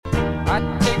I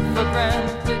take for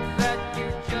granted that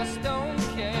you just don't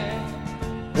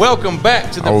care. Welcome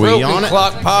back to the Broken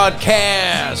Clock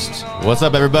Podcast. What's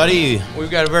up, everybody?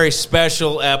 We've got a very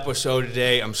special episode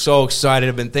today. I'm so excited.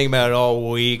 I've been thinking about it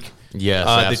all week. Yes,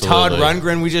 The absolutely. Todd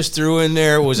Rundgren we just threw in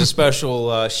there was a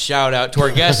special shout out to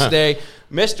our guest today,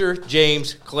 Mr.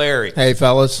 James Clary. Hey,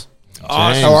 fellas.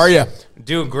 Awesome. How are you?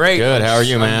 Doing great. Good. How are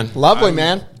you, man? Lovely,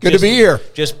 man. Good to be here.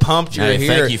 Just pumped you're Hey, here.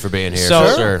 thank you for being here.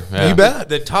 So, Sure. Yeah. You bet.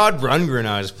 The Todd Rundgren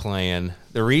I was playing,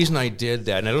 the reason I did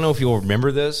that, and I don't know if you'll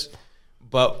remember this,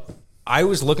 but I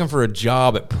was looking for a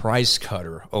job at Price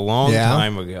Cutter a long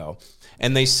time ago.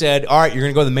 And they said, all right, you're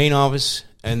going to go to the main office,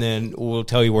 and then we'll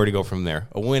tell you where to go from there.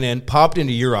 I went in, popped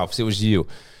into your office. It was you.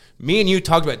 Me and you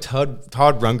talked about Todd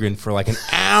Rundgren for like an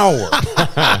hour. And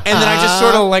then I just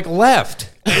sort of like left.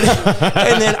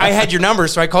 And then I had your number,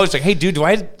 so I called you. Like, hey, dude, do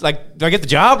I get the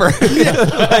job or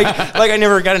like I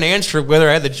never got an answer whether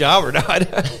I had the job or not.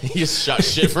 You just shot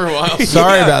shit for a while.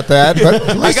 Sorry about that, but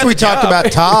at least got we the talked job.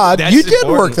 about Todd. That's You did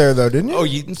important. work there, though, didn't you? Oh,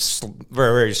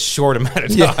 very, very short amount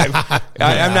of time.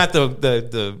 I'm not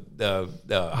the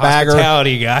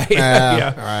hospitality guy.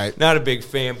 Yeah, all right. Not a big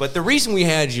fan. But the reason we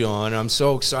had you on, I'm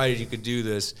so excited you could do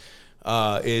this,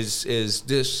 is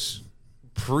this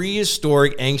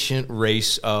prehistoric ancient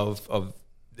race of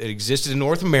that existed in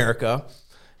North America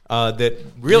that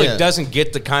really doesn't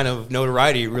get the kind of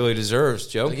notoriety it really deserves,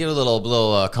 Joe. To give a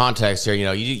little context here,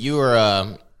 you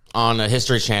were on a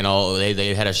History Channel.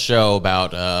 They had a show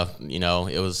about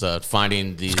it was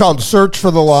finding the. It's called Search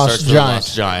for the Lost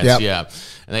Giants. Yep. Yeah.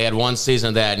 And they had one season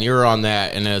of that, and you were on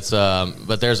that, and it's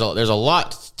but there's a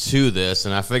lot to this,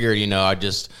 and I figured I'd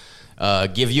just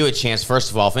give you a chance first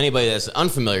of all, if anybody that's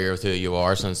unfamiliar with who you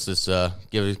are, since this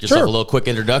give yourself a little quick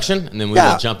introduction, and then we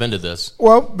will jump into this.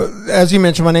 Well, as you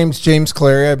mentioned, my name's James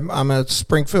Clary. I'm a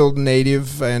Springfield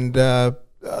native and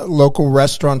local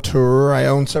restaurateur. I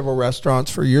own several restaurants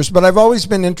for years, but I've always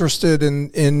been interested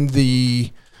in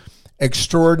the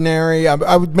extraordinary.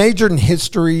 I majored in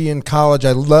history in college.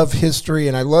 I love history,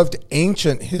 and I loved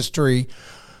ancient history.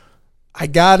 I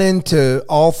got into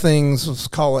all things, let's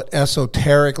call it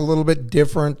esoteric, a little bit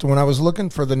different when I was looking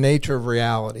for the nature of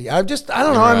reality. I don't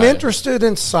know. Right. I'm interested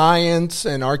in science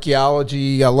and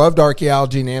archaeology. I loved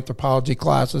archaeology and anthropology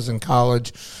classes in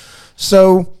college.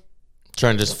 So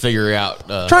Trying to figure out.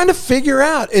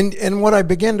 And what I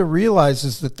began to realize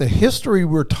is that the history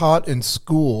we're taught in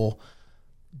school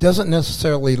doesn't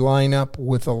necessarily line up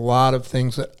with a lot of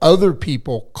things that other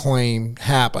people claim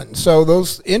happen. So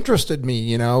those interested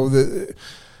me,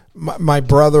 my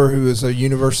brother, who is a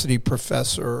university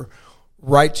professor,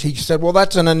 he said, well,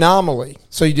 that's an anomaly.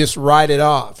 So you just write it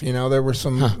off. There were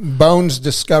some bones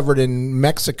discovered in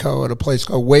Mexico at a place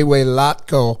called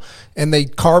Huehuetlacco, and they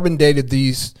carbon dated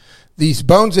these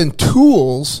bones and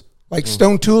tools, like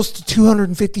stone tools, to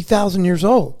 250,000 years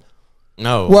old.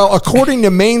 No. Well, according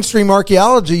to mainstream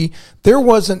archaeology, there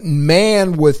wasn't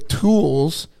man with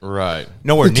tools Nowhere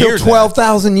until near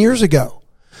 12,000 years ago.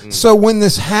 So when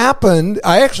this happened,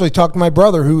 I actually talked to my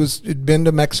brother who had been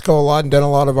to Mexico a lot and done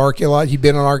a lot of archaeology. He'd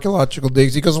been on archaeological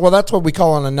digs. He goes, well, that's what we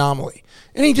call an anomaly.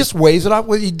 And he just weighs it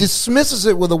up. He dismisses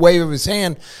it with a wave of his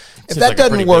hand. If that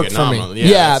doesn't work for me.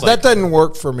 Yeah, that doesn't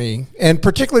work for me. And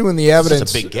particularly when the evidence...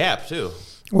 It's a big gap, too.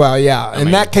 Well, yeah.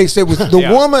 In that case, it was the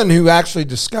woman who actually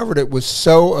discovered it was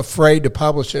so afraid to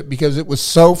publish it because it was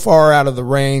so far out of the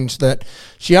range that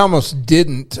she almost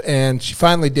didn't, and she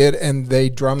finally did, and they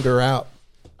drummed her out.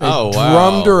 They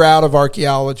drummed her out of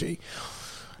archaeology.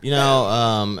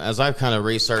 As I've kind of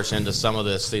researched into some of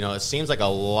this, it seems like a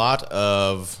lot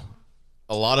of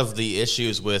the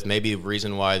issues with maybe the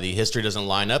reason why the history doesn't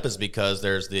line up is because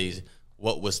there's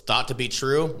what was thought to be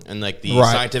true, and like the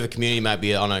scientific community might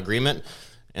be on an agreement.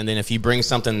 And then if you bring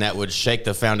something that would shake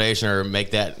the foundation or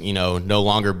make that, no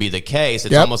longer be the case,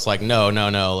 it's almost like, no,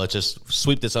 let's just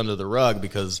sweep this under the rug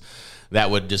because that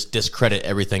would just discredit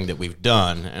everything that we've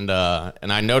done. And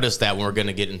I noticed that when we're going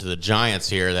to get into the giants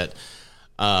here that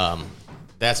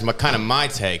that's kind of my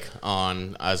take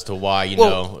on as to why, a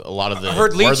lot of the... I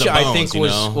heard Leach, bones, I think,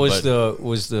 was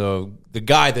the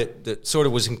guy that sort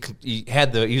of was he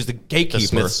was the gatekeeper. The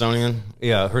Smithsonian?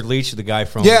 Yeah, I heard Leach, the guy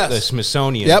from the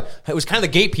Smithsonian. Yep. It was kind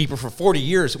of the gatekeeper for 40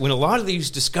 years when a lot of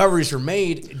these discoveries were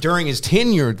made during his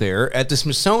tenure there at the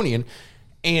Smithsonian,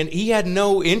 and he had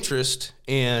no interest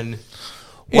in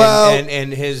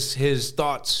his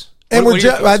thoughts. And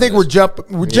I think we're jumping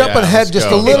ahead just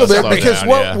a little bit because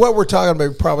what we're talking about,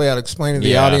 we probably ought to explain to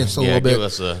the audience a little bit.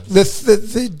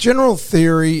 The general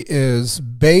theory is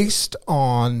based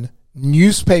on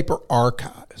newspaper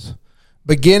archives,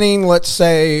 beginning, let's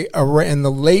say, in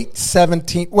the late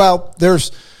 17th. Well,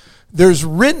 there's There's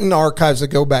written archives that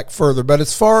go back further, but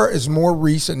as far as more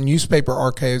recent newspaper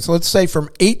archives, let's say from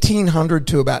 1800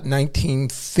 to about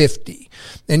 1950.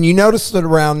 And you notice that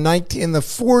around in the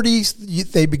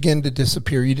 40s, they begin to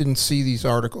disappear. You didn't see these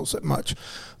articles that much.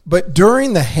 But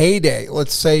during the heyday,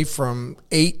 let's say from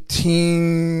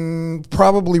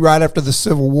probably right after the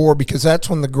Civil War, because that's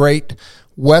when the great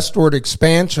westward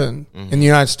expansion in the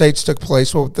United States took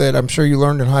place, that I'm sure you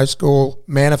learned in high school,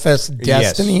 Manifest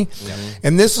Destiny. Yes.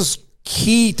 And this is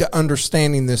key to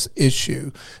understanding this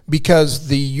issue, because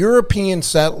the European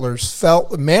settlers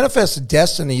felt Manifest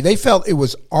Destiny, they felt it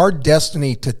was our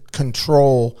destiny to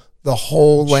control the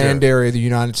whole land area of the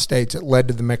United States. It led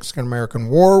to the Mexican-American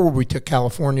War, where we took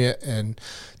California and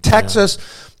Texas.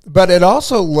 But it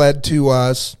also led to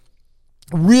us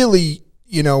really,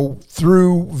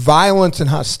 through violence and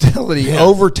hostility,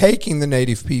 overtaking the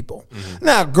native people.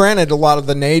 Now, granted, a lot of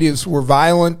the natives were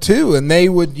violent too, and they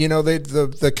would,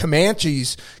 the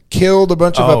Comanches killed a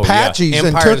bunch of Apaches and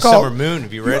Empire took of the Summer Moon.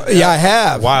 Have you read that? Yeah, I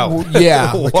have. Wow.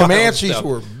 Yeah, the Comanches stuff.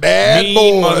 were bad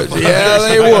Mean boys. motherfuckers. Yeah,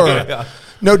 they were.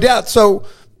 No doubt. So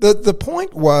the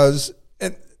point was,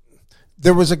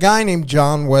 there was a guy named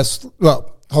John West.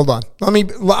 Well, hold on.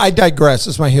 I digress,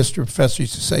 as my history professor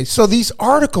used to say. So these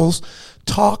articles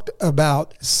talked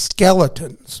about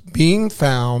skeletons being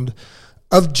found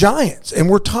of giants, and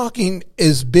we're talking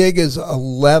as big as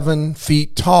 11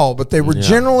 feet tall, but they were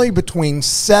generally between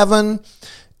 7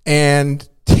 and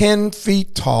 10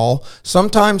 feet tall,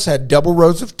 sometimes had double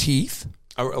rows of teeth.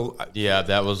 Yeah,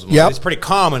 that was one. Yep. It's pretty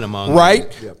common among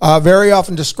Right. Very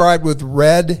often described with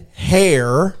red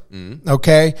hair.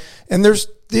 Okay. And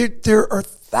there are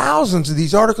thousands of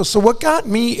these articles. So what got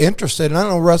me interested, and I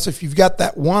don't know, Russ, if you've got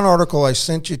that one article I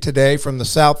sent you today from the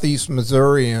Southeast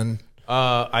Missourian.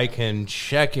 I can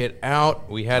check it out.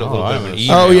 We had a little bit of an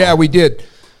email. Oh, yeah, we did.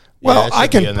 Well, it I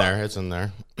should can. be in there. It's in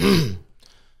there.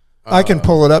 I can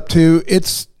pull it up too.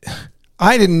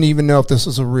 I didn't even know if this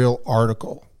is a real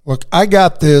article. Look, I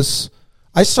got this.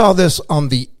 I saw this on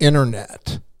the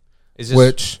internet. Is this,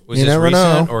 which was you this never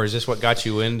recent, know. or is this what got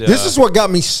you into? This is what got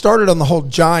me started on the whole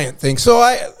giant thing. So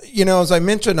as I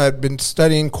mentioned, I'd been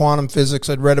studying quantum physics.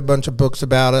 I'd read a bunch of books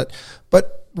about it.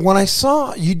 But when I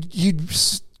saw you'd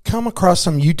come across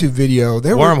some YouTube video,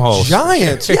 there Wormholes. were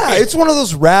giants. Yeah, it's one of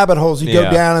those rabbit holes you go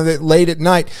down late at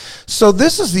night. So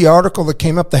this is the article that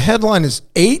came up. The headline is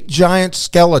 8 giant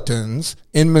skeletons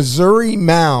in Missouri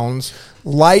mounds.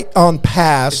 Light on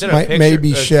past may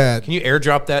be shed. Can you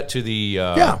airdrop that to the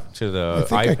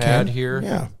iPad here?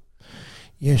 Yeah.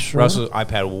 Yeah, sure. Russell's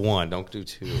iPad 1. Don't do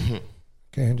 2.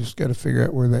 Okay, I just got to figure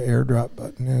out where the airdrop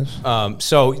button is.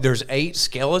 So there's 8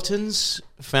 skeletons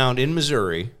found in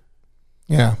Missouri.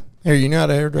 Yeah. Here, you know how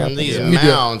to airdrop And these it?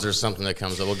 mounds or something that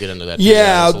comes up. We'll get into that.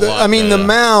 Yeah,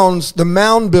 the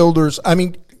mound builders,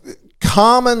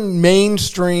 common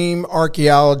mainstream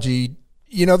archaeology,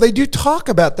 they do talk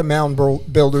about the mound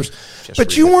builders,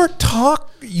 but you weren't taught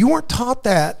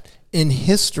that in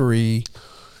history.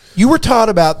 You were taught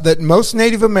about that most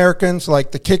Native Americans,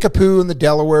 like the Kickapoo and the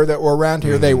Delaware that were around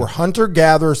here, they were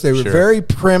hunter-gatherers. They were very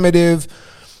primitive.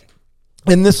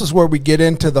 And this is where we get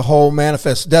into the whole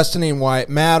Manifest Destiny and why it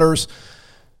matters.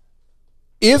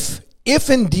 If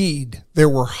indeed there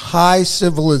were high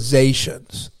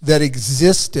civilizations that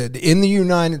existed in the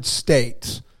United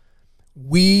States,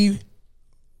 we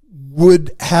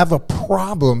would have a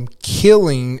problem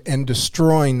killing and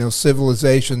destroying those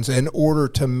civilizations in order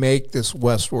to make this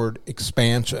westward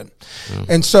expansion.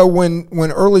 And so when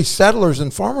early settlers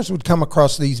and farmers would come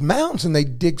across these mountains and they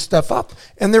dig stuff up,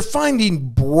 and they're finding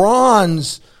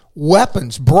bronze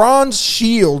weapons, bronze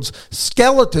shields,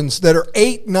 skeletons that are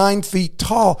 8-9 feet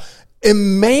tall,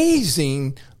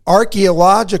 amazing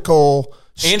archaeological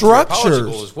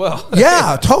structures as well.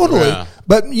 Yeah, totally. Yeah.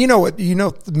 But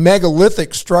the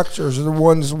megalithic structures are the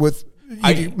ones with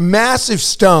massive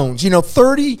stones,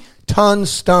 30-ton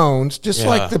stones, just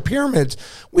like the pyramids.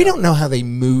 We don't know how they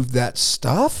moved that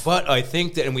stuff. But I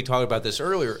think that, and we talked about this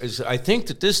earlier, I think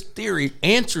that this theory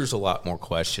answers a lot more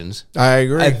questions. I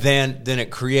agree. Than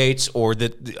it creates, or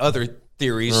that the other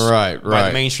theories by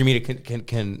the mainstream media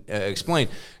can explain.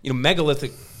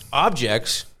 Megalithic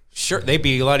objects, sure, they'd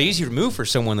be a lot easier to move for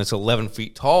someone that's 11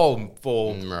 feet tall,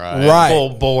 full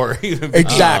bore.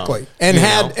 Exactly, and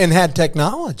had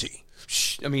technology.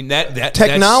 That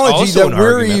technology that's also that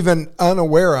we're argument. even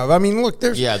unaware of.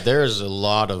 there's a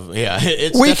lot of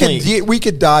It's we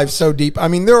could dive so deep.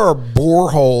 There are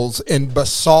boreholes in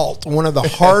basalt, one of the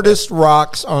hardest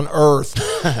rocks on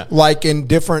Earth, like in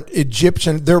different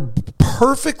Egyptian. They're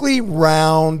perfectly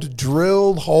round,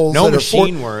 drilled holes. No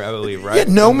machine work, I believe, right?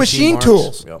 Yeah, no machine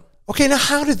tools. Yep. Okay, now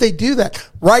how did they do that?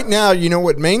 Right now, you know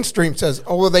what mainstream says?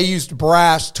 Oh, well, they used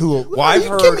brass tools. Well,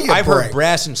 I've heard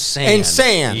brass and sand. And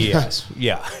sand. Yes,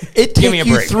 yeah. It Give me took a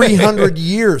you break. 300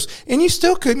 years, and you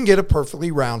still couldn't get a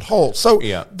perfectly round hole. So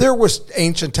Yeah. there was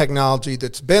ancient technology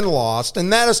that's been lost,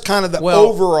 and that is kind of the Well,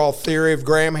 overall theory of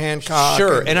Graham Hancock.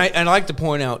 Sure, and I like to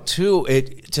point out too,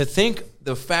 to think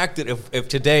the fact that if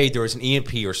today there was an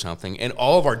EMP or something, and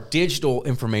all of our digital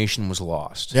information was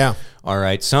lost. Yeah. All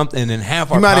right. Something, and then half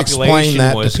You our might population explain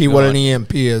that was to people what gone. an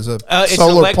EMP is, a It's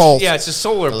solar pulse. Yeah, it's a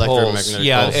solar pulse. Electromagnetic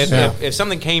Yeah, pulse. if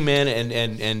something came in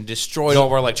and destroyed all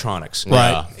of our electronics,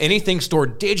 Right. Anything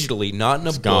stored digitally, not in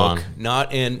a book, gone.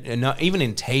 not even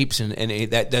in tapes, and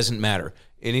that doesn't matter.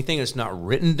 Anything that's not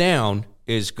written down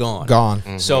is gone. Gone.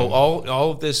 Mm-hmm. So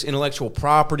all of this intellectual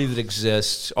property that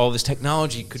exists, all this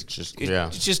technology could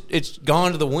it's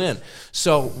gone to the wind.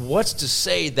 So what's to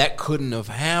say that couldn't have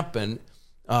happened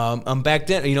back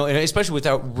then? You know, and especially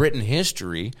without written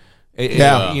history.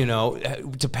 Yeah. You know,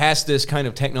 to pass this kind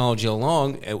of technology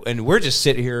along, and we're just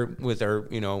sitting here with our,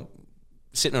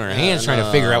 sitting on our hands trying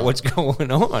to figure out what's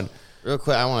going on. Real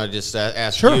quick, I want to just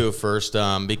ask Sure. you first,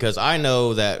 because I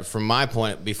know that from my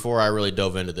point, before I really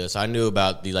dove into this, I knew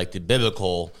about the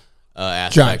biblical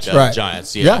aspect Giants, of right.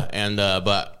 giants. Yeah. Yeah. And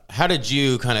but how did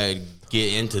you kind of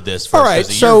get into this first? All right,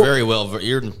 'Cause so-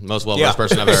 you're the most well-versed Yeah.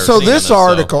 person I've ever So seen. this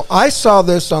article, I saw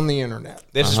this on the internet.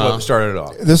 This is what started it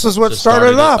off. This is what Just started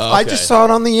it started off. it? I Okay. just saw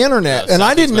it on the internet, and I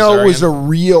Southeast didn't know it was a Missourian.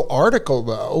 real article,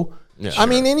 though. Yeah, I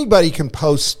mean, anybody can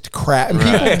post crap, and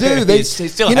people Right. do. It's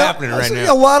still happening right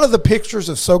now. A lot of the pictures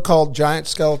of so-called giant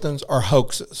skeletons are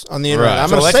hoaxes on the internet. Right. I'm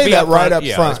So going to let's say be that right upfront. up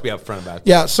Yeah, front. let's be upfront about that.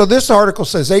 Yeah, so this article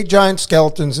says 8 giant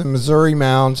skeletons in Missouri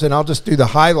mounds, and I'll just do the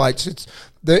highlights.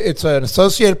 It's an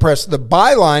Associated Press. The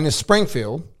byline is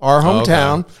Springfield, our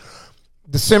hometown.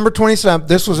 December 27th,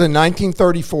 this was in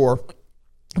 1934.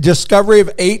 Discovery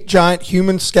of 8 giant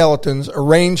human skeletons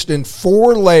arranged in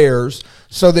 4 layers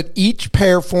so that each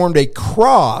pair formed a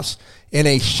cross in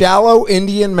a shallow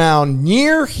Indian mound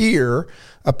near here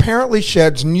apparently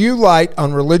sheds new light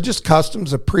on religious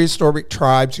customs of prehistoric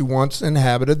tribes who once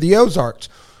inhabited the Ozarks.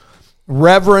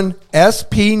 Reverend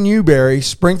S.P. Newberry,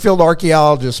 Springfield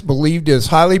archaeologist, believed it is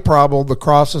highly probable the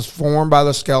crosses formed by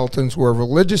the skeletons were of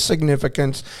religious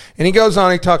significance. And he goes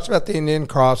on, he talks about the Indian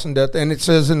cross and death. And it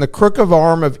says, in the crook of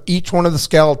arm of each one of the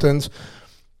skeletons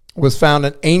was found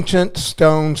an ancient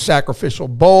stone sacrificial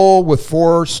bowl with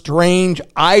 4 strange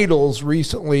idols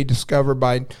recently discovered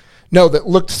by... No, that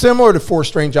looked similar to 4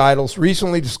 strange idols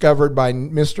recently discovered by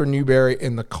Mr. Newberry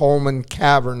in the Coleman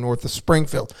Cavern north of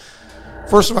Springfield.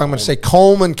 First of all, I'm going to say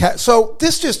Coleman. So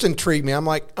this just intrigued me. I'm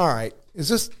like, all right, is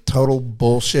this total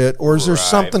bullshit or is there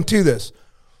something to this?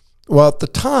 Well, at the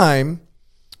time,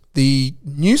 the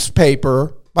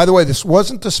newspaper, by the way, this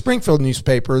wasn't the Springfield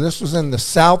newspaper. This was in the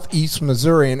southeast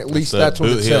Missouri, and at least that's what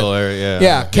it Boot said. Hill area.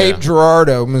 Yeah, Cape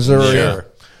Girardeau, Missouri.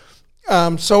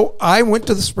 Sure. So I went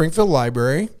to the Springfield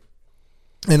Library,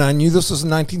 and I knew this was in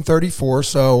 1934.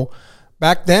 So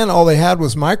back then, all they had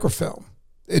was microfilm.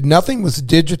 Nothing was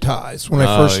digitized when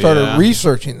I first started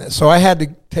researching this. So I had to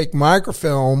take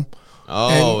microfilm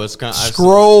and it's kind of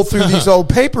scroll through these old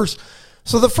papers.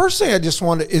 So the first thing I just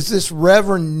wanted is this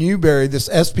Reverend Newberry, this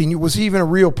SP, was he even a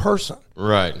real person?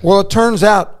 right. Well, it turns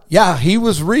out, yeah, he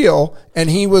was real, and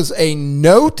he was a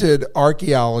noted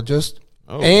archaeologist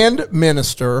and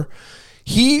minister.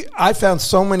 I found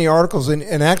so many articles,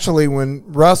 and actually when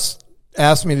Russ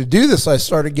asked me to do this, I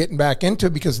started getting back into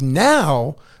it because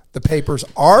now the papers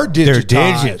are digitized.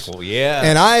 They're digital, yeah.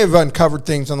 And I have uncovered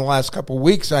things in the last couple of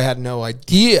weeks I had no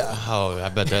idea. Oh, I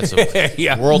bet that's a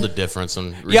Yeah. world of difference.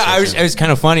 In Yeah, it researching. was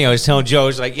kind of funny. I was telling Joe, I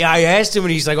was like, I asked him,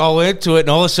 and he's like all into it, and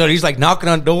all of a sudden he's like knocking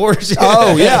on doors.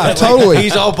 Oh, yeah, totally.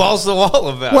 He's all balls to the wall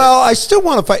about it. Well, I still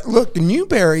want to fight. Look,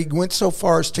 Newberry went so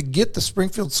far as to get the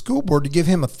Springfield School Board to give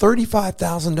him a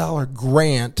 $35,000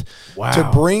 grant to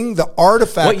bring the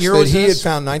artifacts What year that was he had this?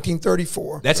 found,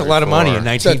 1934. That's a lot of money in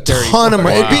It's a 1930. ton of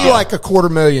money. It'd be like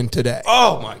 $250,000 today.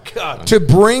 Oh my God! To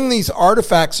bring these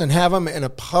artifacts and have them in a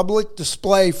public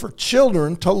display for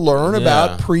children to learn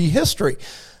about prehistory.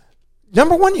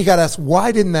 Number one, you got to ask,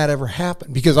 why didn't that ever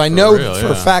happen? Because I know for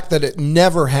a fact that it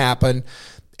never happened.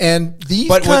 And these,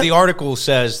 But what the article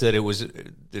says that it was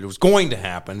going to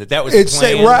happen. That was the it's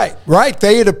plan. right.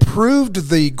 They had approved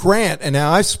the grant, and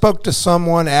now I spoke to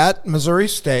someone at Missouri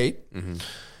State,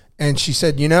 and she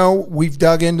said, we've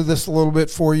dug into this a little bit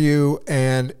for you,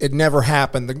 and it never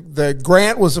happened. The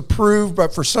grant was approved,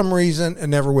 but for some reason, it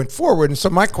never went forward. And so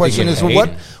my question is,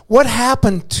 what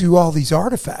happened to all these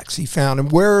artifacts he found,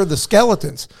 and where are the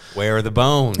skeletons? Where are the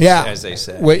bones? Yeah, as they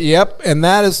say. Well, yep, and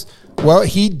that is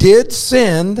he did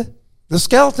send the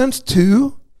skeletons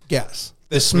to Guess.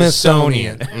 The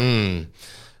Smithsonian. I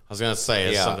was going to say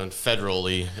it's Yeah. something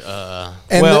federally.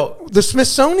 And Well- the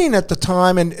Smithsonian at the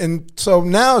time, and so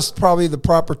now is probably the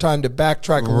proper time to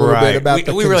backtrack a little bit about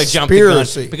the we really jumped the gun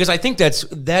conspiracy. because I think that's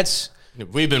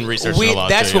We've been researching a lot.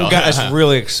 that's too, what got us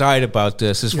really excited about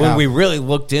this. Is Yeah. when we really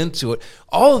looked into it.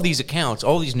 All of these accounts,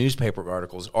 all these newspaper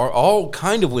articles, are all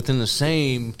kind of within the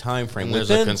same time frame. There's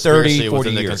Within a conspiracy 30, 40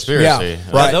 within the years. conspiracy. Yeah.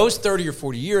 Now, Right. those 30 or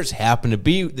 40 years happen to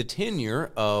be the tenure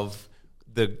of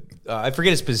the. I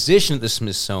forget his position at the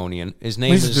Smithsonian. His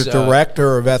name He's is the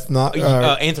director of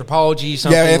anthropology.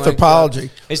 Something like that. anthropology.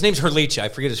 His name's Herlicha. I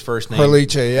forget his first name.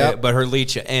 Herlicha, yeah. But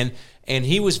Herlicha, and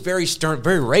he was very stern,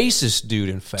 very racist dude.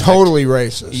 In fact, Totally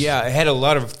racist. Yeah, had a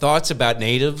lot of thoughts about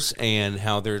natives and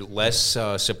how they're less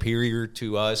superior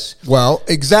to us. Well,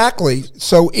 exactly.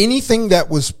 So anything that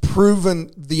was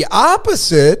proven the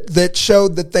opposite, that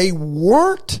showed that they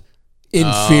weren't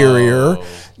inferior.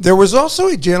 There was also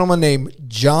a gentleman named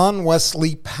John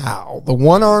Wesley Powell, the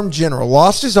one-armed general,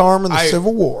 lost his arm in the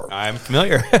Civil War. I'm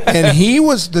familiar. And he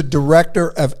was the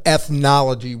director of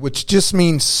ethnology, which just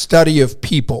means study of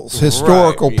peoples,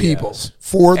 historical Right, yes. peoples,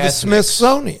 for the Ethnics.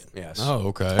 Smithsonian. Yes. Oh,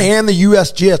 okay. And the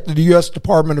USGS, the U.S.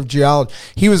 Department of Geology.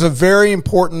 He was a very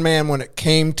important man when it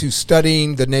came to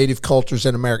studying the native cultures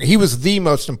in America. He was the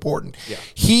most important. Yeah.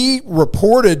 He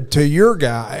reported to your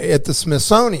guy at the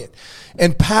Smithsonian.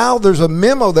 And Powell, there's a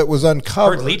memo that was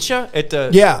uncovered. Herlicha at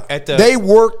the They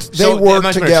worked So that together,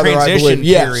 must have been a I transition believe.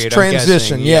 Yes, period, I'm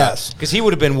transition, guessing, yes. because he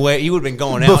would have been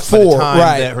going out by Before, the time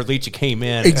right. that Herlicha came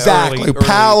in. Exactly.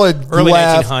 Powell had early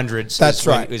left. 1900s. That's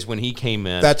right. Is when he came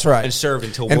in. That's right. And served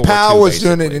until And World Powell War II, was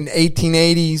doing it basically. in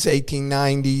 1880s,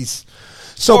 1890s.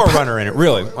 So Forerunner in it,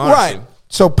 really. Honestly. Right.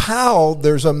 So Powell,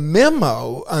 there's a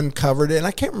memo uncovered, and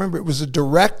I can't remember. It was a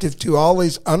directive to all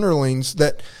these underlings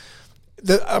that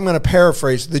I'm going to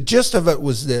paraphrase. The gist of it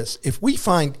was this: if we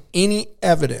find any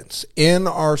evidence in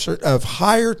our of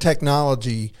higher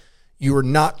technology, you are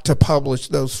not to publish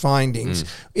those findings.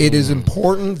 It is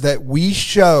important that we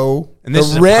show And this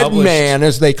is the a red published- man,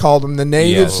 as they called them, the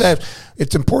native Yes. savage.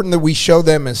 It's important that we show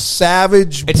them as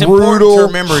savage, It's brutal important to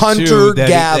remember too hunter that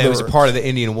gatherer. it was a part of the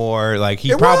Indian War. Like he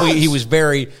It was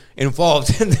very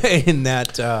involved in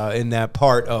that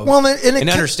part of Well, and it an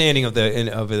ca- understanding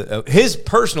of his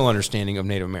personal understanding of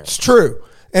Native Americans. It's true.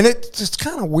 And it's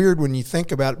kind of weird when you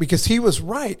think about it, because he was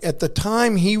right. At the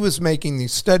time he was making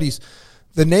these studies,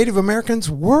 the Native Americans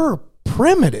were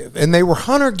primitive and they were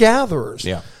hunter-gatherers.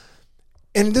 Yeah.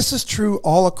 And this is true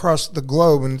all across the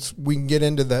globe, and we can get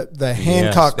into the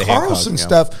Hancock the Carlson Hancock,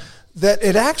 yeah. stuff, that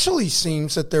it actually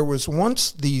seems that there was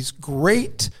once these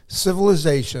great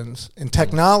civilizations and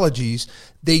technologies,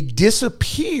 they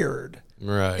disappeared.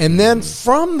 Right. And then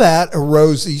from that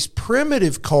arose these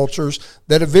primitive cultures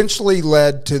that eventually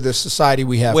led to the society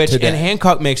we have today. And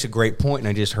Hancock makes a great point, and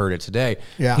I just heard it today.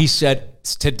 Yeah. He said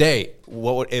today,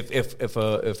 what would, if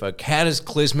a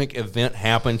cataclysmic event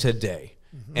happened today,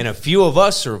 and a few of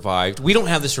us survived, we don't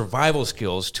have the survival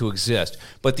skills to exist.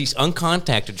 But these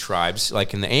uncontacted tribes,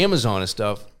 like in the Amazon and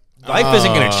stuff, life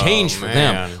isn't going to change for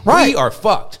man. them. Right. We are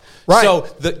fucked. Right. So,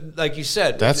 like you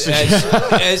said, That's-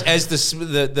 as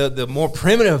the more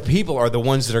primitive people are the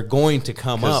ones that are going to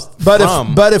come up.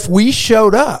 But if we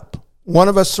showed up, one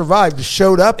of us survived,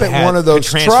 showed up at one of those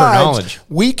could transfer tribes, knowledge.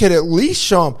 we could at least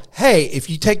show them, hey, if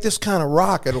you take this kind of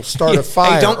rock, it'll start a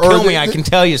fire. Hey, don't Or kill me. I can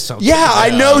tell you something. Yeah, I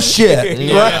know shit.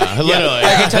 Yeah, Right? literally.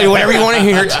 I can tell you whatever you want to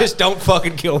hear. Just don't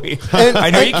fucking kill me.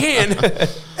 I know you can.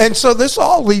 And so this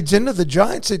all leads into the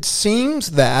giants. It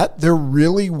seems that there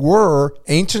really were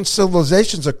ancient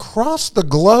civilizations across the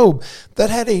globe that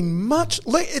had a much,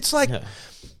 it's like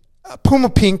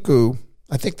Pumapinku,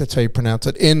 I think that's how you pronounce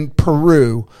it, in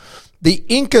Peru. The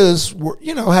Incas were,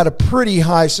 had a pretty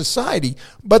high society,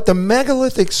 but the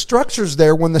megalithic structures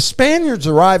there, when the Spaniards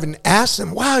arrived and asked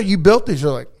them, wow, you built these,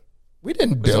 they're like, we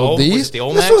didn't build was these. it the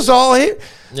This Olmecs? was all here.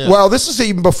 Yeah. Well, this is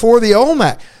even before the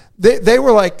Olmec. They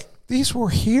were like, these were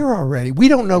here already. We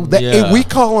don't know that. Yeah. We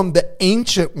call them the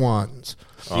ancient ones.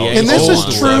 Yeah, And this old is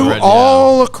ones, true I read, yeah.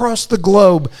 all across the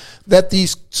globe, that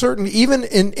these certain, even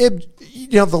in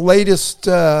the latest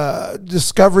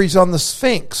discoveries on the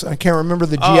Sphinx. I can't remember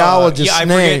the geologist's I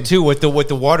name. forget too with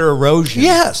the water erosion.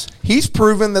 Yes, he's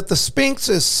proven that the Sphinx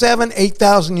is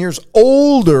 8,000 years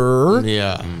older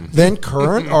Yeah. than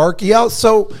current archaeology.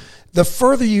 So the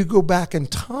further you go back in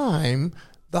time,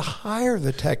 the higher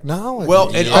the technology. Well,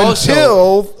 and also-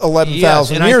 until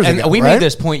 11,000 years ago. we right? made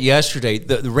this point yesterday.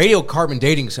 The radiocarbon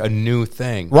dating is a new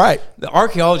thing. Right. The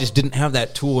archaeologists didn't have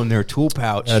that tool in their tool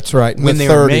pouch. That's right, in When the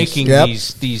they were 30s, making yep.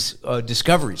 these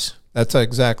discoveries. That's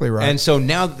exactly right. And so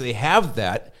now that they have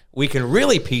that, we can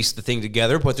really piece the thing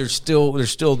together. But there's still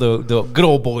the good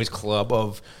old boys club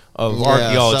of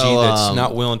archaeology that's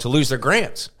not willing to lose their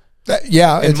grants.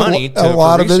 It's money a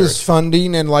lot for of it is research.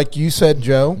 funding, and like you said,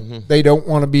 Joe, they don't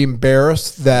want to be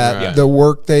embarrassed that the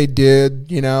work they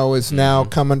did, is now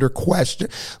come under question.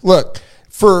 Look,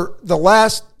 for the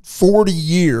last 40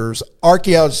 years,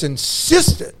 archaeologists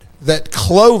insisted that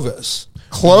Clovis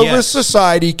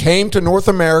society came to North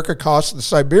America, caused the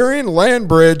Siberian land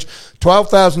bridge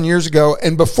 12,000 years ago,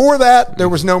 and before that, there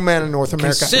was no man in North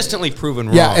America. Consistently proven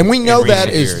wrong. Yeah, and we know that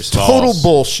is years. total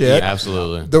bullshit. Yeah,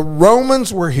 absolutely. The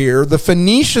Romans were here. The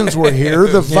Phoenicians were here.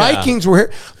 The Vikings were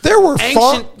here. There were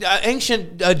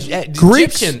ancient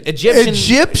Greeks,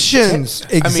 Egyptians.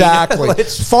 Exactly.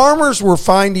 Farmers were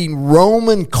finding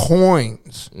Roman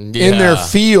coins in their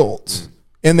fields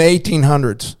in the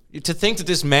 1800s. To think that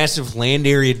this massive land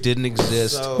area didn't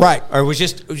exist, right? Or was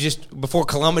just before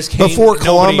Columbus came. Before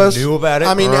Columbus knew about it.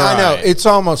 I mean, I know it's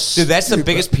almost that's the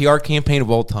biggest PR campaign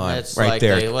of all time, It's right like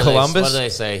there. Columbus. What do they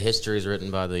say? History is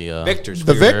written by the victors.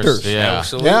 The victors. Yeah,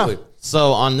 absolutely. Yeah.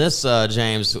 So on this,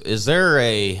 James, is there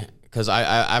because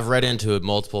I've read into it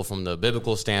multiple from the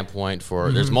biblical standpoint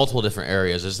there's multiple different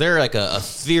areas. Is there like a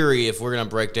theory, if we're going to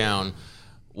break down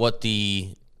what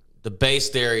the base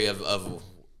theory of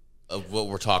what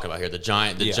we're talking about here, the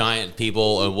giant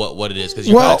people, and what it is, because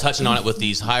you're kind of touching on it with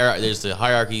these there's the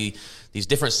hierarchy, these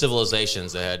different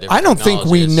civilizations that had different I don't think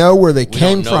we technologies. know where they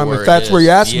came from, if that's where you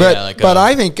ask. But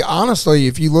I think, honestly,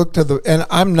 if you look to and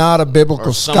I'm not a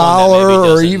biblical scholar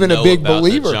or even a big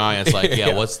believer. The giants,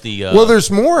 what's the... well, there's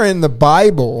more in the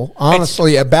Bible,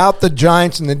 honestly, about the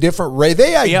giants and the different races.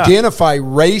 They identify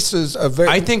races of...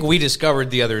 I think we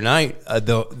discovered the other night,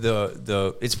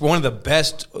 it's one of the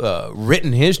best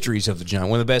written histories of the giant,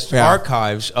 one of the best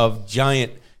archives of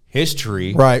giant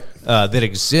history that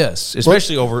exists,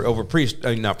 especially over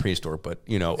not prehistoric, but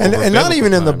and not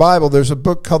even in the Bible. There's a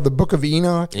book called the Book of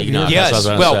Enoch. Yes,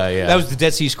 that was the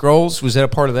Dead Sea Scrolls. Was that a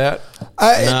part of that?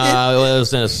 It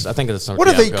was I think it's what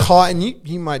do they call it? And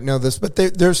you might know this, but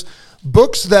there's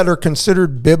books that are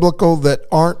considered biblical that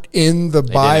aren't in the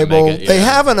Bible. They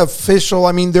have an official.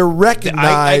 I mean, they're recognized.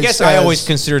 I guess I always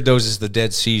considered those as the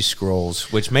Dead Sea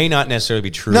Scrolls, which may not necessarily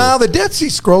be true. No, the Dead Sea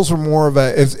Scrolls were more of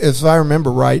if I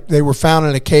remember right, they were found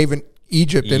in a cave in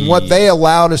Egypt, and what they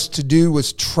allowed us to do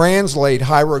was translate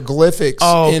hieroglyphics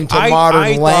into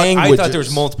modern languages. I thought there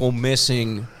was multiple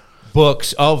missing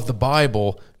books of the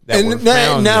Bible. And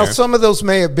now some of those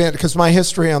may have been, because my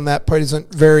history on that part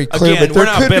isn't very clear. Again, but there we're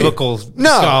not biblical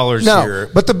scholars here.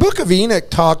 But the Book of Enoch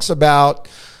talks about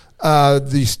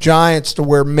these giants to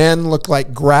where men look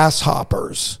like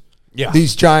grasshoppers. Yeah,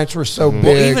 these giants were so big.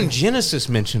 Well, even Genesis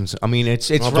mentions. I mean, it's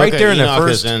right there in the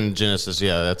first. In Genesis,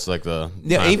 that's like the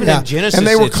in Genesis, and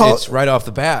they were it's right off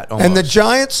the bat. Almost. And the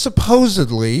giants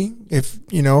supposedly, if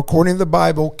according to the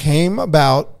Bible, came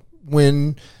about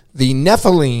when the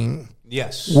Nephilim.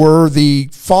 Yes, were the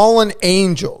fallen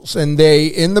angels, and they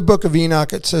in the Book of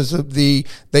Enoch it says that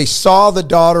they saw the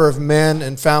daughter of men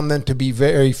and found them to be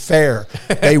very fair.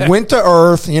 They went to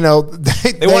earth, they want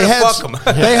to fuck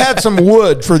them. They had some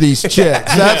wood for these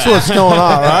chicks. That's what's going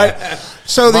on, right?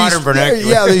 So modern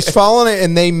vernacular. these fallen,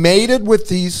 and they mated with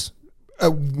these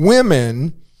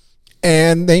women,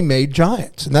 and they made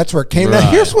giants, and that's where it came. Right. Now,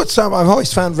 here's what I've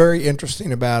always found very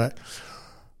interesting about it: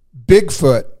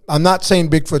 Bigfoot. I'm not saying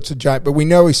Bigfoot's a giant, but we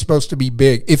know he's supposed to be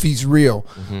big if he's real.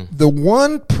 Mm-hmm. The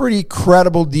one pretty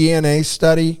credible DNA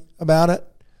study about it,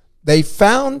 they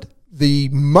found the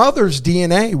mother's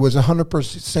DNA was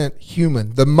 100%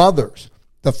 human. The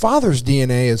father's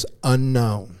DNA is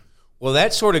unknown. Well,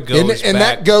 that sort of goes back. And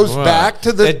that goes back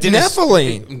to the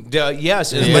Nephilim.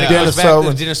 Yes, and it goes back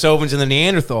to the Denisovans and the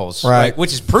Neanderthals, right?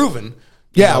 Which is proven.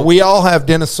 Yeah, we all have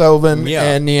Denisovan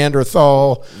and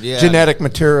Neanderthal genetic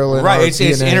material in our it's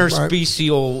DNA,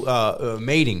 interspecial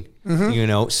mating.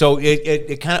 Mm-hmm. So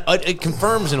it kind of it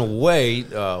confirms in a way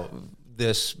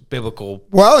this biblical.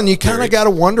 Well, and you kind of got to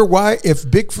wonder why, if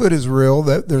Bigfoot is real,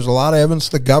 that there's a lot of evidence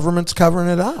the government's covering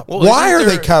it up. Well, why are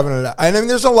they covering it up? I mean,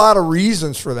 there's a lot of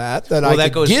reasons for that I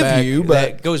could give you, but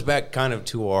that goes back kind of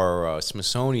to our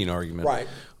Smithsonian argument, right?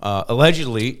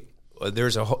 Allegedly,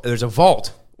 there's a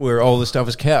vault where all this stuff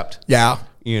is kept. Yeah.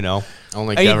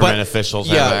 Only government officials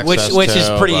have access which is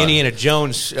pretty Indiana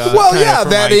Jones.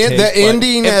 The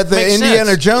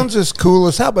Indiana Jones is cool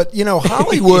as hell. But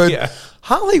Hollywood,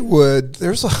 Hollywood.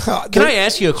 There's a. Can I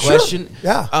ask you a question?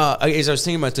 Sure. Yeah. As I was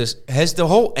thinking about this, has the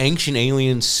whole Ancient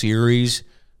Aliens series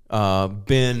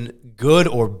been good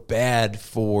or bad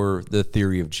for the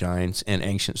theory of giants and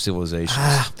ancient civilizations?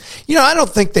 I don't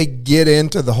think they get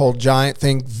into the whole giant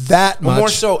thing that much. More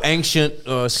so ancient.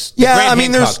 Yeah, Graham I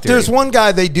mean, Hancock there's theory. one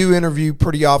guy they do interview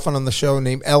pretty often on the show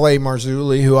named L.A.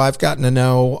 Marzulli, who I've gotten to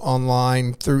know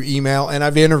online through email, and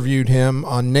I've interviewed him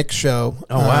on Nick's show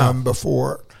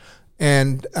before.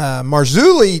 And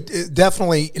Marzulli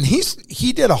definitely, and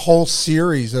he did a whole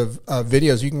series of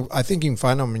videos. I think you can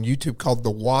find them on YouTube called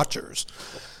The Watchers.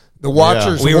 The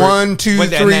Watchers, 1, 2,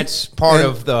 3. And that's part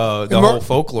of the whole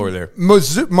folklore there.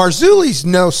 Marzulli's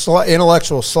no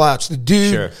intellectual slouch. The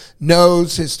dude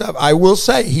knows his stuff. I will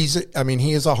say he is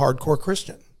a hardcore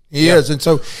Christian. He is, and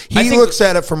so he looks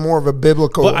at it from more of a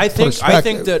biblical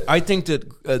perspective. I think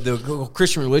that the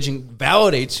Christian religion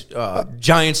validates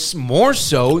giants more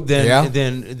so than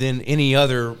any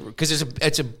other, because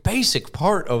it's a basic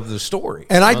part of the story.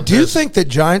 And I do think that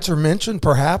giants are mentioned,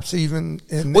 perhaps even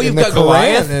in the Quran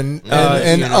Goliath,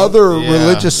 and other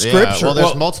religious scripture. Well,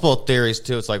 there's multiple theories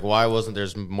too. It's like, why wasn't there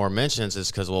more mentions?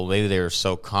 It's because maybe they were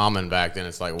so common back then.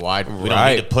 It's like, why we don't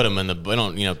need to put them in the. We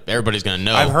don't, everybody's gonna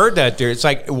know. I've heard that there. It's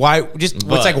like, why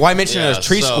mention it as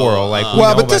tree squirrel? Like,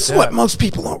 but this is what most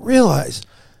people don't realize.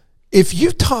 If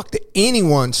you talk to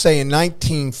anyone, say in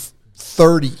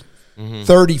 1930,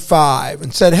 35,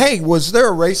 and said, "Hey, was there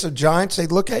a race of giants?"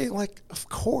 They'd look at you like, "Of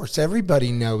course,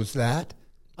 everybody knows that."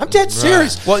 I'm dead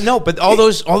serious. Well, no, but all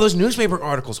those newspaper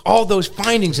articles, all those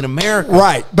findings in America,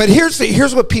 right? But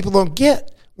here's what people don't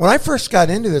get. When I first got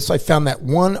into this, I found that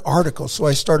one article, so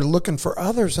I started looking for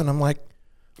others, and I'm like,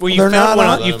 well, you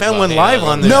found one live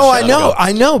on this. No,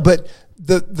 I know, but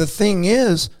the thing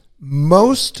is,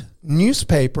 most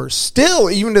newspapers still,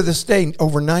 even to this day,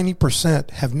 over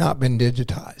 90% have not been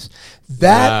digitized.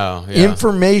 That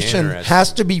information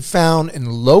has to be found in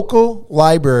local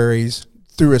libraries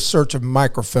through a search of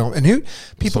microfilm. And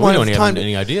people we don't have time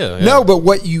any idea. Yeah. No, but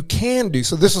what you can do.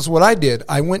 So this is what I did.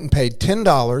 I went and paid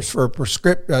 $10 for a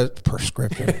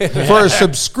prescription for a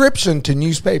subscription to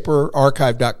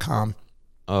newspaperarchive.com.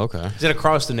 Oh, okay. Is it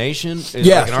across the nation?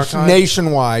 Yeah, like an archive?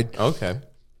 nationwide. Okay.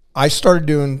 I started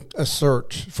doing a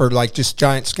search for like just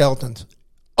giant skeletons.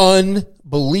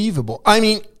 Unbelievable. I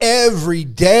mean, every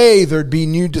day there'd be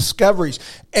new discoveries.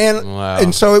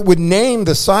 And so it would name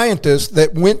the scientists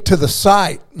that went to the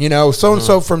site.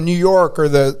 So-and-so from New York, or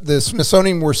the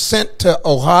Smithsonian were sent to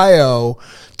Ohio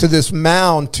to this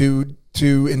mound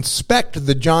to inspect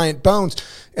the giant bones.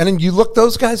 And then you look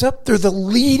those guys up, they're the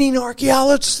leading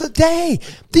archaeologists of the day.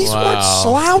 These weren't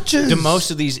slouches. Do most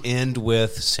of these end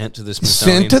with sent to the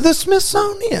Smithsonian? Sent to the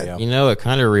Smithsonian. Yeah. It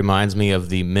kind of reminds me of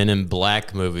the Men in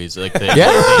Black movies. Like they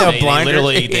go to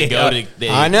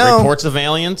reports of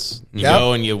aliens. You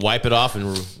go and you wipe it off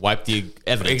and wipe the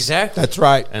evidence. Exactly. That's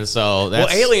right. And so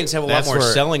aliens have a lot more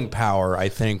selling power, I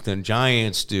think, than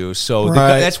giants do. So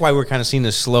that's why we're kind of seeing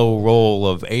this slow roll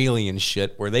of alien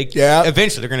shit, where they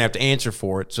eventually they're going to have to answer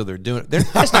for it. So they're doing.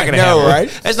 That's not going to happen, right?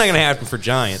 That's not going to happen for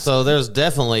giants. So there's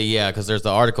definitely because there's the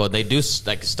article. They do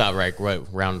stop right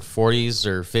around 40s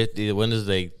or 50. When does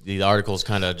the articles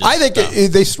kind of? I think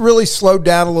they really slowed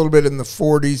down a little bit in the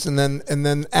 40s, and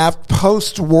then after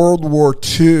post World War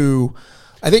II.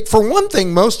 I think, for one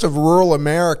thing, most of rural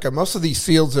America, most of these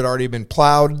fields had already been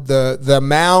plowed. The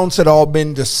mounds had all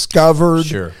been discovered.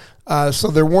 Sure. So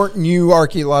there weren't new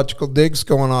archaeological digs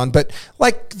going on. But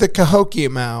like the Cahokia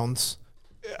mounds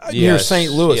near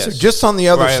St. Louis, so just on the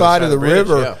other side of the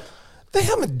river, they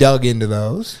haven't dug into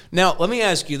those. Now, let me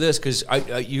ask you this, because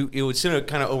it would sit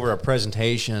kind of over a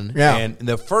presentation, Yeah. and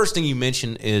the first thing you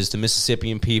mentioned is the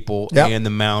Mississippian people Yep. and the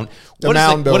mound. The What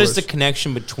mound what is builders. the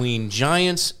connection between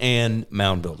giants and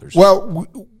mound builders? Well,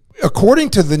 according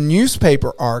to the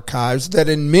newspaper archives, that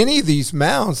in many of these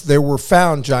mounds, there were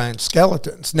found giant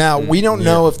skeletons. Now, we don't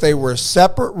know if they were a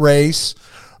separate race.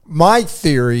 My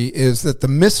theory is that the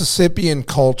Mississippian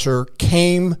culture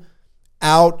came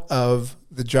out of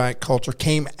the giant culture,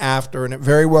 came after, and it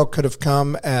very well could have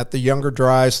come at the Younger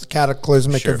Dryas, the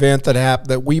cataclysmic event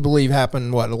that we believe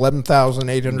happened,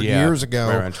 11,800 years ago.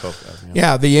 Right around 12,000.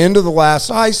 Yeah, the end of the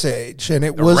last ice age, and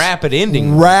it was rapid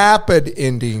ending.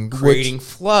 Creating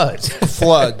floods.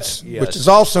 Which is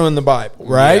also in the Bible,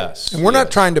 right? Yes, and we're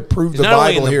not trying to prove the Not Bible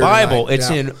only in the here Bible, tonight. it's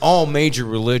in all major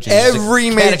religions. Every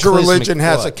It's a major cataclysmic religion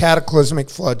has a flood. cataclysmic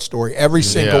flood story. Every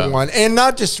single one. And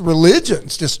not just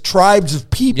religions, just tribes of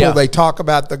people. Yeah. They talk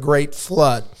about the Great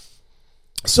Flood.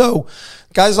 So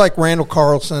guys like Randall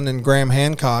Carlson and Graham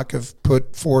Hancock have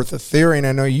put forth a theory, and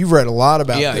I know you've read a lot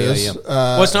about this.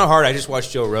 Well, it's not hard. I just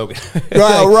watched Joe Rogan.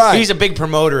 Right. He's a big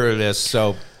promoter of this,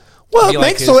 so... Well, Be it like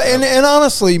makes his a, stuff. and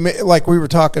honestly, like we were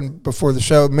talking before the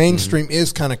show, mainstream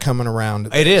is kind of coming around.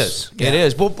 To It this. is. It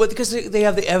is. Well, but because they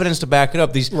have the evidence to back it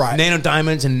up. These Right.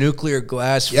 nanodiamonds and nuclear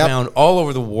glass Yep. found all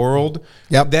over the world.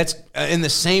 Yep. That's in the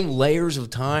same layers of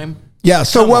time. Yeah.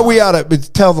 So Come what on. we ought to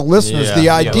tell the listeners, Yeah. the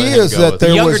Yeah, idea let him is go that with The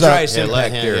there younger was Dryas Yeah, let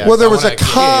impact him- theory. yeah. well, there I was a wanna go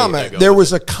comet. with There it.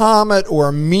 was a comet or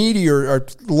a meteor or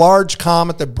large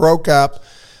comet that broke up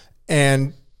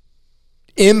and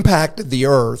impacted the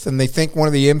Earth, and they think one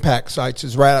of the impact sites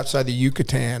is right outside the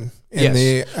Yucatan. In Yes.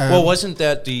 the, Well, wasn't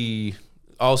that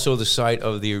also the site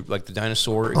of the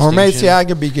dinosaur extinction? or maybe I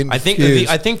could be getting I think confused.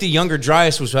 I think the younger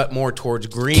Dryas was up more towards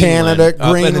Greenland, Canada, up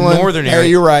in Greenland, the northern area. Hey,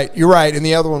 you're right. You're right. And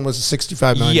the other one was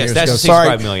 65 million Yes, years that's ago. the 65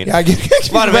 Sorry. million. Yeah, I get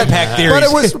A lot of impact theories. But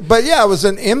it was, it was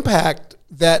an impact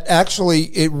that actually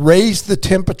it raised the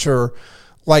temperature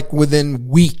like within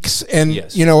weeks, and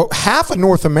Yes. half of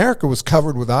North America was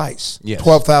covered with ice. Yes.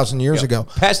 12,000 years ago.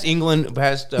 Past England,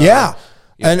 past Yeah.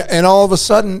 And all of a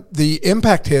sudden, the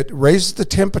impact hit, raises the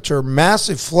temperature,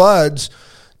 massive floods.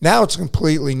 Now it's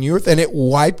completely new Earth, and it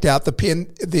wiped out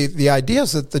the idea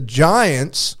is that the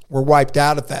giants were wiped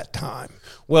out at that time.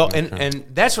 Well, and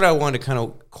that's what I wanted to kind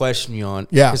of question you on.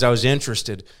 Yeah. Because I was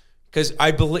interested. Because I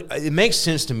believe it makes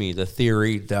sense to me, the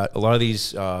theory that a lot of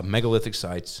these megalithic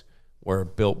sites were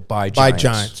built by giants. By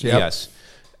giants, yep. Yes.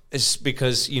 It's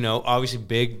because, obviously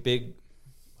big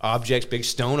objects, big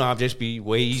stone objects be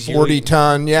way easier.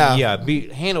 40-ton, yeah. Yeah, be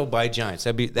handled by giants.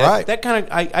 That'd be Right. that kind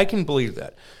of I can believe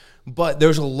that. But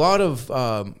there's a lot of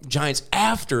giants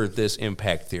after this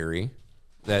impact theory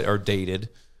that are dated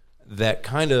that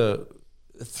kind of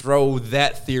throw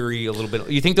that theory a little bit.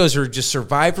 You think those are just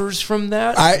survivors from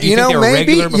that? Do think they were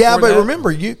maybe. regular Yeah, before but that?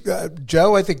 remember,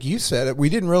 Joe, I think you said it. We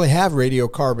didn't really have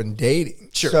radiocarbon dating.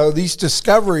 Sure. So these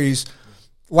discoveries,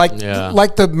 like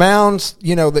the mounds,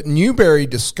 that Newberry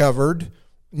discovered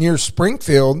near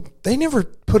Springfield, they never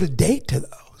put a date to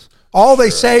those. All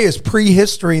they say is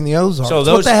prehistory in the Ozarks. So What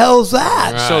those- the hell is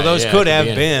that? Right. So those Yeah, could it have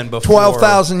could be been before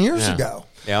 12,000 years ago.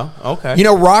 Yeah. Okay.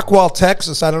 Rockwall,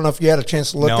 Texas. I don't know if you had a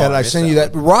chance to look No, at it. I I missed sent you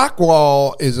that that.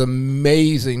 Rockwall is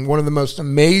amazing. One of the most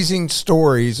amazing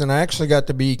stories. And I actually got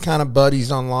to be kind of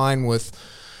buddies online with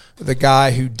the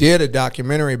guy who did a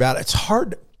documentary about it. It's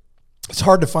hard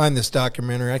to find this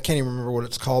documentary. I can't even remember what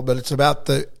it's called, but it's about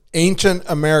the ancient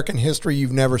American history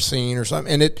you've never seen or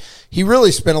something. And he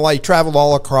really spent a lot. He traveled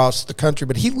all across the country,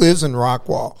 but he lives in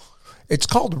Rockwall. It's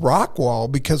called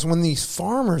Rockwall because when these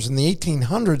farmers in the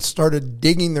 1800s started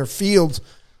digging their fields,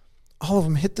 all of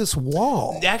them hit this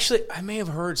wall. Actually, I may have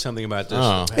heard something about this.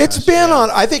 Oh. in the It's past, been yeah. on,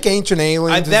 I think Ancient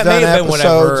Aliens that has may done have been what I've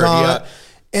episodes heard, on yeah.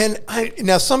 it. And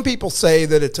now some people say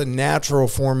that it's a natural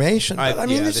formation. But I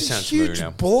mean, yeah, this this is sounds familiar huge now.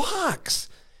 blocks.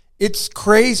 It's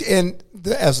crazy. And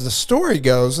as the story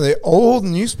goes, the old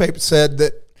newspaper said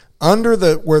that under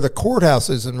where the courthouse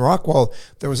is in Rockwall,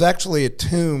 there was actually a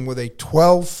tomb with a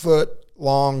 12-foot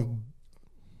long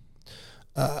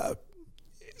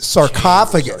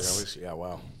sarcophagus Yeah.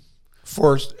 Wow.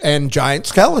 and giant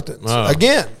skeletons. Wow.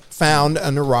 Again, found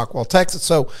under Rockwall, Texas.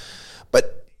 So,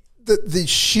 but the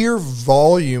sheer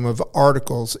volume of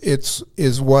articles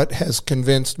is what has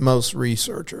convinced most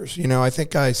researchers. I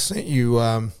think I sent you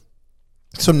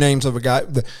some names of a guy.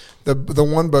 The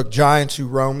one book, Giants Who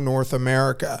Roam North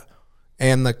America,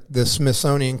 and the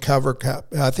Smithsonian Cover Cup.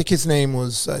 I think his name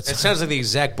was. It sounds like the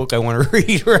exact book I want to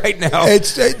read right now.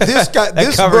 It's this guy. That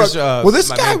This covers, book. Well, this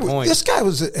my guy. main point. This guy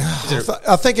was.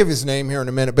 I'll think of his name here in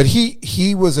a minute. But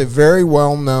he was a very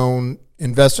well known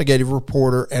investigative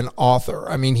reporter and author.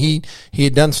 I mean, he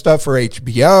had done stuff for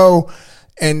HBO,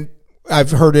 and I've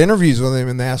heard interviews with him,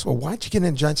 and they ask, "Well, why'd you get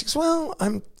into giants?" He goes, "Well,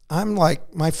 I'm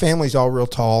like, my family's all real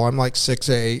tall. I'm like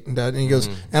 6'8", and he goes,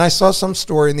 and I saw some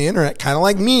story in the internet, kind of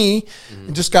like me,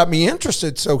 and just got me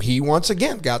interested. So he once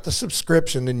again got the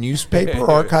subscription to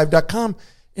newspaperarchive.com,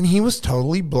 and he was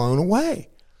totally blown away.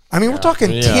 I mean, we're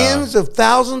talking tens of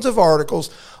thousands of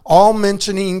articles, all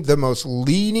mentioning the most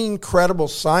leading, credible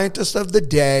scientists of the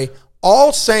day,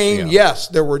 all saying, yes,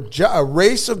 there were a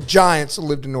race of giants that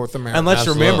lived in North America. And let's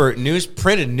Absolutely. remember,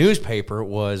 printed newspaper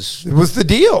was It was the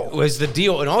deal. the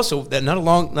deal, and also that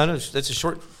that's a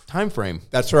short time frame.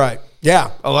 That's right.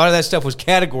 Yeah. A lot of that stuff was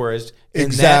categorized in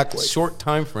Exactly. that short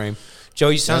time frame. Joe,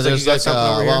 you sounds like There's you got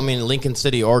something over here. I mean, Lincoln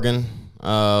City, Oregon,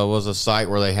 was a site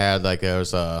where they had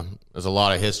there's a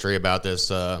lot of history about this.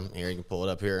 Here, you can pull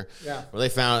it up here. Yeah. Where they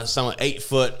found some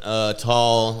 8-foot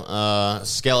tall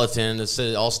skeleton.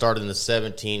 It all started in the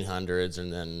 1700s,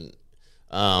 and then,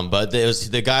 but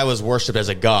the guy was worshipped as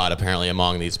a god apparently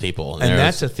among these people. And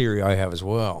that's a theory I have as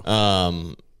well.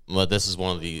 Well, this is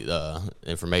one of the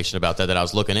information about that I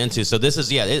was looking into. So this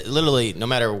is, it literally, no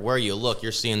matter where you look,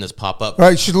 you're seeing this pop up.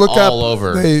 Right, you should look all up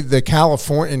over. the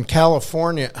California. In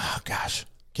California, oh gosh,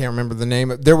 can't remember the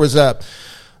name. There was a,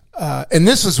 and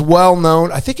this is well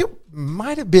known. I think it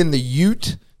might have been the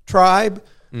Ute tribe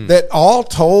that all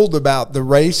told about the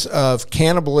race of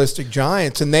cannibalistic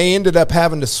giants, and they ended up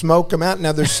having to smoke them out.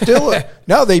 Now there's still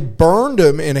no, they burned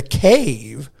them in a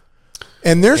cave.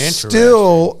 And they're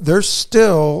still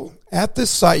at this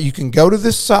site. You can go to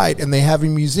this site, and they have a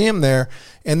museum there,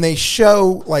 and they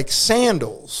show like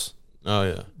sandals. Oh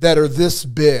yeah, that are this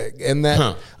big, and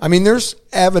that I mean, there's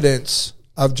evidence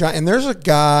of giant. And there's a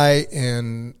guy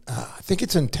in I think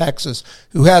it's in Texas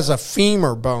who has a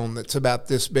femur bone that's about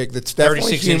this big. That's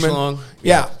definitely 36 inch human. long.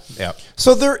 Yeah. Yeah.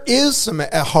 So there is some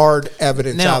hard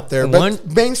evidence Now, out there, but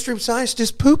mainstream science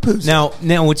just poo-poos.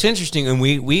 Now, what's interesting, and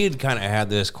we had kind of had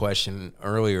this question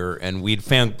earlier, and we'd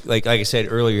found, like I said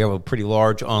earlier, you have a pretty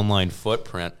large online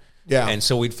footprint. Yeah. And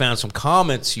so we'd found some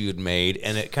comments you had made,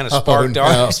 and it kind of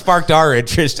no. sparked our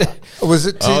interest. Was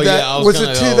it to Oh, that? yeah, I was was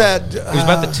it to gonna go- that? It was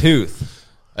about the tooth.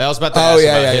 I was about to Oh, ask yeah,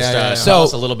 about yeah, history. yeah, yeah. Tell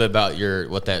us So- a little bit about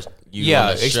what that. You Yeah,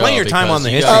 on the explain show, your time because on the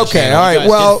you History guys- Okay, you all right, guys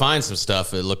well- did find some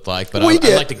stuff. It looked like, but We I'd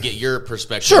did. like to get your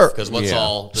perspective, Sure. because what's Yeah.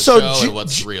 all the So show G- and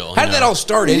what's real. How did that all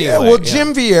start anyway? Yeah, well,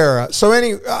 Jim Vieira. So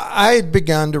I had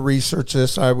begun to research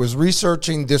this. I was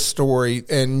researching this story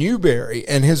in Newberry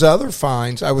and his other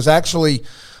finds.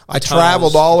 I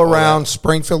traveled all around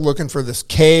Springfield looking for this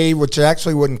cave, which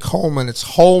actually wasn't Coleman. It's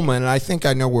Holman, and I think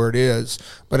I know where it is,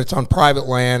 but it's on private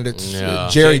land. It's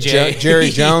Jerry Jones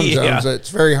Yeah. owns it. It's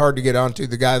very hard to get onto.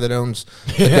 The guy that owns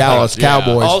the Dallas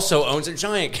Cowboys. Also owns a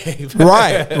giant cave.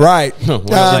 Right.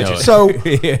 does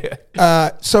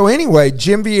So anyway,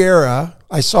 Jim Vieira,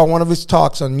 I saw one of his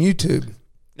talks on YouTube.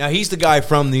 Now he's the guy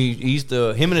from him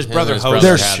and his brother his host. brother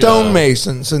They're had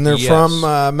stonemasons, and they're Yes.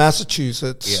 from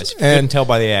Massachusetts. Yes, you couldn't tell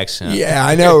by the accent. Yeah,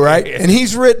 I know, right? And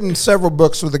he's written several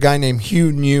books with a guy named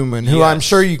Hugh Newman, who I'm Yes.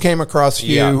 sure you came across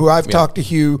Hugh, Yeah. who I've Yeah. talked to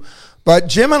Hugh. But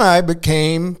Jim and I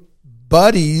became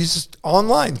buddies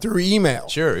online through email.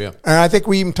 Sure, yeah. And I think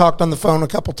we even talked on the phone a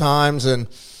couple times. And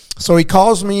so he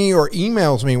calls me or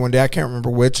emails me one day, I can't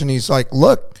remember which, and he's like,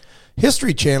 look,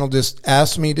 History Channel just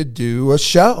asked me to do a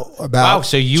show about Wow,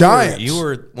 so you giants.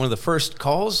 were one of the first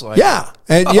calls? Like, Yeah.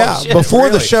 And Oh, shit, before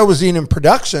the really? show was even in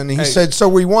production, he said, so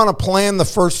we want to plan the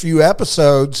first few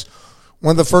episodes.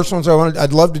 One of the first ones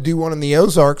I'd love to do one in the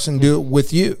Ozarks and do it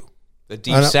with you. The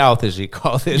Deep South, as you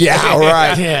call it. Yeah,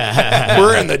 right. Yeah.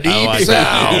 We're in the deep like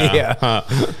south. Yeah.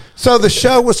 So the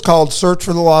show was called Search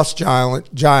for the Lost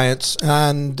Giants,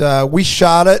 and we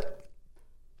shot it.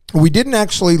 We didn't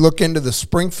actually look into the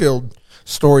Springfield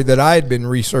story that I had been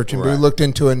researching, but we looked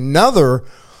into another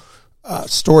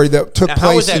story that took Now,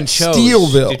 how was place that in chose?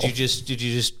 Steelville. Did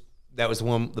you just that was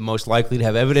the most likely to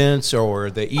have evidence, or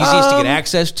the easiest to get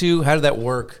access to? How did that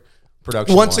work?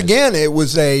 Production. Once again, it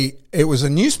was a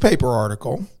newspaper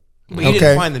article. But you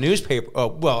didn't find the newspaper. Oh,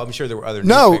 well, I'm sure there were other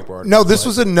newspaper articles. No,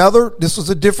 this was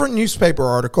a different newspaper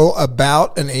article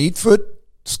about an 8-foot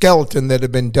skeleton that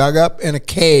had been dug up in a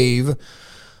cave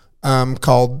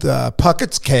called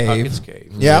Puckett's Cave. Puckett's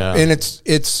Cave. Yeah, and it's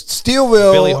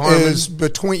Steelville Billy Harmon. is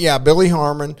between Billy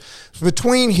Harmon. It's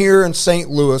between here and St.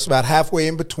 Louis, about halfway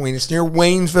in between. It's near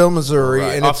Waynesville, Missouri,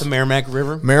 Right. and Off it's the Merrimack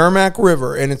River. Merrimack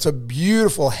River, and it's a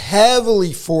beautiful,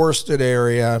 heavily forested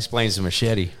area. Explains the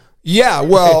machete. Yeah,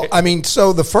 well, I mean,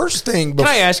 so the first thing. Can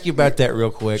I ask you about that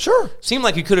real quick? Sure. Seemed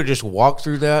like you could have just walked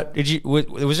through that. Did you?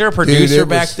 Was there a producer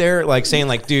back there, like saying,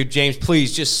 like, "Dude, James,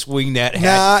 please just swing that"?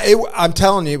 I'm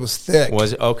telling you, it was thick.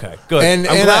 Was it okay? Good. And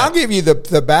I'm glad. I'll give you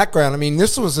the background. I mean,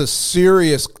 this was a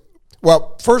serious.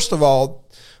 Well, first of all,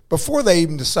 before they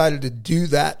even decided to do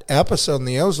that episode in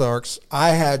the Ozarks, I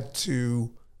had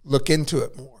to look into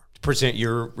it more. Present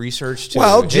your research to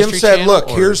Well, the Jim History said, Channel, look,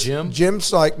 or here's Jim.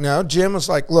 Jim's like, no, Jim was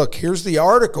like, look, here's the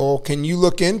article. Can you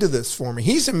look into this for me?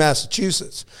 He's in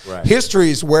Massachusetts. Right.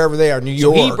 History is wherever they are, New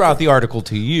So York. he brought the article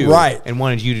to you, Right. and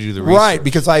wanted you to do the research, right,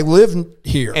 because I live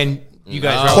here. And you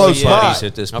guys are Close buddies by.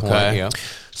 at this point. Okay. Yeah.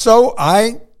 So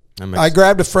I makes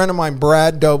grabbed a friend of mine,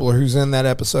 Brad Dobler, who's in that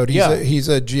episode. He had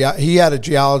a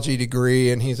geology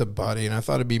degree, and he's a buddy. And I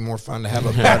thought it'd be more fun to have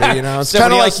a buddy. You know, it's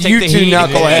kind Somebody of else like take you the two heat.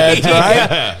 knuckleheads,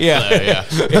 right?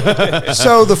 Yeah.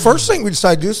 So the first thing we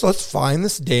decided to do is let's find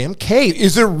this damn cave.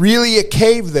 Is there really a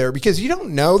cave there? Because you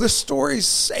don't know. This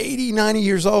story's 80, 90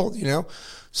 years old, you know?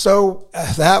 So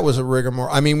that was a rigmarole.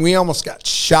 I mean, we almost got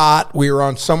shot. We were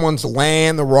on someone's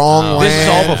land, the wrong land. This is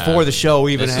all before the show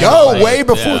even This is happened. all- way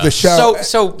before Yeah. the show.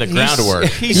 So The groundwork.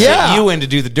 He Yeah. sent you in to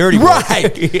do the dirty work.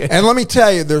 Right. And let me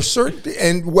tell you, there's certain,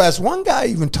 and Wes, one guy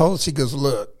even told us, he goes,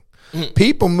 look,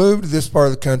 People move to this part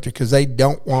of the country because they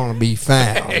don't want to be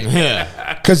found.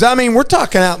 Yeah. Because, I mean, we're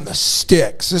talking out in the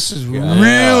sticks. This is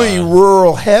really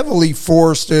rural, heavily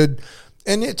forested,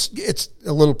 and it's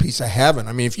a little piece of heaven.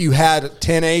 I mean, if you had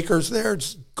 10 acres there,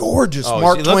 it's gorgeous.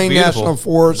 Mark it looked Twain beautiful. National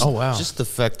Forest. Oh, wow. Just the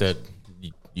fact that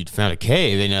you'd found a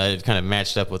cave, it kind of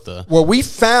matched up with the. Well, we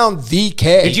found the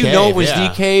cave. Did you know it was yeah.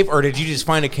 the cave, or did you just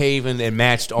find a cave and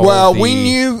matched all Well, of the... we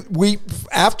knew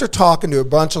after talking to a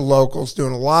bunch of locals,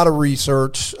 doing a lot of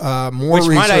research, more Which,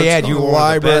 research might I add, from you the were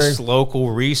one of the library. best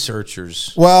local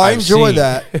researchers. Well, I I've enjoy seen.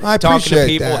 that. I Talking appreciate to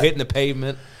people, that. hitting the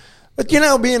pavement. But,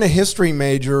 being a history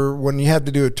major, when you have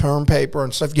to do a term paper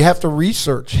and stuff, you have to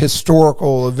research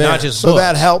historical events. just so books.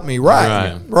 that helped me.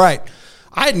 Right.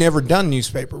 I had never done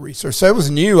newspaper research, so it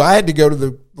was new. I had to go to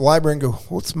the library and go,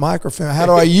 what's microfilm? How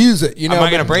do I use it? Am I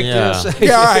going to break this?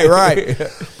 Yeah, right.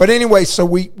 But anyway, so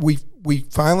we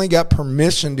finally got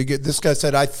permission to get, this guy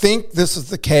said, I think this is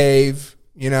the cave,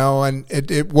 and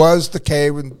it was the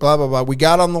cave and blah, blah, blah. We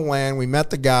got on the land. We met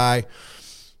the guy.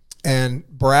 And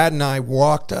Brad and I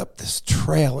walked up this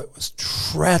trail. It was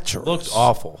treacherous. Looked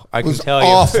awful. I It can was tell you.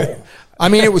 awful. I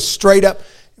mean, it was straight up.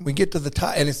 We get to the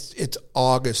top, and it's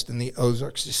August in the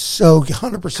Ozarks. It's so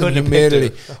 100% Couldn't have humidity,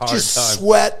 picked a hard just time.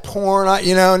 sweat pouring out.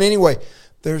 And anyway,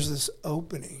 there's this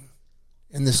opening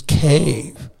in this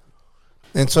cave,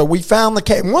 and so we found the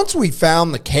cave. Once we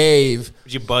found the cave,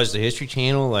 Did you buzz the History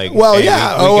Channel? Like, well, hey,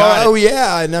 yeah, we got it.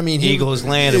 yeah, and I mean, Eagle has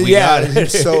landed. We yeah, got it. he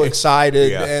was so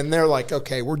excited, Yeah. and they're like,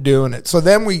 "Okay, we're doing it." So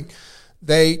then I'm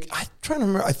trying to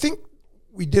remember. I think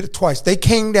we did it twice. They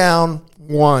came down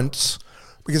once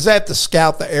because they had to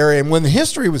scout the area. And when the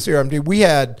history was here, we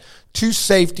had two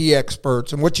safety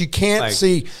experts, and what you can't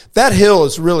see, that hill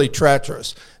is really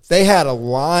treacherous. They had a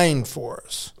line for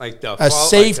us, Like the a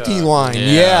safety line,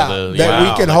 that we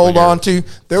can like hold when you're on to.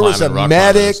 There was a climbing rock climbing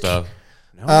and medic. stuff.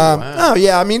 Oh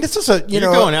yeah, I mean, this is a You're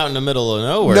going out in the middle of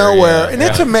nowhere. nowhere, yeah. and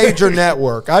it's a major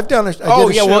network. I've done it. Oh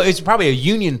yeah, well, it's probably a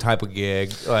union type of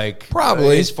gig, like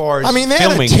probably as far as I mean, they had a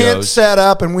filming tent goes. set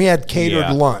up, and we had catered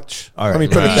Yeah. lunch. All right. Let me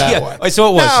put it that Yeah, way. so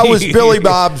it was. Now, it was Billy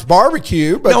Bob's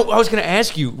Barbecue, but No, I was going to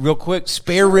ask you real quick.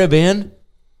 Spare Rib Inn,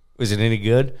 was it any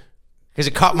good? Because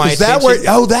it caught my Is that attention.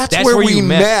 where- oh, that's where we you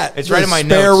met. It's The right in my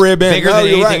Spare notes. Rib Inn. Bigger No, than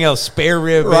you're anything right. else. Spare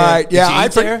Rib Inn. right, Did yeah, you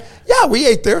eat there? Yeah, we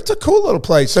ate there. It's a cool little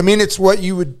place. I mean, it's what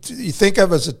you think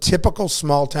of as a typical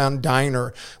small town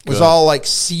diner. It was all like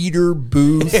cedar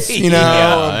booths,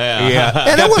 Yeah.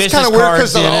 And Got it was business kind of weird cards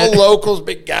because the in old it. locals,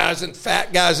 big guys and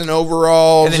fat guys in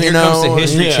overalls. And then here comes the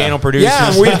History Yeah. Channel producers.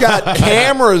 Yeah, and we've got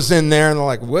cameras in there, and they're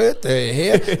like, "What the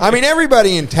hell?" I mean,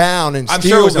 everybody in town in I'm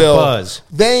sure it was a Steelville, buzz.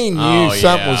 they knew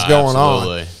something was going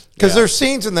absolutely. on because there's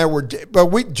scenes in there where,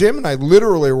 Jim and I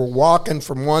literally were walking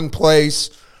from one place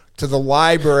to the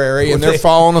library, and they're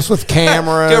following us with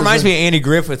cameras. It reminds me of Andy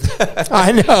Griffith.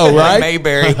 I know, right?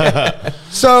 Mayberry.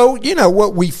 So,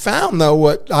 what we found, though,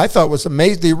 what I thought was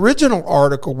amazing, the original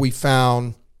article we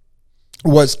found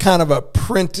was kind of a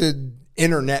printed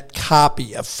internet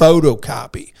copy, a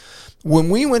photocopy. When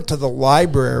we went to the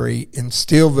library in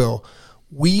Steelville,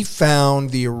 we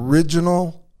found the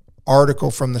original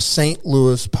article from the St.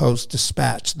 Louis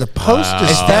Post-Dispatch. The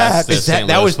Post-Dispatch...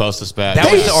 that was Post-Dispatch. that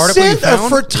they was the article you sent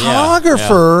found? a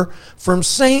photographer from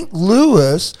St.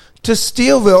 Louis to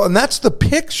Steelville, and that's the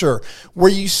picture where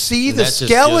you see the That just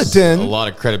gives skeleton a lot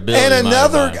of credibility and in my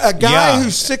another mind. a guy Yeah.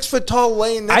 who's 6 foot tall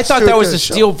laying next I thought to that it was to the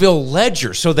show- Steelville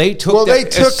Ledger. So they took Well, they the-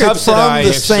 took it from the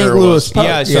subsidized- St. Louis Post.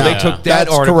 Yeah, so they took that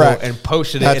That's article correct. and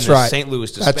posted it That's in the right. St.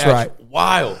 Louis Dispatch. That's right.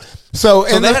 Wild. So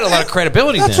they had a lot of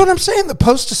credibility That's then. what I'm saying. The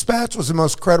Post-Dispatch was the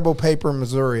most credible paper in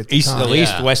Missouri at the East, time. at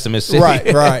least Yeah. west of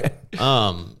Mississippi. Right.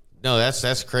 No,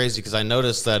 that's crazy because I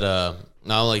noticed that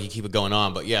not only you keep it going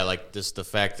on, but yeah, like just the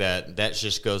fact that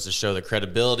just goes to show the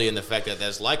credibility and the fact that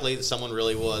that's likely that someone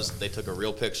really they took a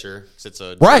real picture because it's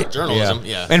a journalism.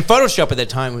 Yeah. And Photoshop at that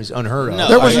time was unheard of. No,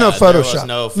 There was no there was Photoshop.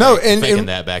 no faking and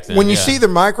that back then, When you yeah. see the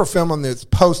microfilm on the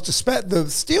Post-Dispatch, the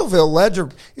Steelville Ledger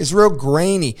is real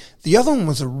grainy. The other one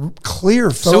was a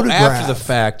clear So photograph. after the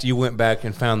fact, you went back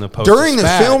and found the Post During the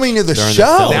Dispatch. filming of the During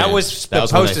show. filming. That was the when they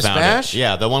found Post-Dispatch? it.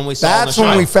 Yeah, the one we saw. That's on the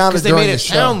when show. we found it Because they during made the it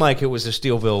show. sound like it was a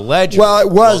Steelville Ledger. Well, it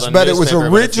was, the but it was newspaper, but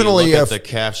if you originally look a. at the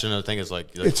caption. I think it's like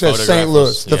It says photograph St. Louis.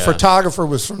 was- The yeah. photographer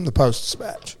was from the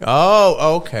Post-Dispatch.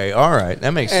 Oh, okay. All right.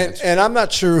 That makes sense. And I'm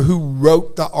not sure who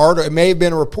wrote the article. It may have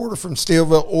been a reporter from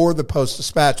Steelville or the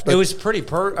Post-Dispatch. But It was pretty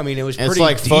it was And pretty it's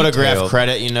like photograph detailed.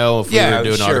 credit, if Yeah, we were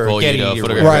doing sure. an article, Getty or photograph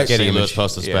whatever. St. Getty Louis image.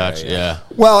 Post-Dispatch. Yeah.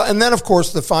 well, and then of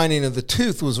course the finding of the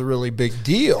tooth was a really big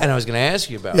deal. And I was going to ask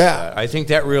you about Yeah. that. I think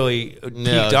that really piqued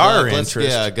Yeah, our let's- interest.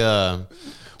 Yeah,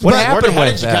 What Where happened how with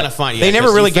did you that? kind of find? They never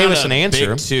 'cause really you gave found us a an answer.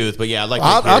 Big tooth, but yeah, I'd like to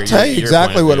I'll hear tell you your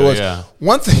exactly point what of it was. view, yeah.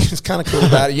 One thing that's kind of cool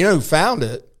about it, you know who found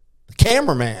it? The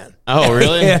cameraman. Oh,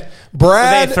 really? Yeah.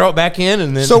 Brad. They throw it back in,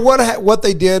 and then So what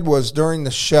they did was during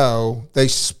the show, they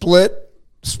split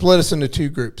us into two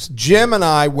groups. Jim and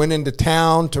I went into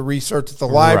town to research at the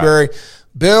library.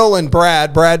 Bill and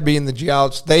Brad being the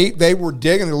geologist, they were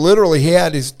digging. Literally, he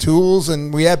had his tools,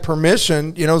 and we had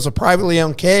permission. You know, it was a privately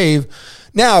owned cave.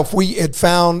 Now, if we had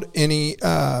found any,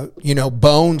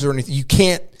 bones or anything, you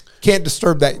can't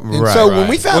disturb that. And Right, so when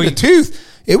we right. found the tooth,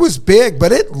 it was big,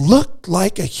 but it looked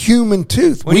like a human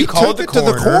tooth. When we you called took the it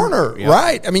to the coroner, corner, yeah.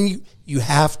 right? I mean, you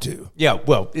have to. yeah,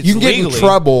 well, it's You can get in legally-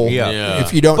 trouble Yeah.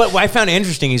 if you don't. But what I found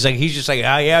interesting, he's just like,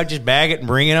 oh yeah, just bag it and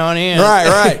bring it on in.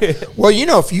 Right. Well,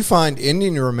 if you find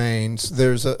Indian remains,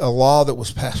 there's a law that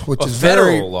was passed, which A is federal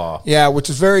very law. Yeah, which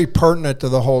is very pertinent to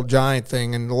the whole giant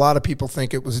thing, and a lot of people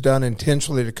think it was done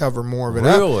intentionally to cover more of it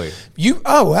up. Really?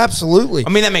 Absolutely. I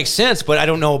mean, that makes sense, but I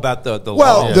don't know about the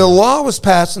Well, law. the law was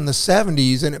passed in the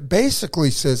 70s, and it basically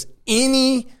says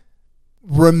any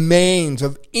remains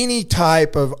of any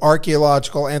type of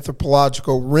archaeological,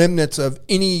 anthropological remnants of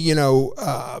any,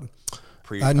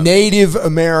 Native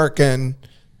American,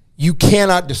 you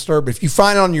cannot disturb it. If you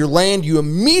find it on your land, you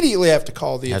immediately have to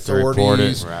call the Have to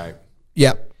authorities. report it. Right.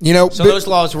 Yeah. So those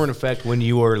laws were in effect when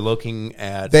you were looking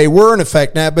at. they were in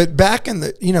effect now, but back in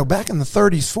the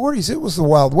 30s, 40s, it was the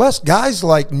Wild West. Guys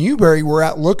like Newberry were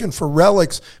out looking for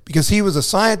relics because he was a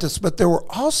scientist, but there were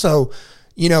also,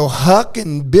 Huck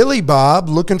and Billy Bob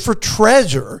looking for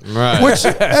treasure. Right. Which,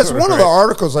 as one of the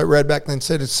articles I read back then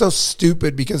said, it's so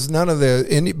stupid because none of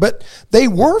but they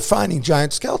were finding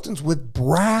giant skeletons with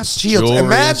brass shields. Jewelry and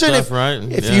Imagine stuff, if, right?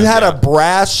 if Yeah. you had Yeah. a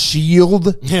brass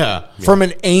shield Yeah. from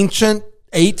an ancient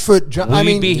 8-foot giant.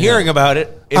 We'd be hearing about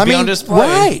it. It'd be on display.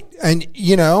 Right. And,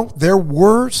 there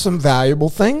were some valuable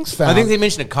things found. I think they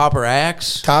mentioned a copper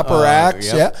axe. Copper axe,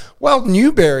 yep. yeah. Well,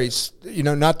 Newberry's,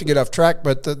 not to get off track,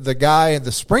 but the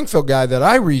Springfield guy that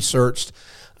I researched,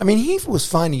 I mean, he was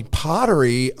finding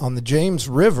pottery on the James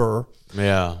River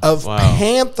Yeah. of Wow.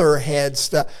 panther head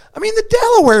stuff. I mean, the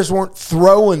Delawares weren't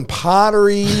throwing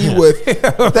pottery with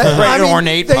that.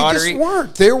 Ornate they pottery. just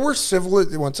weren't. There were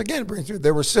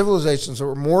there were civilizations that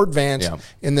were more advanced Yeah.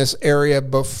 in this area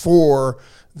before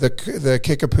the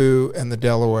Kickapoo and the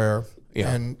Delaware. Yeah.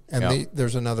 And Yeah.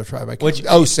 there's another tribe I can't. Which-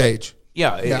 Osage.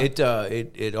 Yeah, Yeah.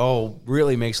 It all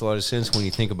really makes a lot of sense when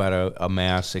you think about a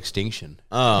mass extinction.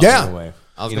 Yeah. in a way.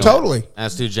 I was You know, gonna Totally.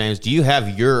 Ask you, James. Do you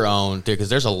have your own? Because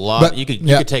there's a lot. But- you could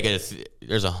yeah. take it.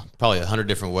 There's probably 100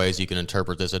 different ways you can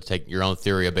interpret this and take your own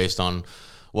theory based on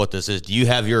what this is. Do you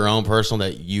have your own personal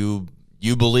that you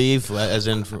believe? As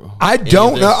in, I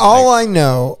don't know. All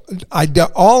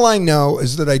I know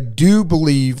is that I do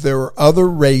believe there are other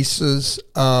races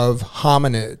of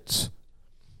hominids.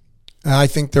 And I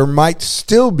think there might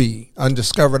still be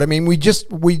undiscovered. I mean, we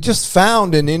just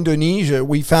found in Indonesia,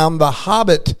 we found the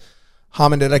hobbit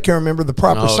hominid. I can't remember the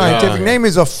proper scientific name.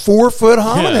 Is a 4-foot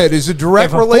hominid. Is a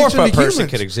direct if a relation to 4-foot person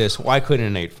humans. could exist, why couldn't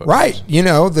an 8-foot? Right.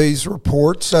 These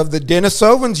reports of the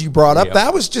Denisovans you brought up, Yeah.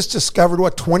 that was just discovered,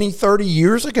 20, 30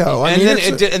 years ago.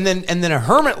 And then a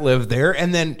hermit lived there,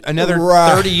 and then another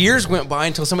Right. 30 years went by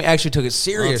until somebody actually took it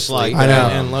seriously. like- I know.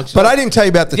 And looked But I didn't tell you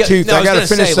about the Yeah, tooth. no, I I was got to gonna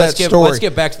finish say, that story. let's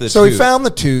get back to the So we tooth. found the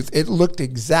tooth. It looked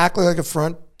exactly like a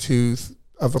front tooth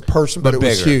of a person, but it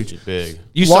was bigger. huge. big.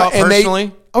 You saw it And they-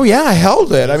 personally? Oh yeah, I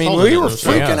held it. I mean, holding we it, were that's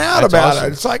right. freaking Yeah, out that's about awesome.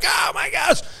 it. It's like, oh my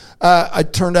gosh!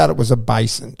 It turned out it was a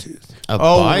bison tooth. A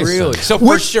Oh, bison. really? So for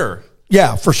Which- sure.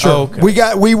 Yeah, for sure.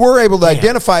 Okay. We were able to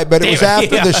identify it, but it was Damn it,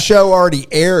 after yeah. the show already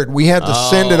aired. We had to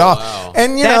send it off. wow.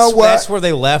 And you know what? That's where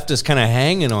they left us kind of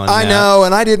hanging on. I that. know,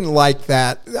 and I didn't like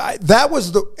that.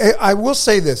 I will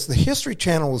say this: the History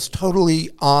Channel was totally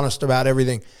honest about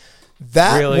everything.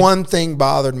 That Really? one thing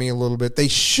bothered me a little bit. They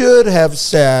should have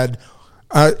said,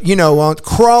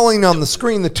 crawling on the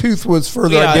screen, the tooth was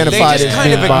further Yeah, identified they as just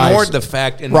kind of being bison. ignored the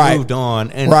fact and Right. moved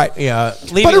on. And Right. Yeah.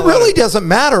 But leaving it a lot really of- doesn't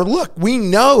matter. Look, we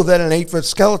know that an 8-foot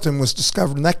skeleton was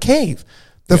discovered in that cave.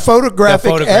 The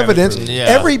photographic photographic evidence, proof. Yeah.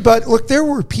 everybody, look, there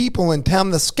were people in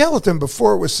town. The skeleton,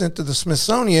 before it was sent to the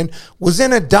Smithsonian, was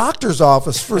in a doctor's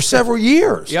office for several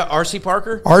years. Yeah, R.C.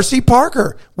 Parker. R.C.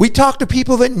 Parker. We talked to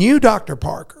people that knew Dr.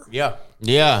 Parker. Yeah.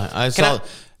 Yeah, I saw.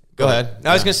 Go ahead.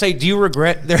 I was going to say, do you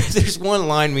regret? There's one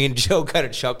line me and Joe kind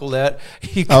of chuckled at.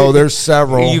 You Oh, could- there's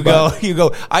several, You but-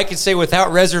 go. I could say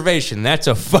without reservation, that's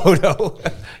a photo.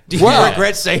 Do you Wow.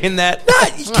 regret saying that?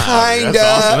 Kind of.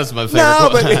 That's awesome. That's my favorite No,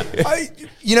 quote.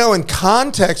 but in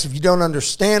context, if you don't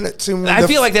understand it, I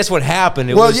feel like that's what happened.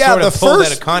 It Well, was yeah, sort of the pulled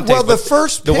first- out of context. well, the but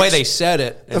first the way pics- they said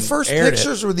it, the and first aired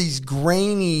pictures were these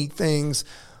grainy things.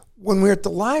 when we were at the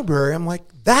library, I'm like,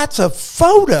 that's a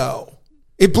photo.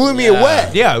 It blew me away.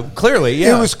 Yeah, clearly,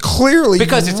 yeah. It was clearly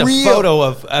because it's real. a photo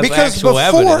of because actual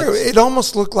before evidence. it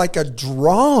almost looked like a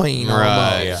drawing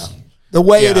Right. almost. The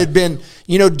way it had been,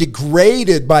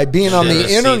 degraded by being on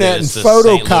the internet and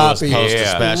photocopied.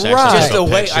 Right. Just the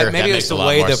way, maybe it's the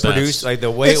way the producer, like the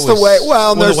way it's it was.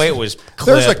 the way it was. Clipped.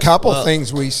 There's a couple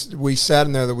things we said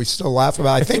in there that we still laugh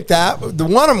about. I think that the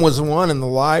one of them was the one in the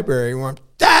library.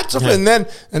 And then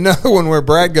another one where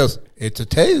Brad goes, "It's a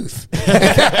tooth,"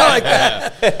 like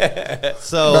that.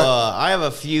 So I have a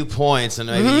few points, and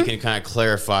maybe you can kind of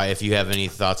clarify if you have any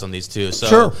thoughts on these too. So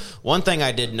Sure. One thing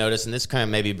I did notice, and this kind of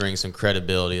maybe brings some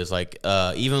credibility, is like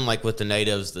even like with the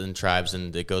natives and tribes,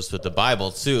 and it goes with the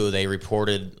Bible too. They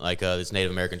reported like this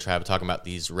Native American tribe talking about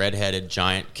these red-headed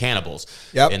giant cannibals.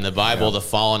 Yep. In the Bible, the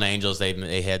fallen angels,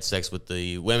 they had sex with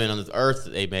the women on the earth.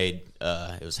 They made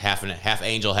it was half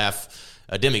angel, half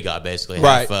a demigod, basically,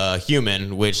 Right. half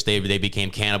human, which they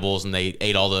became cannibals, and they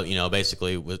ate all the,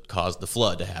 basically what caused the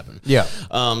flood to happen. Yeah.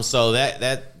 So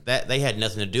that they had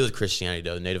nothing to do with Christianity,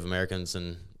 though. Native Americans,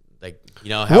 and like,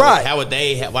 Right. why would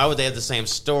they have the same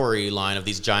storyline of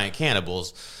these giant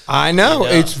cannibals? I know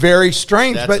And, it's very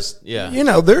strange, that's but just-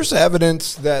 yeah. there's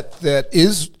evidence that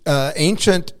is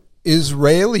ancient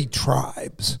Israeli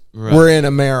tribes were in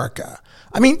America.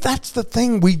 I mean, that's the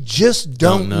thing, we just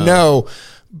don't know.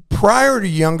 Prior to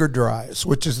Younger Dryas,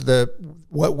 which is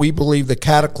what we believe the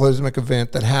cataclysmic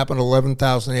event that happened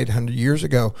 11,800 years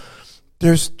ago,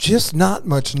 there's just not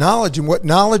much knowledge, and what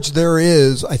knowledge there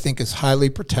is, I think, is highly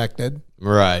protected.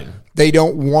 Right. They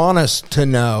don't want us to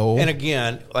know. And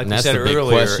again, like we that's said the big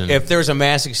earlier, question. if there's a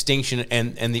mass extinction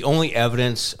and the only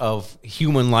evidence of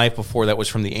human life before that was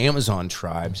from the Amazon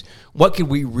tribes, what could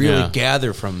we really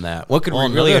gather from that? What could we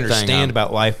really another thing understand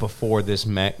about life before this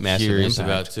massive Curious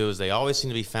impact? about too is they always seem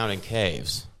to be found in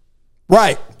caves.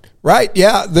 Right.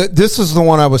 Yeah. This is the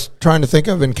one I was trying to think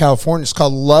of in California. It's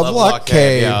called Lovelock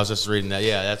Cave. Yeah, I was just reading that.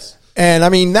 Yeah, that's. And I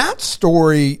mean, that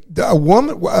story,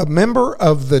 a member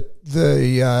of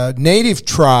the native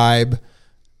tribe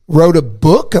wrote a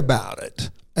book about it.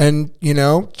 And,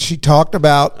 she talked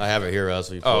about. I have it here,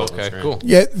 Russ. Cool.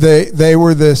 Yeah, they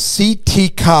were the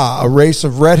Sitka, a race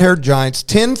of red-haired giants,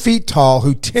 10 feet tall,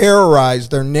 who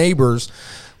terrorized their neighbors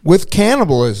with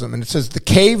cannibalism. And it says the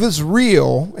cave is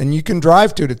real, and you can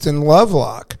drive to it. It's in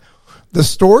Lovelock. The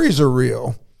stories are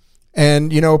real,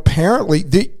 and apparently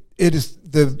the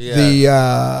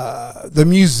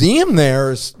museum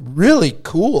there is really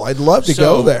cool. I'd love to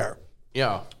go there.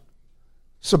 Yeah.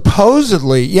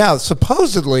 Supposedly.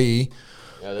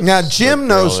 Now Jim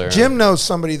there. knows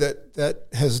somebody that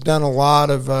has done a lot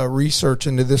of research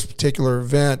into this particular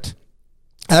event.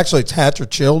 Actually, it's Hatcher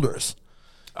Childress.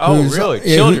 Oh, really?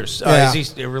 Childers. Yeah.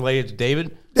 Is he related to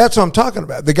David? That's what I'm talking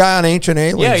about. The guy on Ancient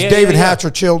Aliens, David Hatcher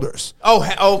Childress. Oh,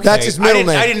 okay. That's his middle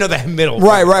name. I didn't know that middle.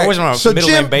 Right. I wasn't on a So middle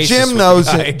name basis. Jim knows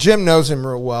him. Jim knows him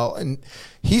real well, and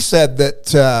he said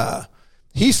that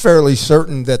he's fairly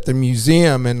certain that the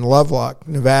museum in Lovelock,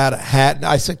 Nevada, had.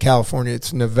 I said California.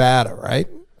 It's Nevada, right?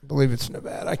 I believe it's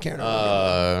Nevada. I can't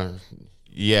remember.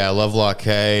 Yeah, Lovelock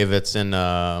Cave. It's in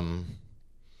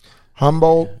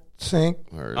Humboldt. Sink.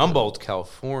 Humboldt,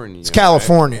 California. It's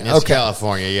California. It's okay.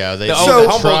 California, yeah. The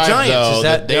Humboldt tribe, Giants, though, is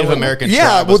that the Native American Yeah,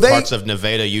 tribe well, was parts of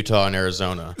Nevada, Utah, and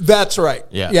Arizona. That's right.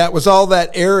 Yeah. It was all that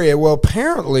area. Well,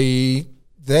 apparently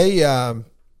they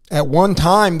at one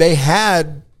time they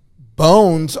had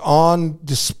bones on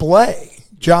display,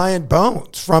 giant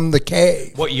bones from the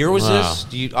cave. What year was this?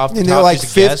 Do you off the And top they're like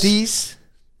just a guess? 50s.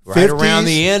 Right around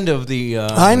the end of the.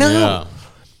 I know. Yeah.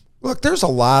 Look, there's a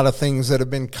lot of things that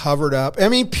have been covered up. I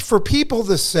mean, for people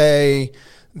to say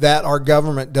that our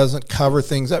government doesn't cover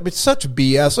things up, it's such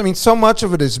BS. I mean, so much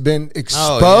of it has been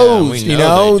exposed. We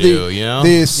know they do,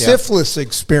 the syphilis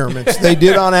experiments they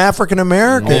did on African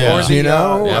Americans.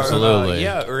 Absolutely.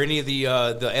 Or any of the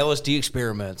LSD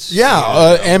experiments.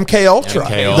 MK Ultra. MK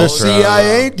The Ultra.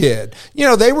 CIA did.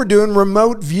 They were doing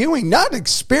remote viewing, not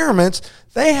experiments.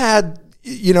 They had.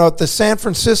 At the San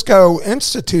Francisco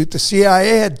Institute, the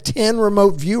CIA had 10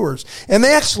 remote viewers, and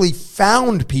they actually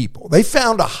found people. They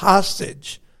found a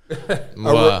hostage, a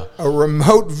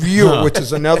remote viewer, which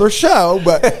is another show,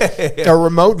 but a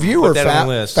remote viewer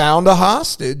found a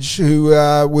hostage who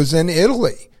was in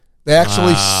Italy. They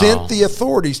actually sent the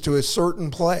authorities to a certain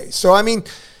place. So, I mean,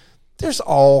 there's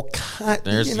all kinds,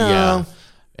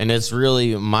 And it's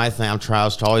really my thing. I'm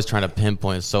always trying to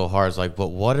pinpoint so hard. It's like, but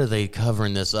what are they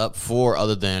covering this up for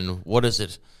other than, what is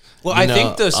it? Well, I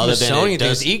think the Smithsonian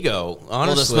thing is ego,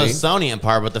 honestly. Well, the Smithsonian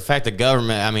part, but the fact that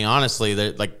government, I mean, honestly,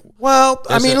 they're like, Well,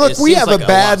 I mean, look, we have a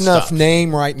bad enough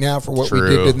name right now for what we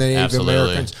did to the Native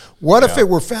Americans. What if it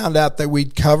were found out that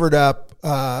we'd covered up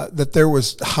that there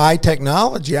was high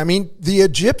technology? I mean, the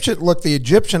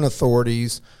Egyptian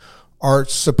authorities are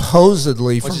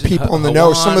supposedly, from people in the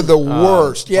know, some of the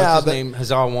worst. What's his name?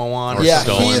 Hazar Wawan. Yeah,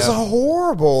 he is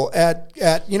horrible at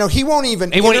he won't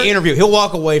even. He won't interview. He'll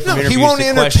walk away from interviews. He won't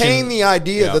entertain the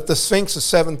idea that the Sphinx is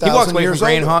 7,000 years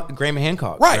old. Graham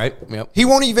Hancock. Right. Yep. He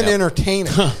won't even entertain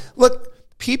it.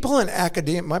 Look, people in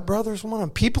academia, my brother's one of them.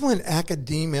 People in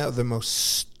academia are the most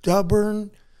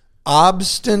stubborn,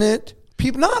 obstinate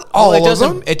people. Not all of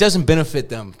them. It doesn't benefit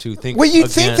them to think. Well, you'd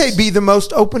think they'd be the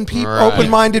most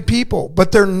open-minded people,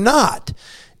 but they're not.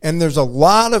 And there's a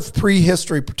lot of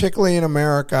prehistory, particularly in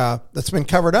America, that's been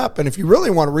covered up. And if you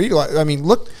really want to read, I mean,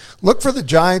 look for The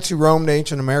Giants Who Roamed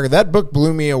Ancient America. That book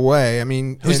blew me away. I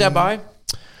mean, who's that by?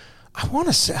 I want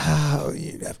to say. Oh,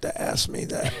 you'd have to ask me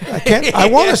that. I can't. I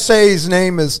want to say his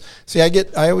name is. See,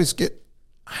 I always get.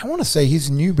 I want to say he's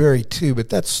Newberry too, but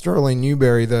that's Sterling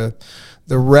Newberry, the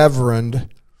Reverend.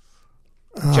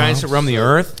 Giants that roam the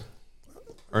earth,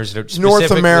 or is it North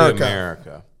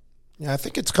America? Yeah, I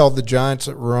think it's called The Giants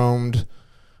That Roamed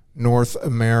North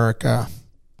America.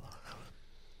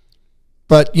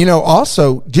 But,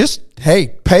 also, just, hey,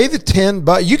 pay the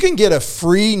 $10. You can get a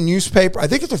free newspaper. I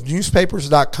think it's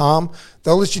newspapers.com.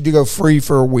 They'll let you go free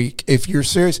for a week. If you're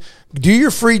serious, do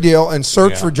your free deal and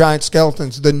search for giant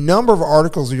skeletons. The number of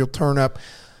articles you'll turn up.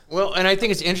 Well, and I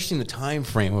think it's interesting the time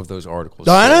frame of those articles.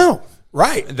 I know.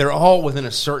 Right. They're all within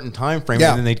a certain time frame,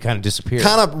 and then they kind of disappear.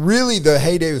 Kind of really the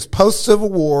heyday was post-Civil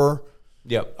War.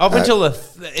 Yep. Up until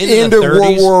the end of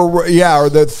World War, or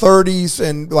the 30s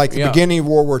and the beginning of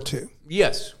World War II.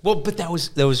 Yes. Well, but that was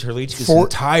Herlich's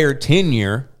entire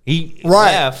tenure. He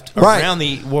left around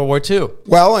the World War II.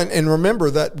 Well, and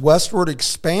remember that westward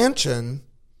expansion,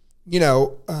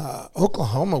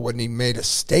 Oklahoma wasn't even made a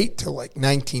state till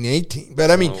 1918. But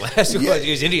I mean, it was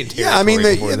Indian territory. Yeah, I mean,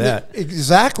 before that.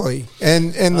 Exactly.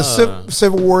 And the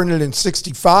Civil War ended in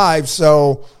 1965,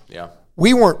 so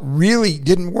we weren't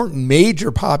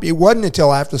major pop. It wasn't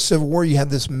until after the Civil War you had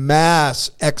this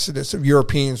mass exodus of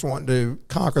Europeans wanting to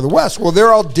conquer the West. Well,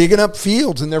 they're all digging up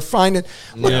fields and they're finding.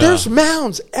 Look, there's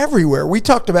mounds everywhere. We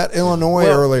talked about Illinois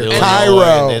earlier.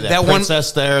 Cairo. That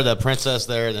princess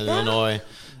there in Illinois.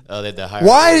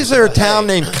 Why is there a town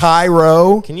named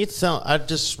Cairo? Can you tell? I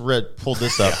just pulled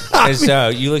this up. It's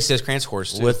Ulysses Grant's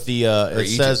horse too. With the it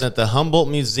says at the Humboldt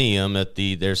Museum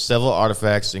there's several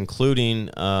artifacts, including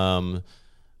the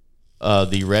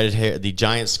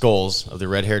giant skulls of the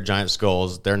red-haired giant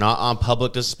skulls. They're not on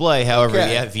public display. However,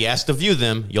 if you ask to view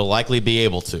them, you'll likely be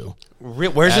able to.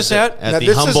 Where's this at? At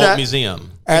the Humboldt Museum.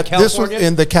 This was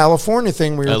in the California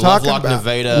thing we were talking about.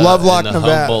 Lovelock, Nevada.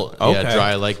 Humboldt,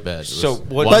 dry lake bed. So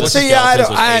what? But see, what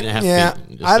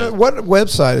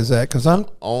website is that? Because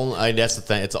that's the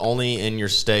thing. It's only in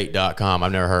yourstate.com.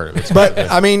 I've never heard of it. But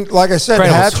I mean, like I said,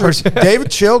 Hatcher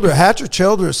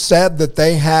Childress said that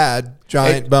they had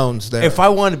giant bones there. If I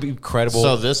wanted to be credible,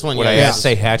 so this one, would I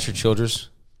say Hatcher Childress?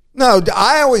 No,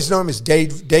 I always know him as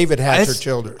David Hatcher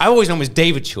Childress. I always know him as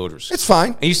David Childress. It's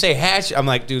fine. And you say Hatch, I'm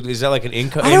like, dude, is that like an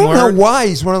income? I don't know why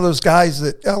he's one of those guys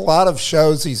that a lot of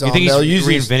shows he's on. You think he's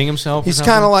reinventing himself? He's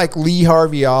kind of like Lee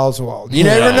Harvey Oswald. You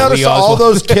never notice all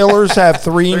those killers have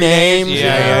three names?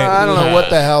 Yeah. I don't know what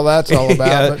the hell that's all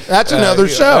about. But that's another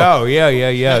show. Oh,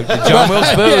 yeah. John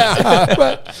Wilkes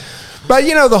Booth.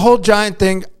 But the whole giant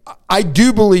thing, I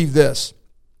do believe this.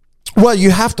 Well,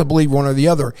 you have to believe one or the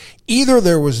other. Either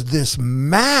there was this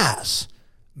mass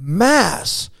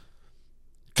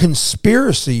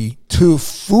conspiracy to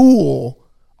fool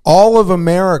all of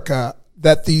America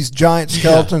that these giant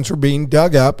skeletons were being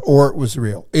dug up, or it was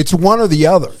real. It's one or the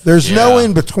other. There's no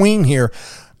in between here.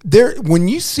 When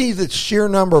you see the sheer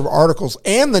number of articles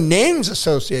and the names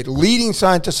associated, leading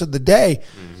scientists of the day,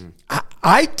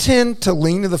 I tend to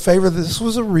lean to the favor that this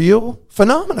was a real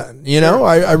phenomenon.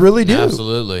 I really do.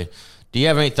 Absolutely. Do you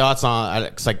have any thoughts on?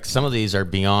 It's like some of these are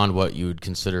beyond what you would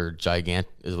consider gigantic.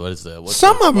 Some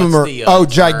of them are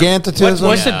gigantism.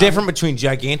 What's the difference between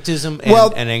gigantism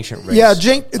and ancient race? Yeah,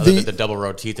 the double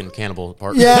row teeth and cannibal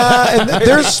part. Yeah, and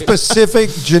there's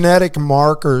specific genetic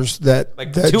markers that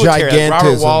gigantism.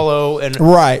 Robert Wallow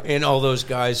and all those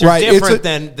guys are different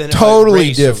than totally a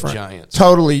race different of giants.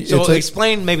 Totally. So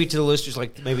explain maybe to the listeners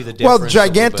maybe the difference. Well,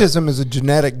 gigantism is a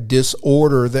genetic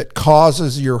disorder that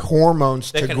causes your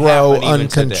hormones to grow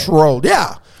uncontrolled.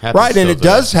 Yeah. Happens and it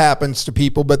does happens to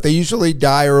people, but they usually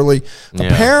die early. Yeah.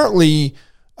 Apparently,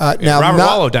 Robert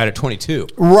Wallow died at 22.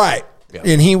 Right.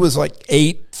 and he was like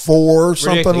 8'4",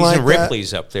 something like and that.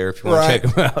 Ripley's up there if you want to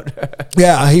check him out.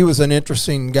 Yeah, he was an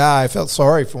interesting guy. I felt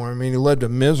sorry for him. I mean, he lived a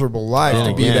miserable life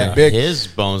to be that big. His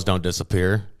bones don't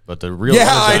disappear, but the real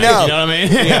I know. You know what I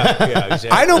mean? yeah, exactly.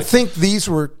 I don't think these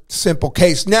were simple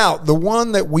cases. Now, the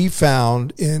one that we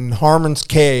found in Harmon's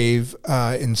Cave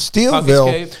in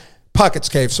Steelville, Puckett's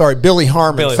Cave. Sorry, Billy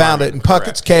Harmon found it in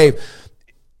Puckett's Cave.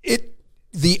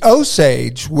 The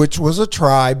Osage, which was a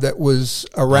tribe that was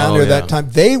around here that time,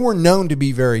 they were known to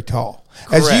be very tall.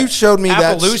 Correct. As you showed me,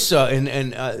 Appaloosa,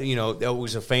 and that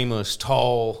was a famous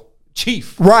tall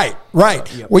chief. Right.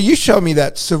 Well, you showed me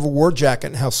that Civil War jacket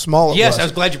and how small it was. Yes, I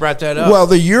was glad you brought that up. Well,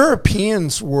 the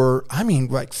Europeans were,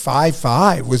 like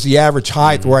 5'5" was the average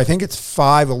height, where I think it's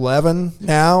 5'11"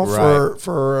 now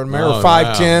for an American,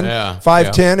 5'10".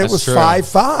 5'10", it was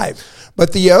 5'5".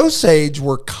 But the Osage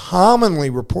were commonly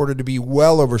reported to be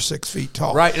well over 6 feet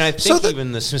tall. Right, and I think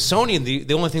even the Smithsonian,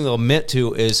 the only thing they'll admit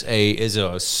to is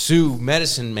a Sioux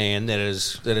medicine man that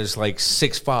is like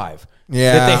 6'5".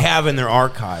 Yeah, that they have in their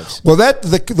archives. Well,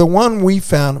 the one we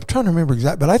found, I'm trying to remember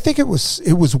exactly, but I think it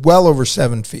was well over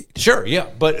 7 feet. Sure, yeah,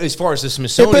 but as far as the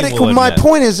Smithsonian, my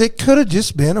point is, it could have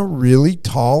just been a really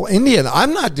tall Indian.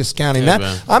 I'm not discounting that.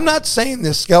 Man. I'm not saying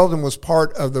this skeleton was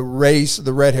part of the race of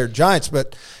the red-haired giants,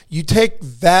 but you take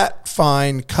that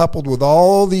find coupled with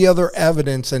all the other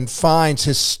evidence and finds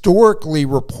historically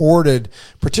reported,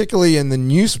 particularly in the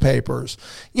newspapers,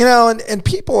 and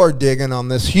people are digging on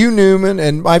this. Hugh Newman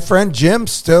and my friend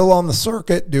Jim's still on the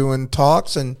circuit doing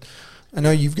talks, and I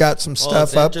know you've got some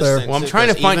stuff up there. Well, I'm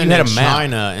trying to find. You had a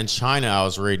map. In China, I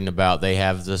was reading about, they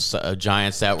have this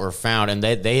giants that were found, and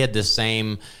they had the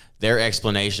same. Their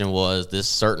explanation was this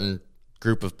certain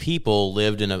group of people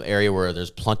lived in an area where there's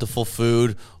plentiful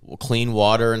food, clean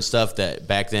water, and stuff that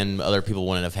back then other people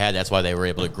wouldn't have had. That's why they were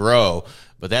able to grow.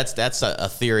 But that's a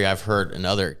theory I've heard in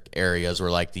other areas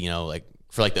where, like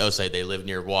for the Osage, they live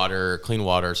near water, clean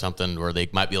water, or something where they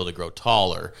might be able to grow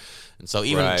taller. And so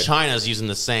even China's using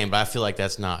the same, but I feel like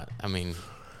that's not. I mean,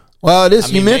 well, it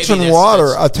is. You mentioned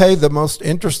water. I'll tell you the most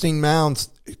interesting mounds,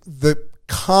 the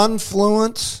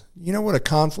confluence. You know what a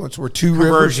confluence where two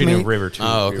rivers meet? Of river to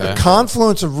okay. The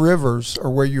confluence of rivers are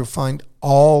where you'll find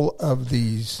all of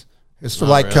these. It's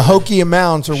like really? Cahokia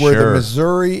Mounds are where the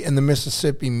Missouri and the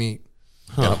Mississippi meet.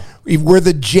 Huh. Where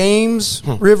the James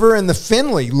River and the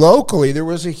Finley, locally, there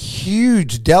was a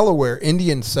huge Delaware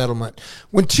Indian settlement.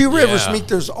 When two rivers meet,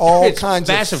 there's all kinds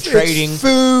of massive trading.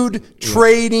 Food,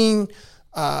 trading,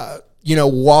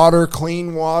 water,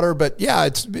 clean water, but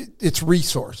it's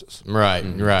resources. Right.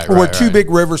 Where two big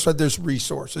rivers, but there's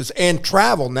resources and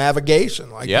travel, navigation,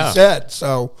 like you said.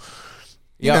 So,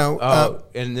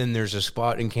 and then there's a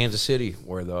spot in Kansas City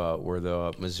where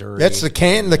the Missouri. That's the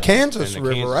Kansas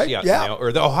River, right? Yeah,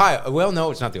 or the Ohio. Well,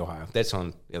 no, it's not the Ohio. That's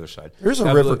on the other side. There's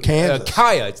a river, Kansas.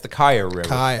 Kaya. It's the Kaya River.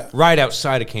 Kaya, right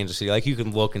outside of Kansas City. Like you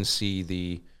can look and see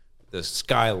the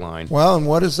skyline. Well, and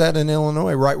what is that in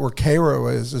Illinois? Right where Cairo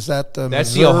is? Is that the that's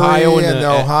Missouri the Ohio and the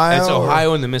Ohio? That's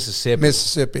Ohio and the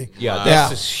Mississippi. Yeah, that's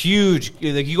this huge.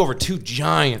 Like you go over two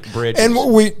giant bridges.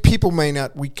 And people may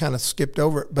not. We kind of skipped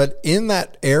over it, but in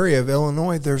that area of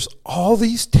Illinois, there's all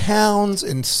these towns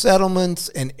and settlements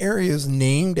and areas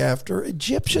named after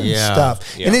Egyptian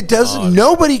stuff, and it doesn't.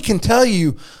 Nobody can tell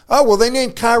you. Oh, well, they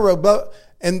named Cairo,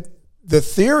 and the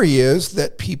theory is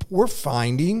that people were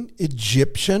finding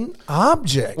Egyptian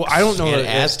objects. Well, I don't know. And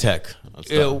Aztec. That's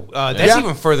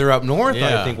even further up north,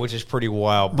 I think, which is pretty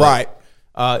wild. But,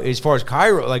 right. As far as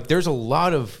Cairo, like there's a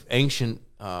lot of ancient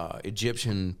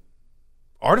Egyptian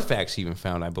artifacts even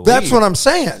found, I believe. That's what I'm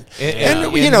saying.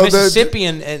 And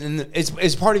Mississippian, and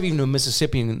it's part of even the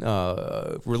Mississippian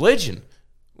religion.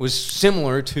 Was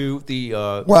similar to the...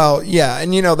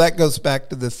 and that goes back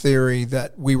to the theory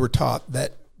that we were taught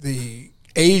that the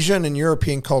Asian and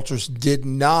European cultures did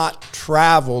not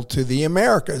travel to the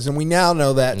Americas, and we now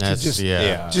know that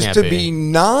to be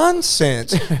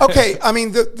nonsense. Okay, I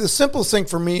mean, the simplest thing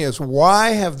for me is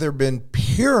why have there been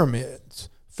pyramids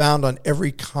found on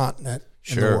every continent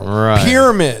in the world? Right.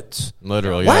 Pyramids.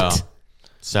 Literally, what?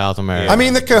 South America. I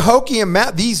mean, the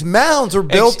Cahokia these mounds are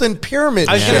built in pyramids.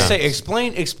 I was going to say,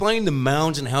 explain the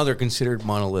mounds and how they're considered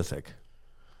monolithic.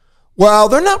 Well,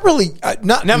 they're not really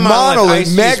not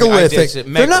monolithic, megalithic.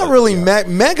 They're not really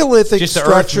megalithic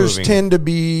structures. Tend to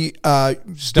be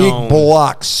big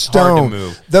blocks, stone. Hard to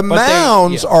move. The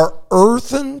mounds are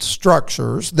earthen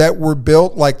structures that were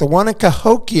built, like the one in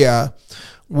Cahokia,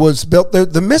 was built.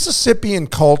 The Mississippian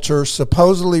culture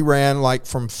supposedly ran like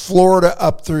from Florida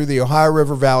up through the Ohio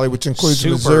River Valley, which includes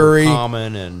super Missouri.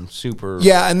 common and super.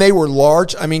 Yeah, and they were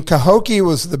large. I mean, Cahokia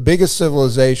was the biggest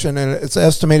civilization, and it's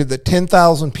estimated that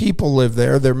 10,000 people lived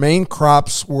there. Their main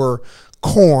crops were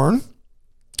corn,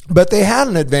 but they had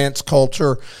an advanced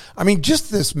culture. I mean,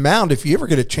 just this mound, if you ever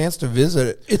get a chance to visit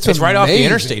it, it's right off the amazing.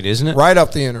 interstate, isn't it? Right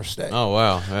off the interstate. Oh,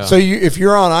 wow. Yeah. So if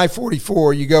you're on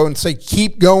I-44, you go and say,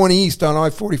 keep going east on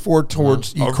I-44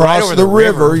 towards, you Right cross over the the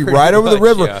river, river, you pretty right over the much,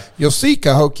 river, yeah. you'll see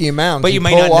Cahokia Mound. But you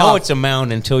may not know it's a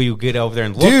mound until you get over there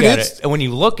and look at it. And when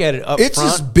you look at it up it's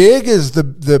front, as big as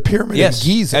the pyramid yes, of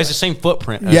Giza. it has the same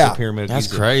footprint as Yeah. the pyramid of That's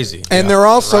Giza. crazy. And they're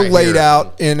also Right laid here.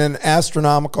 out in an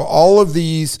astronomical, all of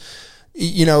these,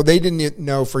 you know, they didn't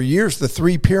know for years, the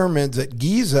three pyramids at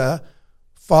Giza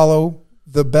follow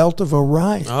the belt of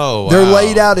Orion. Oh, wow. They're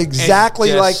laid out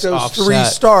exactly And like just those offset. three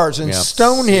stars. And Yep.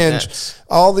 Stonehenge, That's-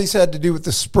 all these had to do with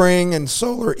the spring and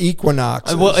solar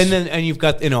equinoxes. Well, and you've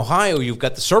got in Ohio, you've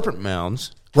got the serpent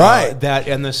mounds, Right. that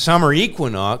and the summer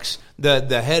equinox,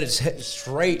 the head is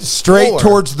straight forward.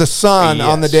 towards the sun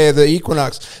on the Yes. day of the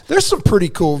equinox. There's some pretty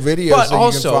cool videos But that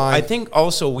also, you can find. I think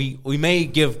also we may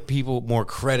give people more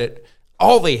credit.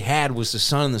 All they had was the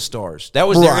sun and the stars. That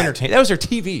was their Right. entertainment. That was their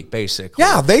TV, basically.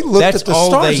 yeah, they looked That's at the all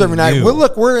stars they every night. knew. Well,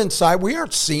 look, we're inside. We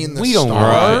aren't seeing the We don't stars.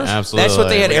 Right, know. absolutely. That's what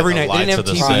they had We every got night. the They didn't have lights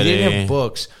of the TV. They didn't city. have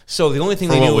books. So the only thing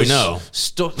For they what knew we was know.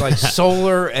 like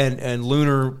solar and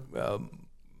lunar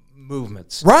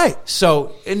movements. Right.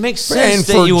 So it makes sense And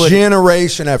that for you would.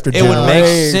 generation after It generation. would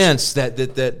make sense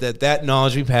that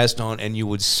knowledge be passed on, and you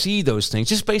would see those things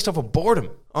just based off of boredom.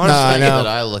 Honestly, I know. That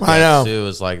I look I at know. too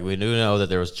is like we do know that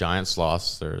there was giant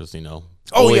sloths. There's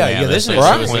Oh, woolly yeah, yeah, mammoths. this is There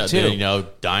a was point, that, too. You know,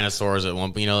 dinosaurs at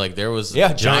one. You know, like there was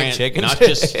Yeah, giant chickens. not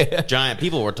just giant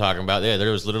people we're talking about. Yeah,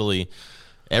 there was literally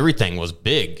everything was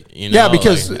big. You know, Yeah,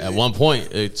 because- like, at one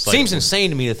point it's like, seems insane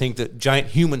to me to think that giant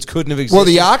humans couldn't have existed. Well,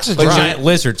 the oxygen- but giant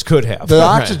lizards could have. The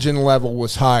oxygen level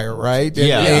was higher, right? In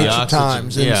Yeah, the ancient oxygen,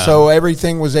 times. And yeah. so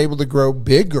everything was able to grow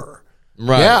bigger.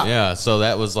 right. Yeah. Yeah. So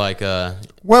that was like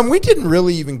Well, we didn't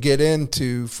really even get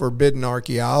into forbidden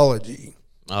archaeology.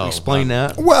 Explain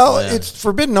that. Well, Yeah. it's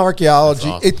forbidden archaeology.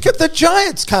 That's awesome. The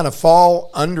giants kind of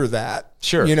fall under that.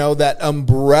 Sure. You know, that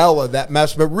umbrella, that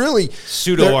mess. But really,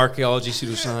 Pseudo archaeology,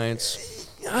 pseudoscience.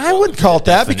 I wouldn't call it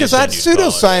that because that definition you'd call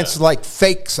it, pseudoscience is like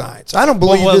fake science. I don't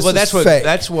believe this is that's fake.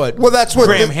 Well, that's what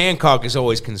Graham the- Hancock is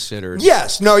always considered.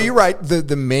 Yes, no, you're right.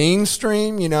 The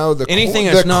mainstream, you know, Anything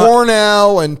the that's not-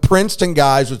 Cornell and Princeton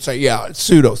guys would say, yeah, it's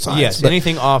pseudoscience. Yes, but,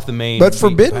 anything off the main. but beaten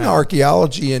forbidden path.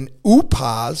 archaeology and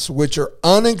UPAs, which are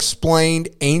unexplained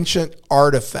ancient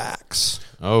artifacts,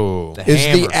 oh is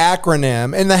hammer. the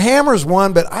acronym. And the hammer's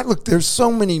one, but there's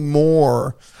so many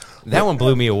more. That one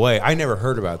blew me away. I never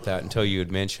heard about that until you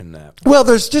had mentioned that. Well,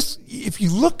 there's just, if you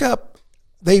look up,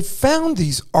 they found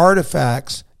these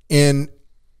artifacts in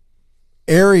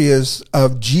areas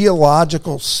of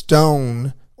geological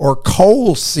stone or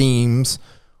coal seams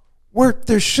where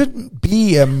there shouldn't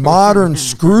be a modern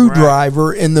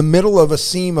screwdriver in the middle of a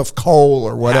seam of coal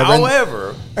or whatever.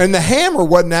 However, And the hammer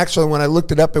wasn't actually, when I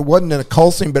looked it up, it wasn't in a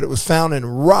coal seam, but it was found in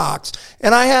rocks.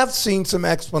 And I have seen some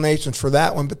explanations for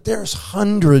that one, but there's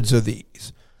hundreds of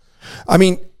these. I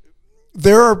mean,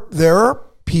 there are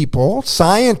people,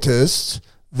 scientists,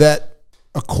 that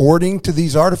according to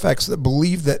these artifacts, that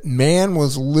believe that man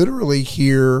was literally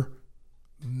here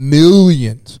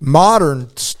millions,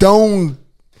 modern stone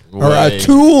or a Right.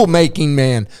 tool making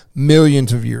man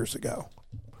millions of years ago.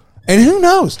 And who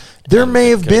knows? There may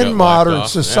have Could've been got modern wiped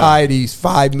off, yeah. societies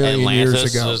 5 million Atlantis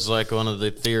years ago. is like one of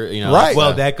the theory. You know, Right.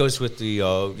 well, that goes with the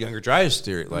Younger Dryas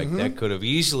theory. Like that could have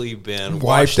easily been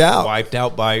Wiped out. wiped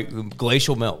out by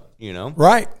glacial melt. You know,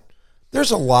 Right.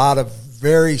 There's a lot of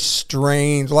very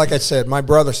strange, like I said, my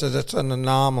brother says it's an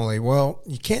anomaly. Well,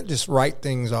 you can't just write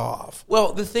things off.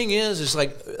 Well, the thing is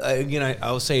like again,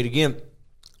 I'll say it again.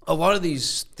 A lot of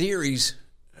these theories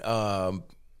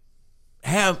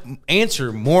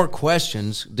answer more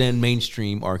questions than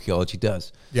mainstream archaeology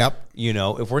does. Yep. You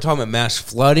know, if we're talking about mass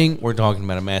flooding, we're talking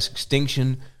about a mass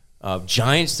extinction of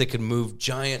giants that could move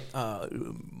giant So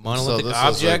monolithic this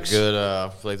objects. is a good.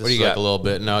 Like this What do is you like got? a little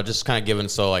bit. No, just kind of giving.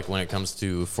 So like when it comes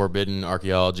to forbidden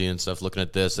archaeology and stuff, looking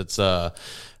at this, it's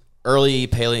early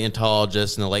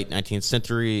paleontologists in the late 19th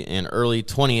century and early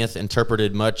 20th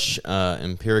interpreted much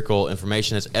empirical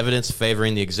information as evidence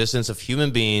favoring the existence of human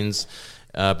beings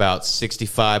about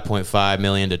 65.5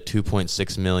 million to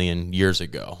 2.6 million years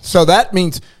ago. So that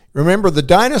means, remember, the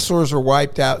dinosaurs were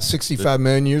wiped out 65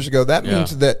 million years ago. That Yeah.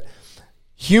 means that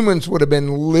humans would have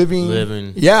been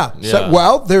living. Yeah. So, Yeah.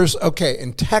 well,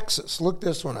 in Texas, look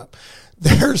this one up.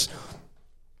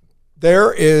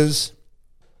 there is,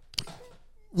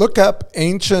 look up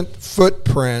ancient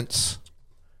footprints,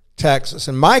 Texas.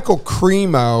 And Michael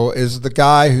Cremo is the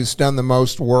guy who's done the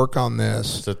most work on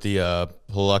this. Is it the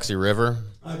Biloxi River?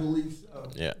 I believe so.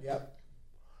 Yeah. Yep.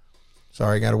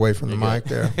 Sorry, I got away from the mic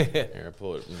there. Here,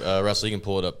 pull it. Russell, you can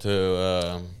pull it up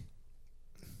too.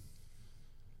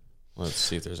 Let's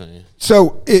see if there's any.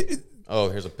 So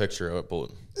here's a picture of it. Pull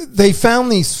it. They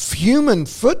found these human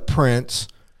footprints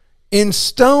in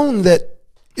stone that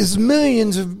is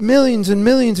millions and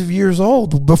millions of years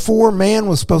old, before man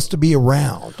was supposed to be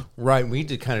around. Right. We need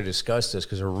to kind of discuss this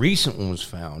because a recent one was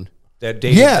found that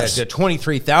dated to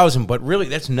 23,000, but really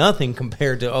that's nothing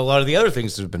compared to a lot of the other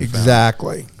things that have been found.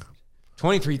 Exactly.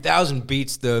 23,000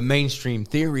 beats the mainstream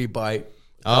theory by...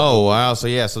 Oh, wow. So,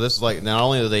 yeah. So, this is like, not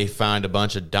only did they find a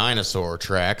bunch of dinosaur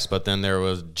tracks, but then there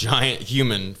was giant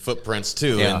human footprints,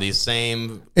 too, in these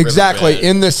same Exactly. riverbed.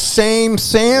 In the same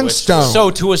sandstone. So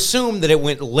to assume that it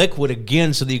went liquid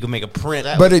again so that you could make a print...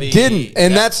 But it didn't.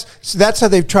 And that's how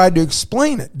they've tried to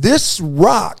explain it. This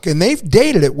rock, and they've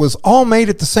dated it, was all made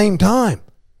at the same time.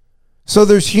 So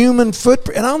there's human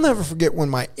footprint. And I'll never forget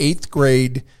when my 8th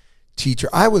grade teacher,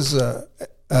 I was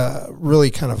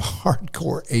really kind of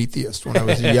hardcore atheist when I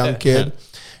was a young kid.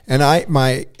 And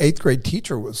my 8th grade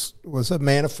teacher was a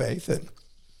man of faith. And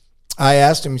I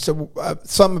asked him, he said,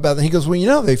 something about that. He goes, well, you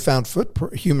know, they found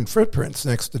human footprints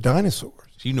next to dinosaurs.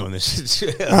 You know this.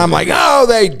 And I'm like, oh,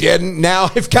 they didn't. Now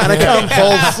I've kind of come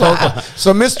full circle.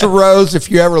 So, Mr. Rose,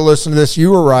 if you ever listen to this, you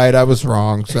were right. I was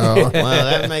wrong. So, well,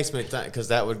 that makes me think, because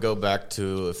that would go back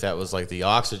to if that was like the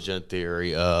oxygen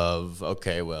theory of,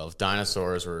 okay, well, if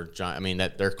dinosaurs were giant, I mean,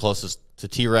 that their closest to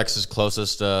T-Rex's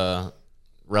closest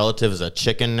relative is a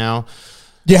chicken now.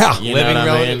 yeah. You Living know what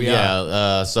I relative, mean?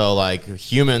 Yeah. So, like,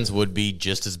 humans would be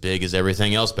just as big as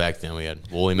everything else back then. We had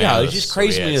woolly mammoths. Yeah, it's just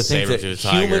crazy we to had think that saber-toothed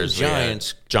human tigers, we had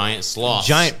giants, giant sloths.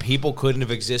 giant people couldn't have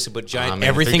existed, but giant I mean, if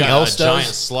everything you got else a does.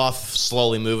 giant sloth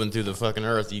slowly moving through the fucking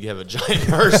earth, you have a giant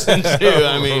person too.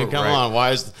 I mean, come Right. on,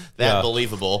 why is that Yeah.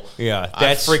 believable? Yeah, I'd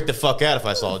that's- freak the fuck out if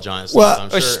I saw a giant sloth. Well,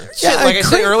 I'm sure. Shit, Yeah, like I and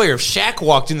said earlier, if Shaq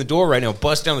walked in the door right now,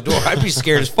 bust down the door, I'd be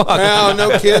scared as fuck. No,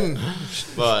 no kidding.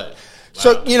 But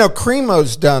So, you know,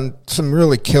 Cremo's done some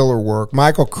really killer work.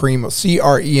 Michael Cremo,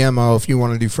 Cremo, if you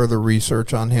want to do further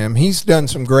research on him. He's done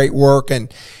some great work.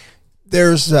 And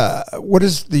there's, what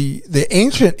is the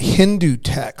ancient Hindu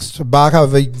text,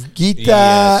 Bhagavad Gita,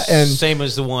 Yes, and same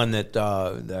as the one that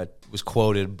that was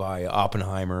quoted by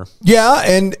Oppenheimer. yeah,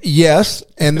 and yes,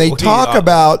 and they We talk are.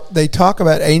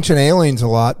 about ancient aliens a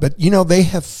lot, but you know, they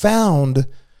have found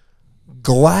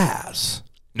glass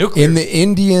Nuclear. in the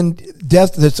Indian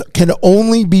desert that can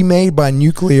only be made by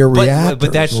nuclear reactors.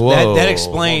 But that's Whoa, that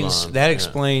explains hold on. that Yeah.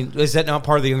 explains. Is that not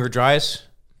part of the Younger Dryas?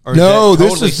 Or is no, that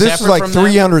this totally is this is separate like from that?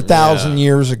 300,000 Yeah.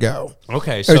 years ago.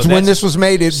 Okay, so It's when that's- this was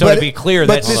made. So to be clear,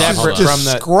 but that's this separate is from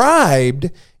the. described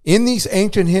in these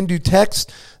ancient Hindu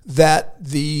texts that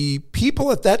the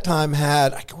people at that time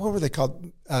had. What were they called?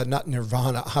 Not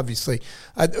Nirvana, obviously.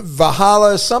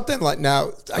 Valhalla, something like.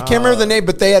 Now I can't remember the name,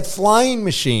 but they had flying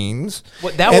machines.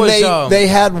 What- that and was, they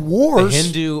had The wars.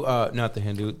 Hindu, not the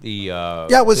Hindu,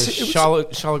 It was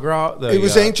Shalagra. It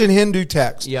was ancient Hindu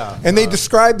text. Yeah. And they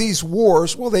described these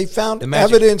wars. Well, they found The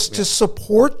magic- evidence to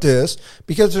support this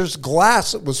because there's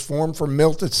glass that was formed from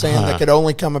melted sand that could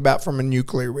only come about from a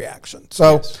nuclear reaction.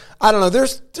 So, I don't know.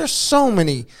 There's so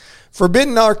many.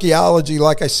 Forbidden archaeology,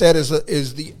 like I said, is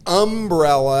the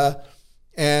umbrella,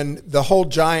 and the whole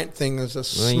giant thing is a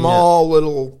small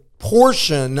little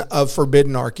portion of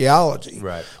forbidden archaeology.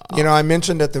 Right. You know, I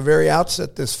mentioned at the very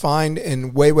outset this find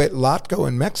in Huehuetlaco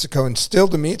in Mexico, and still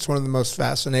to me it's one of the most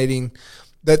fascinating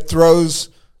that throws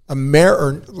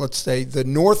let's say the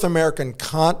North American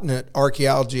continent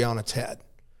archaeology on its head.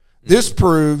 This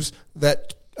proves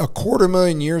that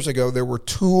 250,000 years ago there were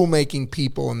tool-making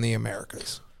people in the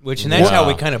Americas. And that's how Wow.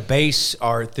 we kind of base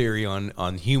our theory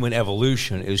on human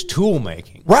evolution is tool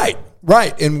making. Right.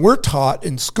 And we're taught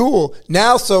in school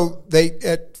now. So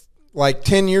at like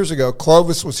 10 years ago,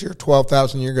 Clovis was here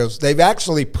 12,000 years ago. They've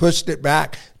actually pushed it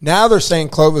back. Now they're saying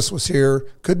Clovis was here,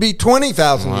 could be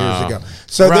 20,000 years ago.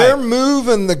 So Right. they're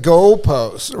moving the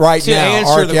goalposts right To now.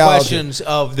 answer the archaeology. questions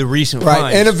of the recent Right.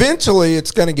 finds. And eventually it's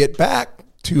going to get back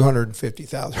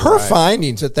 250,000. Her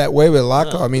findings at that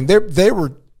Huehuetlaco, I mean,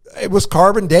 it was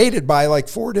carbon dated by like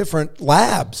 4 different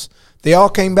labs. They all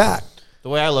came back. the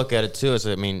way I look at it too is,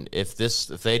 I mean, if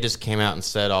they just came out and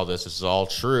said all this is all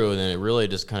true, then it really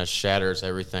just kind of shatters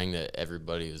everything that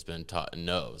everybody has been taught and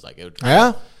knows. Like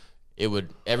it would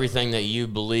everything that you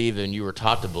believe and you were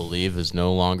taught to believe is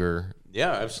no longer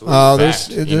yeah, absolutely. Oh, fact.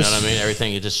 You know what I mean?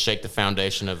 Everything, you just shake the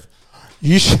foundation of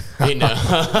You should.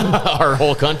 Our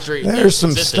whole country. There's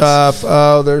some existence. stuff.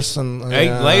 Oh, there's some.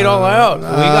 Hey, lay it all out. We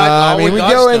got. we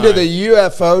go into the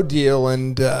UFO deal,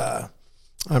 and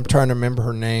I'm trying to remember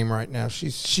her name right now. She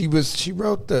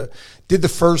did the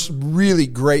first really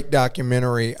great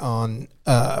documentary on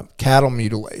cattle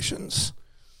mutilations.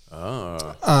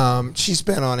 Oh. She's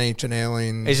been on Ancient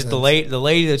Aliens. Is it the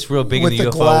lady that's real big with in the the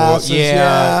UFO glasses? world?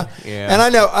 Yeah. Yeah. And I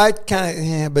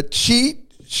know but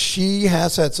she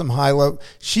has had some high level.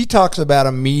 She talks about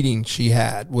a meeting she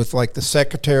had with like the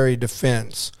Secretary of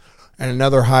Defense and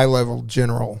another high level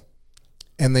general,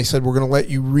 and they said, "We're going to let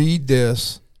you read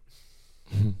this."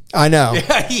 I know.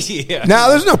 Yeah. Now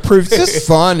there's no proof. It's just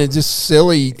fun and just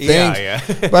silly things. Yeah.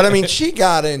 But I mean, she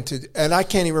got into, and I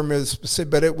can't even remember the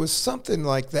specific, but it was something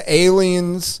like the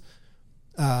aliens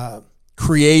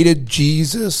created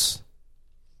Jesus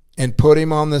and put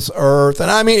him on this earth.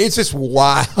 And I mean, it's just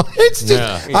wild. It's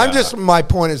just, my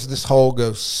point is this whole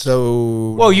goes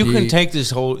so Well, you deep. can take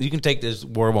this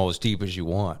wormhole as deep as you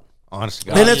want.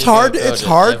 Honestly, And it's hard. You go It's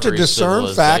hard to every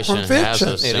discern fact from civilization fiction.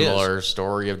 has a similar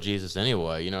story of Jesus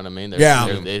anyway. You know what I mean?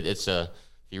 It's if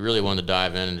you really want to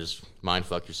dive in and just mind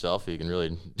fuck yourself, you can really.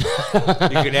 you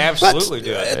can absolutely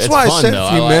do it. That's It's why fun, I said though.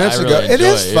 a few minutes I ago. really It enjoy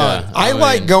is it, fun. yeah. I I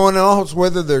like mean- going on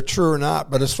whether they're true or not.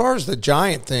 But as far as the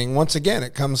giant thing, once again,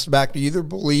 it comes back to either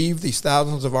believe these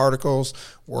thousands of articles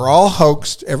were all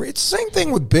hoaxed. It's the same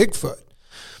thing with Bigfoot.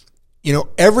 You know,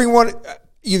 everyone.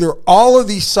 Either all of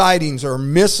these sightings are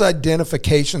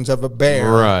misidentifications of a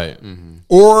bear, Right.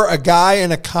 or a guy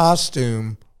in a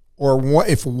costume, or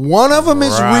if one of them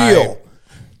is Right. real,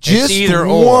 just either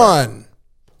or. one.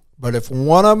 But if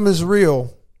one of them is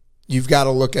real, you've got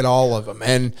to look at all of them.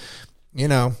 And, you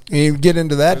know, you get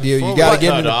into that deal, you got to get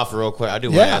cut into off real quick. I do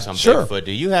want Yeah, to ask on sure. Bigfoot.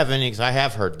 Do you have any? Because I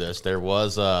have heard this. There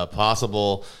was a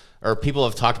possible, or people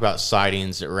have talked about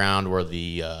sightings around where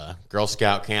the Girl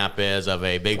Scout camp is of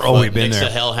a Bigfoot Oh, we've been mix there.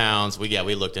 of hellhounds. We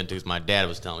looked into because my dad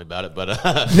was telling me about it.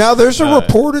 But Now, there's a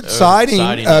reported sighting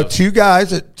sighting of of- 2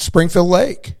 guys at Springfield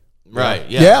Lake. right,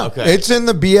 Yeah, okay. it's in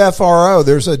the BFRO.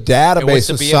 There's a database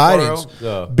the of BFRO? sightings.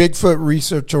 The- Bigfoot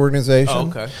Research Organization. Oh,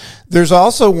 okay. There's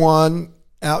also one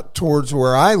out towards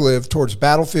where I live, towards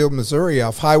Battlefield, Missouri,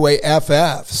 off Highway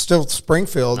FF, still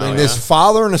Springfield. And his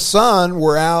father and his son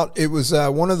were out. It was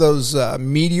one of those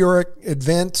meteoric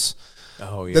events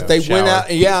Oh, yeah. that they Shower. went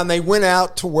out. Yeah, and they went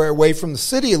out to where away from the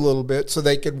city a little bit so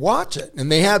they could watch it.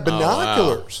 And they had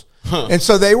binoculars. And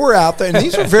so they were out there. And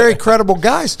these are very credible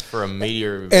guys. For a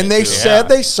meteor. And they event, said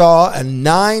they saw a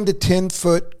 9 to 10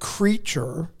 foot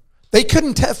creature. They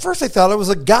couldn't tell. At first, they thought it was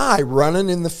a guy running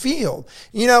in the field.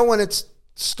 You know, when it's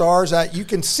stars out, you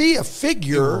can see a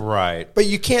figure, Right. but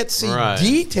you can't see Right.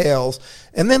 details.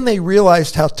 And then they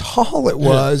realized how tall it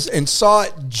was and saw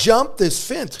it jump this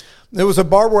fence. There was a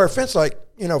barbed wire fence, like,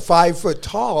 5 foot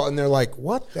tall, and they're like,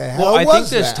 "What the hell?" Well, I was think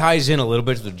this that? ties in a little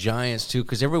bit to the giants too,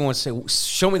 because everyone say,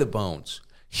 "Show me the bones."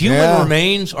 Human Yeah.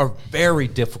 remains are very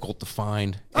difficult to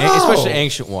find, Oh. especially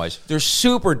ancient ones. They're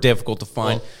super difficult to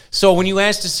find. So when you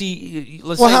ask to see,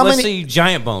 let's Well, say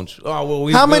giant bones. Oh,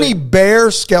 well, How many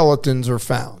bear skeletons are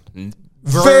found?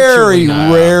 Virtually Very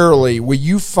none. rarely will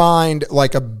you find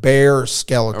like a bear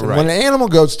skeleton. Right. When an animal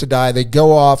goes to die, they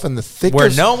go off in the thickest. where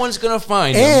no one's gonna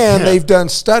find them. And they've done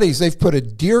studies. They've put a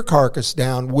deer carcass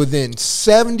down within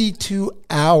 72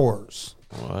 hours.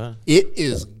 What? It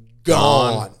is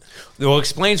gone. Well, it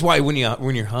explains why when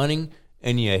you're hunting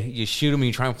and you shoot them and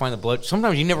you try and find the blood,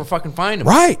 sometimes you never fucking find them.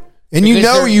 Right. And you Because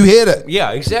know they're- you hit it.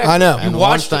 Yeah, exactly. I know. And You one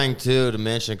watched it. thing too to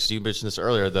mention, because you mentioned this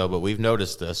earlier though, but we've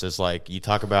noticed this is like you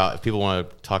talk about if people want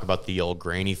to talk about the old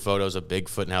grainy photos of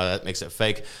Bigfoot and how that makes it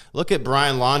fake. Look at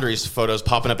Brian Laundrie's photos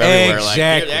popping up everywhere.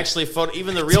 Exactly. Like actually,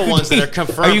 even the real ones that are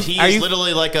confirmed, Are he's you-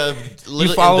 literally like a.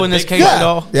 You following this case Yeah. at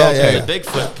all? Yeah, Okay. yeah. The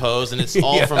Bigfoot pose, and it's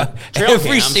all Yeah. from trail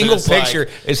Every cams, and single it's like- picture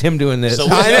is him doing this. So we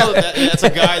know that's a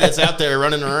guy that's out there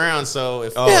running around. So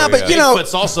if Yeah, but you know-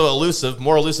 Bigfoot's also elusive,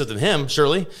 more elusive than him,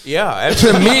 surely. yeah,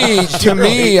 To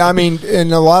me, I mean,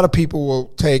 and a lot of people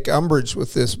will take umbrage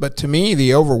with this, but to me,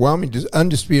 the overwhelming,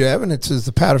 undisputed evidence is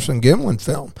the Patterson-Gimlin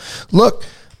film. Look,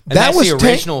 And that that's was the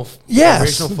original. Yes,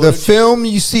 original the footage? film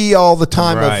you see all the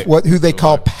time Right. of who they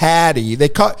call Patty. They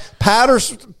call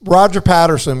Patterson. Roger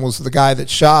Patterson was the guy that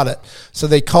shot it, so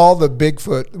they call the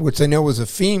Bigfoot, which they know was a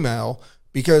female,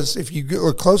 because if you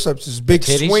look close up, it's this big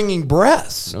titties? swinging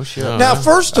breasts. No shit. Now,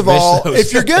 first of I missed all, those.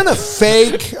 if you're gonna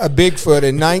fake a Bigfoot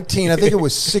in I think it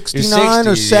was 69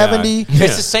 or 60, 70. yeah.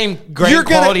 It's the same great You're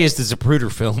gonna- quality as the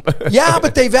Zapruder film. Yeah,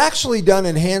 but they've actually done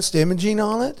enhanced imaging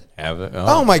on it. Have it?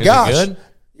 Oh my is it gosh. good?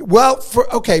 Well,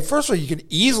 first of all, you can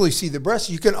easily see the breasts.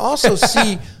 You can also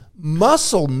see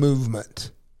muscle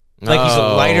movement. Like he's a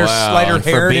lighter And for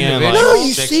haired being, individual. like, No,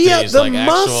 you see 60s, the like,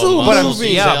 actual muscle But I'm,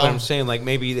 moving. yeah, but I'm saying like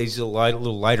maybe he's a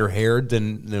little lighter haired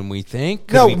than we think.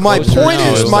 Could No, be my closer point to-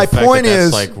 No, is, it's my the fact point that that's,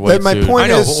 is, like, way that my too- point I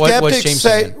know, is, but what's skeptics James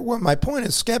say. saying? Well, my point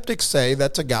is, skeptics say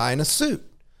that's a guy in a suit.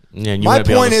 Yeah, and you My might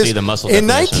be able point to is, see the muscle in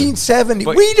definition. 1970,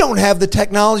 But- we don't have the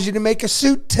technology to make a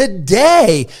suit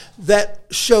today that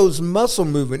shows muscle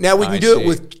movement. Now we can I do see. it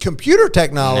with computer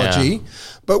technology,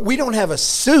 but we don't have a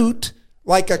suit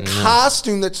like a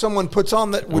costume that someone puts on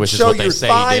that would Which is show what they your say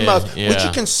thigh he did, muscle, which yeah.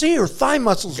 you can see her thigh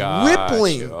muscles Gotcha,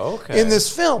 rippling okay. in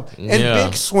this film, and Yeah.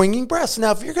 big swinging breasts.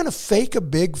 Now, if you're going to fake a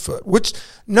Bigfoot, which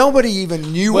nobody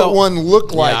even knew Well, what one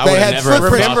looked like, I they would've had never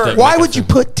footprints. thought that Why make a would you suit.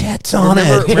 put tits on it?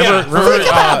 Remember, Think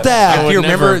about that. I If would you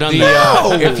never remember have done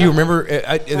the, that. if you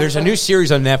remember, there's a new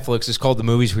series on Netflix. It's called The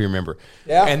Movies We Remember.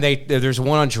 Yeah. And there's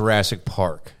one on Jurassic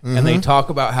Park, and they talk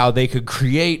about how they could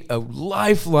create a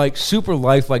super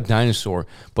lifelike dinosaur,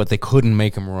 but they couldn't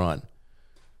make him run.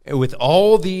 With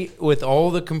all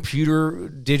the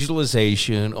computer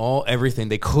digitalization, everything,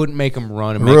 they couldn't make him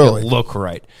run and make Really? it look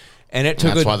right. And it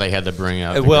took That's why they had to bring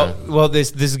out. the well, guy. well,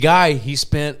 this guy he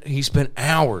spent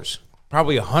hours,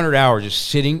 probably 100 hours, just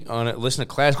sitting on it, listening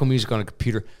to classical music on a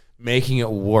computer, making it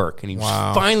work, and he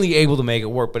was finally able to make it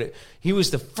work. But he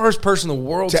was the first person in the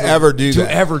world To ever do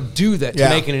that. to Yeah.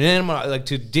 make an animal, like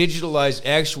to digitalize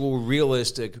actual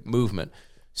realistic movement.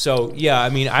 So yeah, I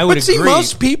mean, I would But see, agree.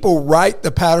 most people write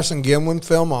the Patterson Gimlin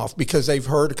film off because they've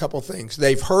heard a couple things.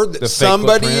 They've heard that The fake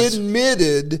somebody footprints?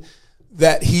 admitted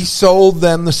that he sold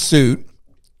them the suit,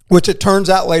 which it turns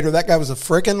out later that guy was a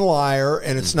freaking liar,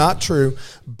 and it's not true.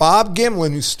 Bob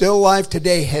Gimlin, who's still alive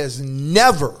today, has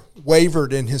never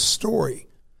wavered in his story.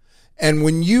 And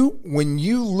when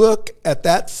you look at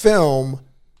that film,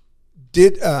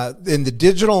 in the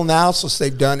digital analysis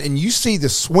they've done, and you see the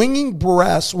swinging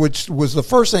breasts, which was the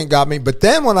first thing that got me. But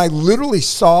then when I literally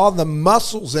saw the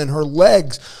muscles in her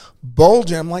legs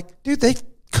bulging, I'm like, dude, they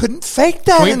couldn't fake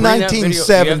that Can we in bring that video? Do you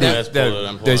have 1970. Let's pull it.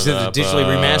 I'm pulling Is it it the up. digitally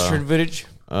remastered footage?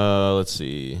 Let's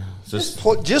see. Is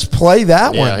this- Just play that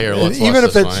one. yeah, here. Let's Even watch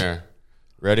if this it's one here.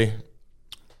 Ready?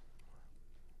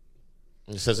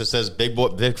 It says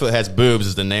Bigfoot has boobs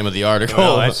is the name of the article.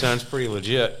 Oh, that sounds pretty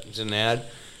legit. It's an ad.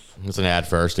 It's an ad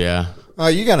first, yeah.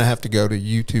 you're gonna have to go to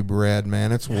YouTube Red,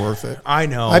 man. It's worth it. I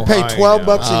know. I pay $12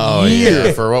 Oh, a year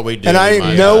yeah, for what we do. and I my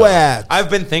ain't no God. ads. I've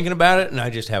been thinking about it, and I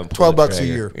just haven't. $12 pulled the a trigger.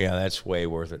 year. Yeah, that's way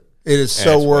worth it. It is Yeah,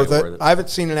 so it's way worth it. worth it. I haven't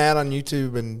seen an ad on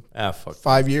YouTube in Fuck.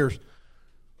 5 years.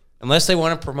 Unless they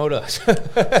want to promote us.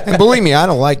 And believe me, I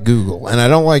don't like Google, and I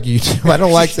don't like YouTube. I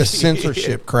don't like the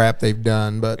censorship crap they've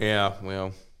done. But Yeah,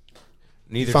 well,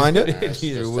 neither Find it? It's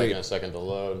neither just we. taking a second to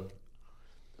load.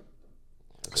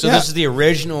 So Yeah. this is the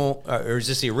original, or is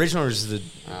this the original, or is this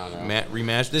the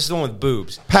remaster? This is the one with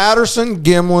boobs. Patterson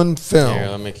Gimlin film. Here,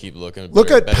 let me keep looking.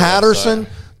 Look at Better Patterson.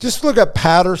 website. Just look at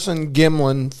Patterson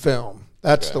Gimlin film.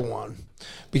 That's the one.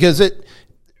 Because it,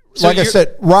 So like I you're-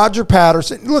 said, Roger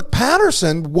Patterson. Look,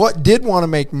 Patterson did want to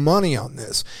make money on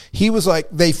this. He was like,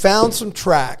 they found some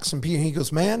tracks, and he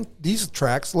goes, man, these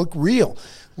tracks look real.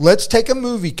 Let's take a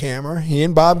movie camera. He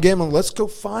and Bob Gimlin, let's go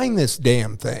find this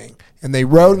damn thing. And they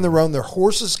rode and they rode. And their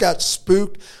horses got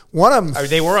spooked. One of them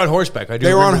They were on horseback. I do.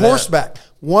 they were on remember that. horseback.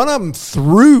 One of them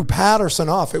threw Patterson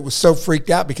off. It was so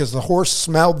freaked out because the horse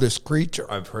smelled this creature.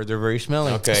 I've heard they're very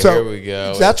smelly. Okay, So here we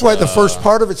go. that's It's, why the first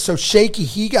part of it's so shaky.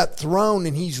 He got thrown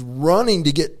and he's running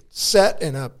to get set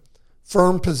in a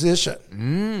firm position.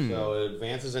 So it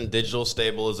advances in digital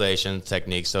stabilization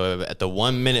techniques. So at the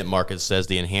 1 minute mark, it says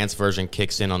the enhanced version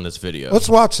kicks in on this video. Let's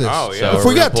watch this. Oh, yeah. So If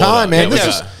we we're got gonna pull it time, up. man, Yeah, this we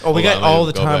is got- we got hold on, all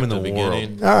let the me go time back in to the beginning.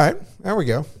 world. all right. There we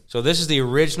go. So this is the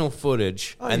original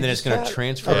footage, and then it's going to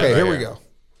transfer. Okay, right here we here. go.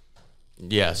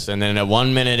 Yes, and then at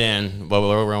 1 minute in, we're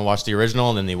going to watch the original,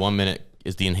 and then the 1 minute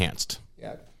is the enhanced.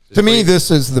 To me,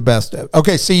 this is the best.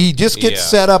 Okay, see, he just gets Yeah.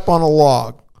 set up on a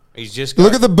log. He's just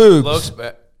Look got- at the boobs. looks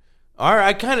ba- All right,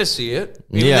 I kind of see it.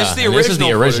 I mean, Yeah, this is the and original. this is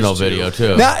the original footage, video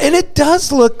too. Now, and it does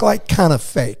look like kind of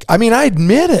fake. I mean, I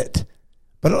admit it,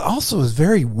 but it also is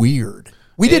very weird.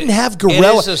 We didn't have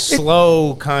gorilla. It is a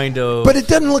slow kind of. But it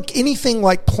doesn't look anything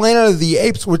like Planet of the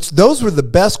Apes, which those were the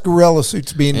best gorilla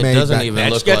suits being It made. doesn't back even then.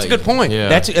 that's, look that's like- a good point. Yeah.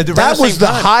 That's around That was same the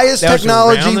time. highest That was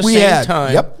technology around the we same had.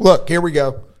 time. Yep. Look, here we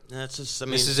go. That's just, I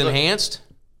mean, This is look, enhanced.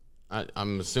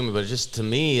 I'm assuming, but just to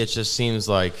me, it just seems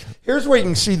like Here's where you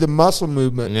can see the muscle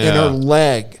movement in Yeah. her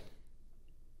leg.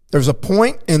 There's a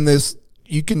point in this,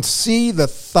 you can see the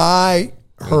thigh,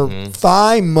 her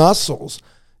thigh muscles.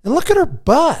 And look at her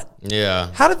butt. yeah.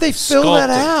 How did they fill that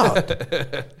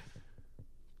out?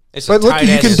 It's But a look, tight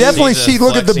you end. can see definitely the see,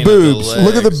 look at the flexing of the boobs.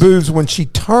 Look at the legs. boobs. When she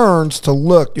turns to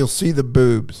look, you'll see the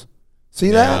boobs.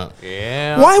 See that?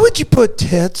 Yeah. Why would you put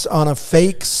tits on a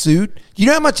fake suit? You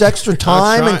know how much extra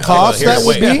time and cost that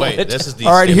would be? Wait, this is the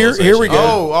all right, here we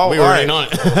go. Oh, we were already on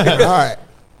it. All right.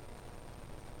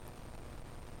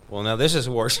 Well, now this is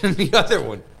worse than the other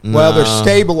one. Well, they're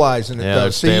stabilizing it, Yeah, though.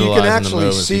 they're So you can stabilizing the actually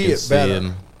movements. You see can it see better.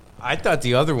 them. I thought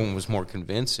the other one was more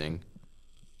convincing.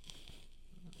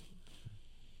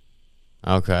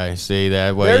 Okay, see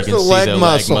that way There's you can the see leg the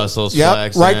muscle. leg muscles Yep,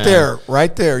 flex. right yeah. there.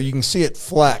 Right there. You can see it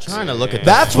flex. Trying to look at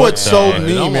That's the what foot, sold though.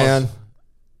 me, It almost- man.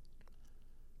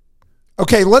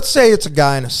 Okay, let's say it's a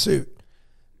guy in a suit.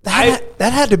 That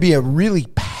had to be a really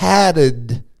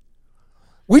padded.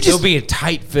 We It'll just be a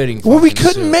tight fitting. well, we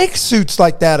couldn't make suits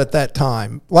like that at that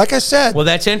time. Like I said, Well,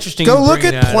 that's interesting. Go you look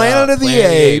bring at that Planet up. of the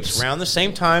Apes. Around the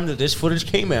same time that this footage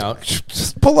came out.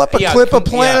 just pull up a Yeah, clip of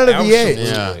Planet yeah, of the Apes,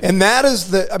 absolutely. and that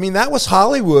is that was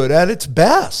Hollywood at its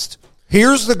best.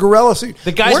 Here's the gorilla suit.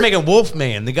 The guy's We're- making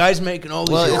Wolfman. The guy's making all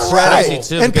these. Well, it's Right. crazy,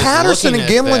 too, And because Patterson and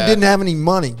looking at Gimlin that- didn't have any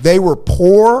money. They were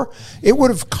poor. It would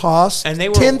have cost And they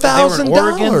were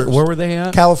 $10,000. Where were they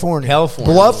at? California.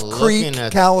 California. Bluff Looking Creek,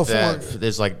 at California. that,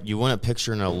 there's like you want to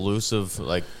picture an elusive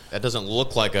like that doesn't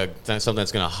look like something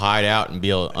that's going to hide out and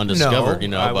be undiscovered. No, you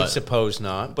know, I but would suppose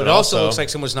not. But but it also also- looks like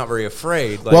someone's not very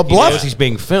afraid. Like Well, he Bluff- knows he's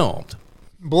being filmed.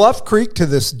 Bluff Creek to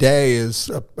this day is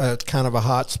a kind of a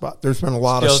hot spot. There's been a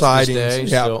lot Still of to this sightings.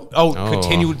 day, Yeah. still- Oh,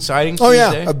 continued sightings. Oh to this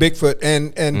yeah, day? a Bigfoot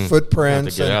and have to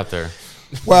footprints. get and- out there.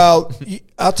 Well,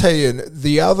 I'll tell you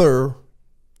the other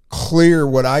clear.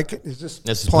 What I can is this.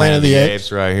 This is Planet of the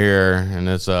Apes right here, and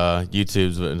it's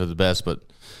YouTube's the best, but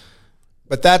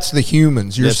But that's the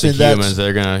humans. You're it's the saying humans.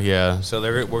 They're gonna So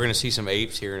we're going to see some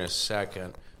apes here in a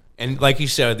second. And like you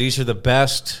said, these are the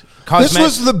best. This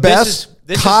was the best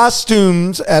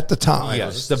costumes at the time.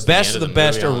 Yes, This the is the best end of of the the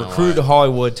best movie, I are don't know recruited to why.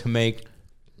 Hollywood to make.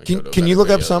 Can you look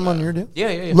up some on your deal? Yeah,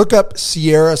 yeah, yeah. Look up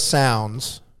Sierra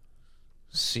Sounds.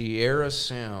 Sierra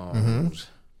Sounds. Mm-hmm.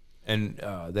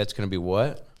 And that's going to be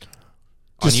what?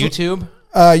 On YouTube?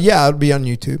 Yeah, it'll be on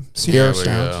YouTube. Sierra There we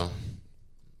Sounds.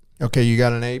 go. Okay, you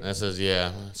got an ape. That says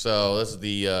yeah. So this is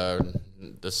the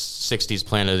 '60s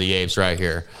Planet of the Apes right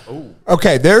here.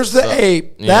 Okay, there's the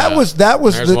ape. That Yeah. was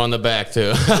There's the one in the back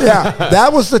too. yeah.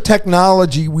 That was the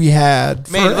technology we had.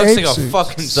 Man, for it looks ape like a suits.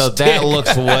 fucking So stick. that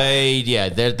looks way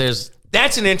there's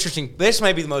That's an interesting. This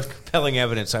might be the most compelling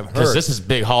evidence I've because heard. this is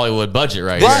big Hollywood budget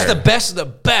right This here. is the best of the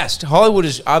best. Hollywood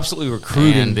is absolutely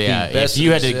recruiting. And the yeah, best if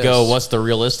you had to that go, exists. what's the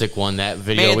realistic one? That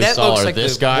video Man, we that saw, looks or like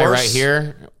this the guy worst- right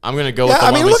here. I'm gonna go Yeah, with the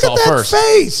I one mean, we look saw at that first.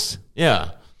 face. Yeah,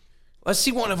 Let's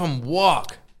see one of them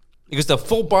walk. Because the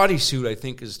full body suit, I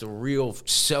think, is the real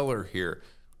seller here.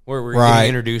 Where we're Right. getting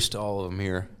introduced to all of them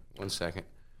here. 1 second.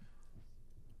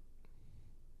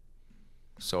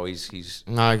 So he's.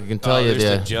 no, I can tell Oh, you there's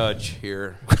the the. judge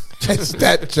here.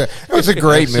 It was a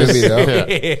great movie, though.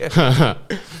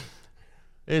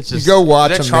 It's You just go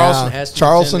watch Is that them Charleston now. Heston?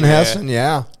 Charleston Yeah. Heston,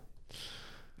 yeah.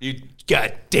 You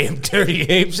goddamn dirty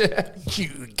apes.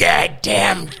 You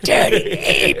goddamn dirty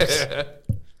apes.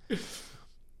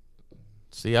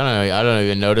 see. I don't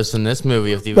even notice in this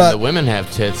movie if even But- the women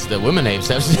have tits. The women apes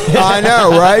have. I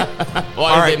know, right?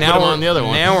 Why All did right, they now put them we're on the other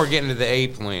one? Now we're getting to the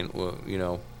ape land. Well, you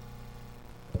know.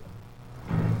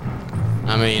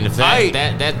 I mean, if that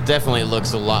definitely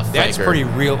looks a lot faker. That's pretty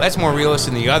real. That's more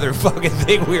realistic than the other fucking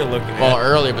thing we were looking at. Well,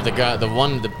 earlier, but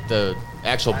the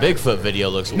actual Bigfoot video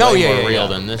looks No, way yeah, more yeah, real yeah.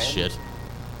 than this shit.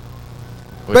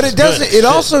 Which But is it doesn't. good. It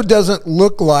also doesn't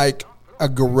look like a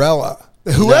gorilla.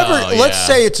 Whoever, No, let's yeah.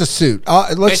 say it's a suit.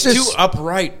 Let's it's just too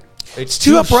upright. It's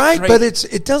too upright, straight. but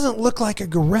it doesn't look like a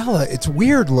gorilla. It's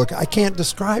weird look. I can't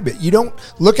describe it. You don't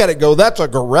look at it and go, that's a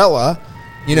gorilla.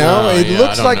 You know, No, it yeah,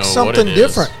 looks I don't like know what something it is.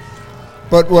 different.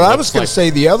 But what I Looks was going like- to say,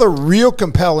 the other real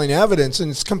compelling evidence, and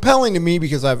it's compelling to me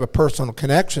because I have a personal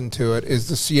connection to it, is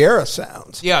the Sierra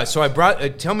Sounds. Yeah, so I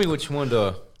brought. Tell me which one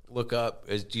to look up.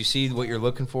 Do you see what you're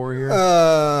looking for here?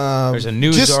 There's a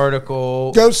news just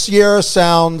article. Go Sierra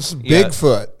Sounds Yeah.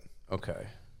 Bigfoot. Okay.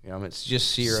 Yeah, it's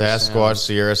just Sierra Sasquatch Sounds.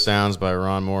 Sierra Sounds by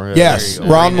Ron Moorhead. Yes, There you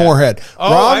go. Ron Moorhead.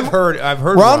 Oh, Ron, I've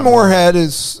heard. Ron Moorhead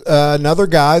is another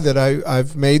guy that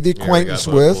I've made the Here, I got acquaintance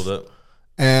both with, pulled up.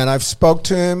 and I've spoke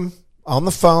to him on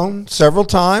the phone several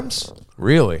times.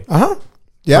 Really?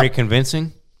 Yeah, Pretty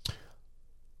convincing.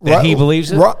 That he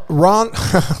believes it? Ron,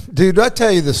 dude, I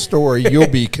tell you the story, you'll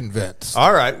be convinced.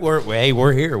 All right,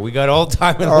 we're here. We got all the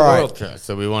time in the All right. world. Okay,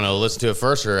 so we want to listen to it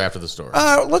first or after the story?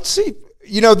 Let's see.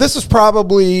 You know, this is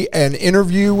probably an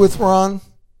interview with Ron.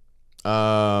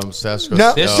 Sasquatch.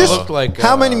 No, This just looked like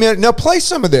how many minutes? Now play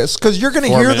some of this because you're going to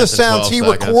 4 hear the minutes and sounds 12 he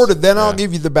seconds. recorded. Then I'll Yeah.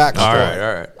 give you the backstory.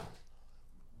 All right.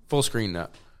 Full screen now.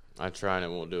 I try and it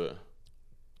won't do it.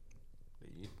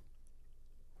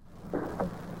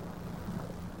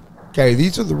 Okay,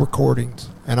 these are the recordings,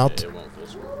 and I'll It won't full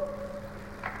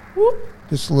screen.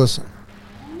 just listen.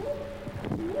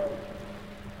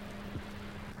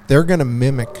 They're going to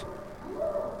mimic.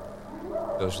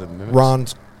 Those are the mimics.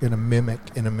 Ron's going to mimic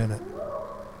in a minute.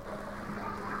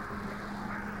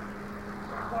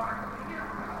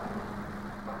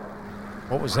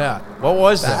 What was that? What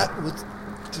was that? That was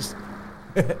just.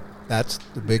 That's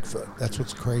the Bigfoot. That's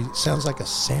what's crazy. It sounds like a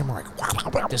samurai.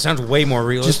 That sounds way more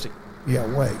Just, realistic. yeah,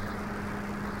 wait.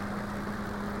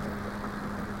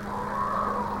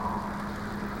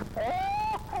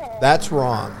 That's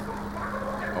Ron.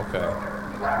 Okay.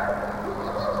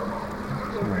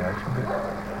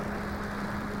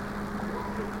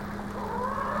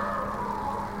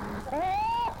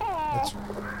 That's,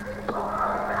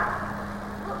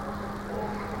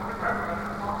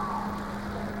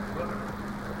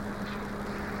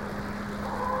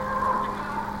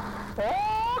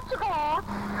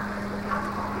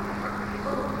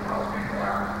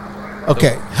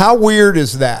 okay, how weird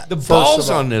is that? The first of balls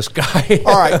all? on this guy.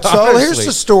 All right, so here's Honestly.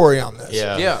 the story on this.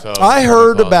 Yeah. Yeah. So, I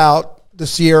heard thought- about the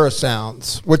Sierra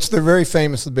Sounds, which they're very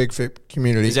famous in the Bigfoot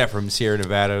community. Is that from Sierra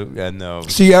Nevada and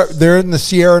They're in the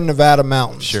Sierra Nevada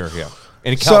mountains. Sure, yeah.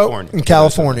 In California. So, in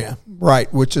California,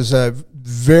 right, which is a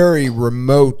very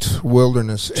remote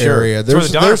wilderness Sure. area. That's where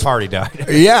the Donner Party died.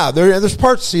 Yeah, there's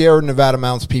parts of Sierra Nevada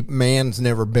mountains man's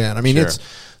never been. I mean, Sure. it's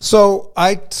so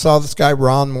I saw this guy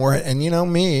Ron Moore, and you know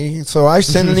me, so I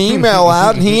send an email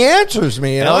out, and he answers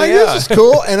me, and Hell I'm like, yeah. this is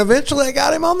cool. And eventually, I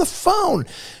got him on the phone,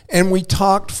 and we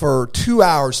talked for 2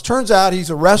 hours. Turns out he's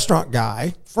a restaurant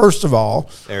guy. First of all,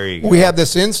 There you go. We had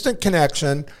this instant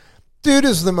connection. Dude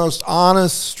is the most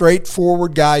honest,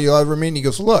 straightforward guy you'll ever meet. And he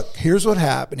goes, look, here's what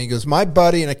happened. He goes, my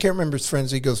buddy, and I can't remember his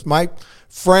friends. He goes, my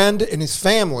friend and his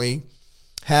family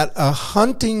had a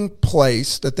hunting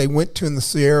place that they went to in the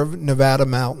Sierra Nevada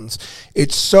mountains.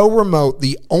 It's so remote.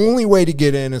 The only way to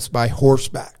get in is by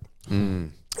horseback.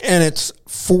 And it's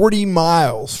 40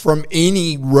 miles from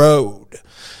any road.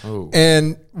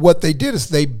 And what they did is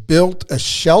they built a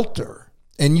shelter.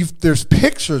 And there's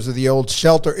pictures of the old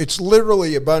shelter. It's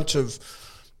literally a bunch of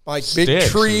like big Sticks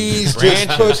trees and just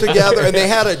put together. And they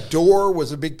had a door,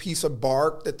 was a big piece of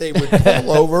bark that they would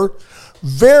pull over.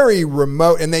 Very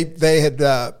remote. And they had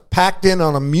packed in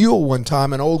on a mule one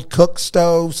time, an old cook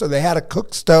stove. So they had a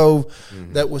cook stove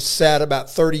that was set about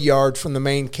 30 yards from the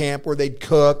main camp where they'd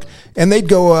cook. And they'd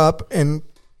go up and,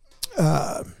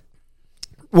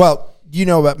 well, you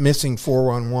know about Missing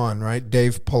 411, right?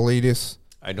 Dave Politis.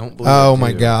 I don't believe Oh I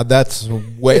my do. God, that's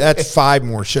 5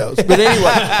 more shows. But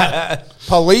anyway,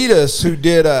 Politis, who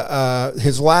did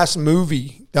his last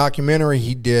movie documentary,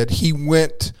 he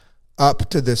went up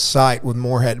to this site with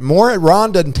Moorhead.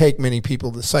 Ron doesn't take many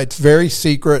people to the site. It's very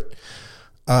secret.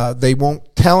 They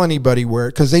won't tell anybody where,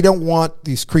 because they don't want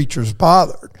these creatures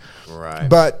bothered. Right.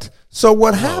 But so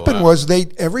what happened wow. was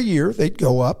every year they'd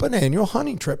go up an annual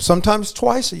hunting trip, sometimes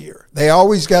twice a year. They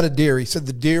always got a deer. He said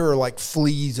the deer are like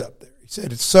fleas up there. He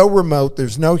said it's so remote,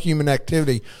 there's no human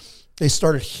activity. They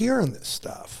started hearing this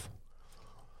stuff.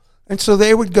 And so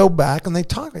they would go back and they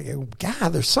talk. They go, God,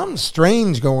 there's something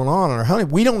strange going on in our hunting.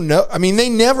 We don't know. I mean, they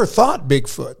never thought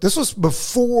Bigfoot. This was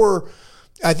before,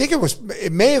 I think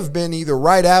it may have been either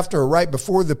right after or right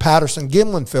before the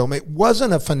Patterson-Gimlin film. It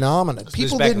wasn't a phenomenon.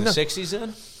 This was back in the 60s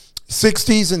then?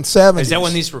 60s and 70s. Is that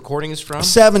when these recordings from?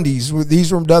 70s.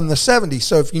 These were done in the 70s.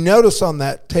 So if you notice on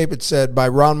that tape, it said by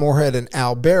Ron Moorhead and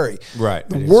Al Berry. Right.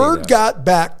 The word got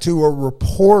back to a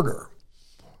reporter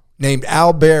named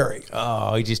Al Berry.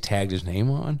 Oh, he just tagged his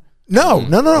name on? No.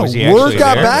 Was he Word actually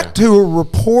got there? back to a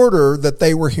reporter that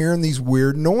they were hearing these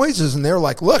weird noises. And they're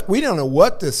like, look, we don't know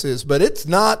what this is, but it's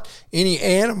not any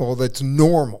animal that's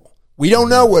normal. We don't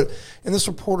know what. And this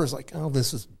reporter's like, oh,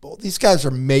 this is bull. These guys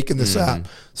are making this up.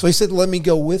 So he said, let me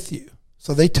go with you.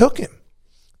 So they took him.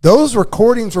 Those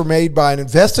recordings were made by an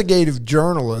investigative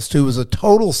journalist who was a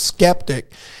total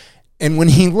skeptic. And when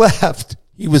he left,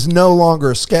 he was no longer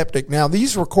a skeptic. Now,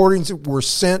 these recordings were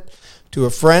sent to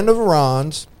a friend of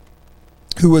Ron's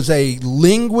who was a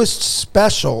linguist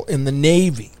special in the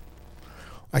Navy.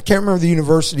 I can't remember the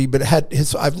university, but it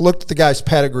had I've looked at the guy's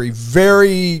pedigree.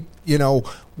 Very,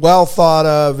 well thought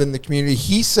of in the community.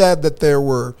 He said that there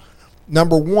were,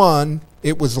 number one,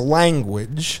 it was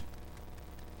language.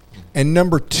 And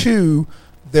number two,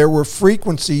 there were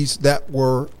frequencies that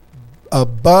were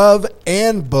above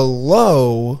and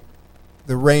below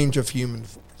the range of human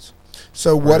voice.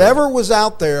 So whatever was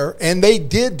out there, and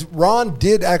Ron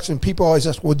did actually, and people always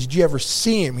ask, well, did you ever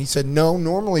see him? He said, no,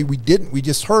 normally we didn't. We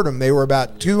just heard him. They were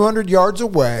about 200 yards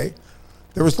away.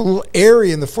 There was a little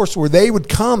area in the forest where they would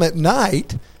come at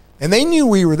night And they knew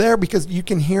we were there because you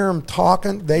can hear them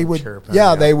talking. They would, Chirping,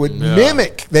 they would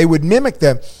mimic. They would mimic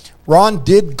them. Ron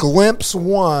did glimpse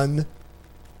one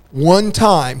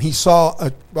time. He saw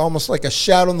almost like a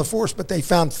shadow in the forest, but they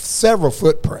found several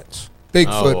footprints, big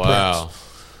footprints. Wow.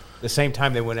 The same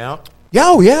time they went out?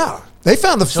 Yeah. They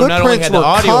found the So not only footprints had the were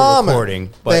audio common. recording,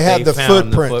 but they had they the found the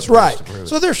footprints, footprints to right? prove it.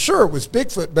 So they're sure it was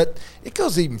Bigfoot, but it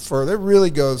goes even further. It really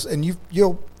goes, and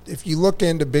you'll if you look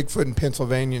into Bigfoot in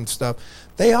Pennsylvania and stuff,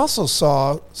 they also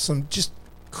saw some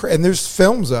and there's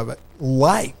films of it,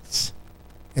 lights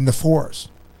in the forest.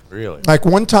 Really? Like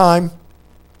one time,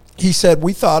 he said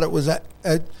we thought it was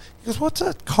he goes, "What's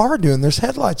that car doing? There's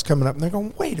headlights coming up," and they're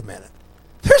going, "Wait a minute."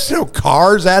 There's no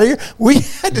cars out of here. We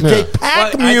had to take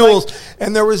pack Well, I'd mules, like-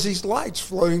 and there was these lights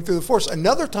floating through the forest.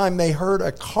 Another time, they heard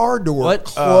a car door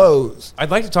close. I'd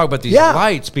like to talk about these Yeah.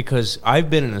 lights because I've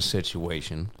been in a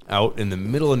situation out in the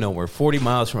middle of nowhere, 40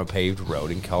 miles from a paved road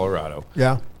in Colorado.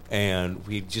 Yeah, And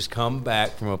we'd just come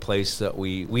back from a place that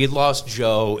we had lost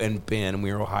Joe and Ben, and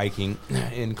we were hiking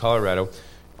in Colorado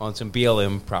on some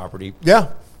BLM property. yeah.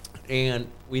 And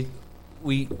we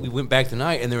went back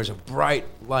tonight, and there was a bright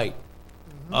light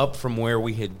up from where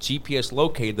we had GPS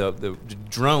located the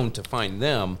drone to find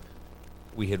them.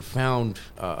 We had found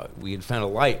a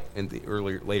light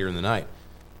later in the night.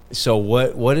 So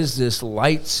what is this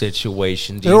light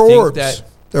situation? Do They're you think orbs. that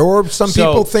They're orbs. Some So-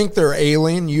 people think they're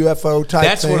alien UFO type.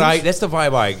 that's things. that's the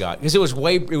vibe I got, because it was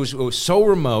so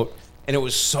remote and it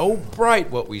was so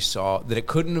bright what we saw that it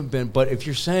couldn't have been. But if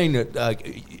you're saying that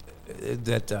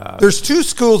There's two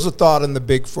schools of thought in the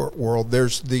Bigfoot world.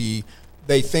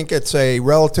 They think it's a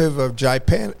relative of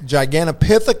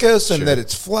Gigantopithecus and that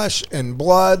it's flesh and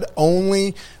blood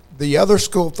only. The other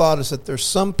school of thought is that there's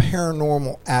some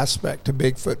paranormal aspect to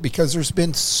Bigfoot because there's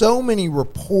been so many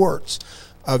reports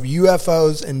of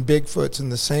UFOs and Bigfoots in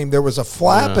the same. There was a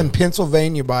flap in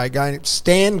Pennsylvania by a guy named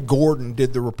Stan Gordon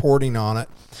did the reporting on it.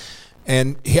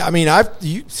 And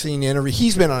you've seen interviews.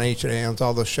 He's been on H&A on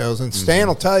all those shows, and Stan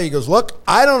will tell you, he goes, "Look,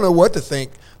 I don't know what to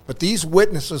think, but these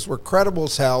witnesses were credible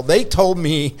as hell. They told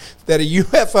me that a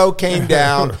UFO came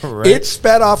down, Right. it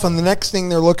sped off, and the next thing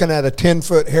they're looking at a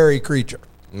 10-foot hairy creature."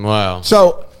 Wow.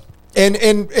 So,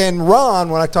 and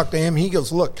Ron, when I talked to him, he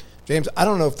goes, "Look, James, I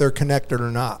don't know if they're connected or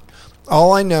not.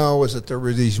 All I know is that there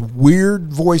were these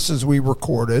weird voices we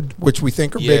recorded, which we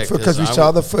think are Yeah, Bigfoot because we 'cause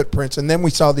saw the footprints, and then we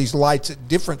saw these lights at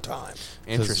different times."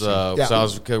 interesting. Yeah. So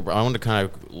I wanted to kind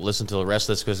of listen to the rest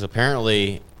of this because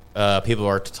apparently people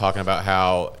are talking about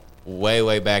how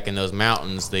way back in those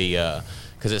mountains,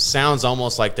 because it sounds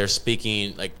almost like they're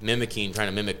speaking, like trying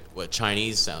to mimic what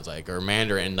Chinese sounds like, or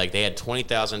Mandarin. Like they had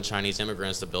 20,000 Chinese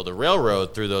immigrants to build a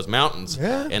railroad through those mountains,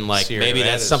 Yeah. and like Sierra, maybe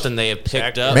that that's is something they have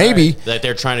picked exactly up. Maybe. that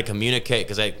they're trying to communicate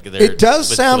because It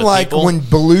does sound like when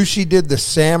Belushi did the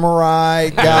samurai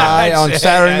guy on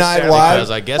Saturday Night Live.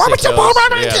 Because I guess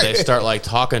they start like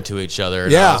talking to each other.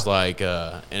 And I was like,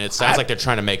 and it sounds like they're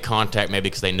trying to make contact, maybe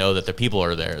because they know that the people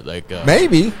are there. Like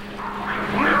Maybe.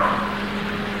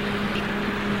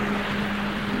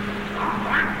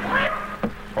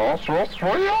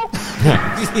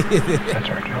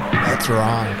 That's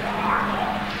wrong.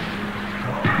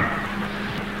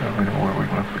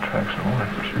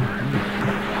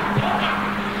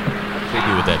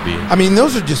 creepy would that be? I mean,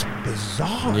 those are just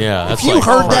bizarre. Yeah, that's if you like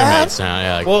heard primate that, sound.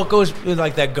 Yeah, like, Well, it goes with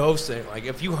like that ghost thing. Like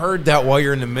if you heard that while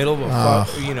you're in the middle of a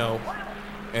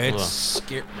it's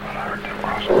scary.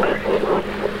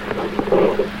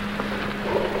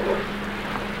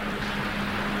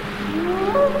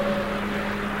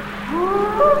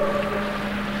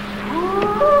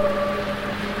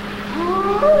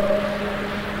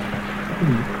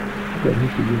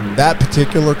 that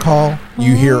particular call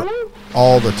you hear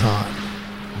all the time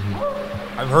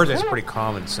I've heard that's a pretty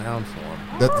common sound for them.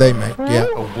 that they make. Yeah,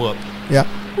 A whoop. yeah.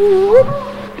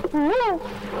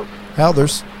 Hell,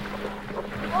 there's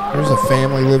a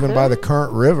family living by the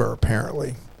Current River.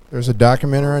 Apparently, there's a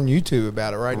documentary on YouTube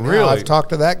about it right now. Really? I've talked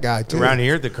to that guy too. Around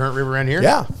here, the Current River around here?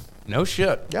 Yeah, No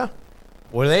shit. yeah.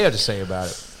 What do they have to say about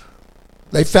it?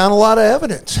 They found a lot of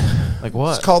evidence. Like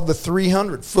what? It's called the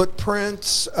 300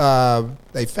 footprints.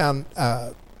 They found.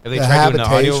 Have they tried doing the audio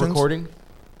habitations. recording?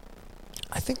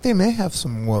 I think they may have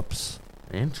some whoops.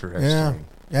 Interesting. Yeah,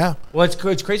 yeah. Well,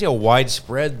 it's crazy how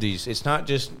widespread these. It's not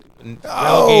just.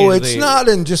 Oh, relegated to it's the- not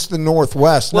in just the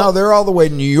Northwest. Well, no, they're all the way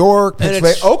to New York, and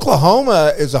Pennsylvania. it's-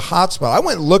 Oklahoma is a hot spot. I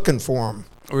went looking for them.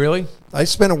 Really? I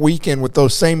spent a weekend with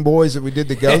those same boys that we did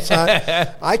the ghost hunt.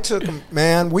 I took them,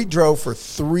 man, we drove for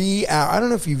 3 hours. I don't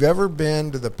know if you've ever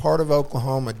been to the part of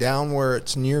Oklahoma down where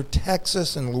it's near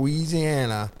Texas and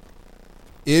Louisiana.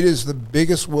 It is the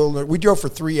biggest wilderness. We drove for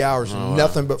 3 hours and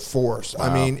nothing but forest. Wow.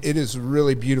 I mean, it is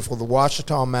really beautiful. The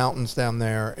Ouachita Mountains down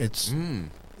there, it's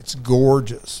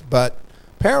gorgeous. But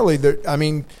apparently, there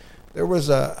was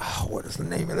what is the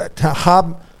name of that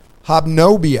town?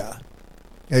 Hobnobia.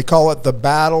 They call it the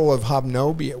Battle of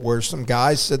Hobnobia, where some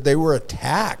guys said they were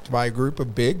attacked by a group of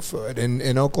Bigfoot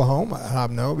in Oklahoma,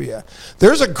 Hobnobia.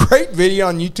 There's a great video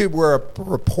on YouTube where a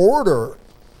reporter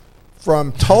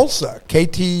from Tulsa,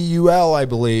 KTUL, I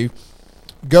believe,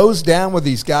 goes down with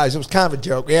these guys. It was kind of a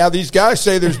joke. Yeah, these guys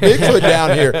say there's Bigfoot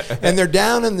down here. And they're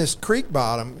down in this creek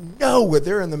bottom. No,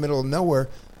 they're in the middle of nowhere.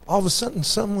 All of a sudden,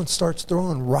 someone starts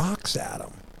throwing rocks at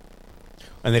them.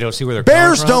 And they don't see where they're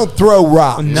Bears coming from? don't throw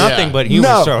rocks. Nothing but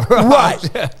humans throw rocks.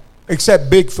 Right.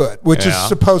 Except Bigfoot, which is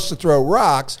supposed to throw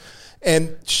rocks.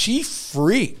 And she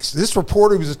freaks. This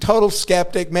reporter was a total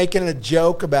skeptic, making a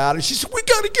joke about it. She said, "We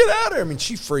got to get out of here." I mean,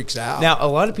 she freaks out. Now, a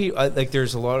lot of people,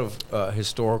 there's a lot of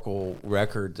historical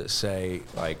record that say,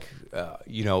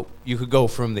 you could go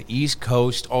from the East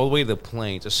Coast all the way to the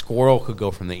plains. A squirrel could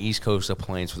go from the East Coast to the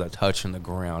plains without touching the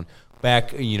ground.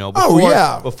 Back,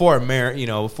 before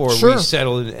we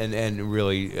settled and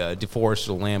really deforested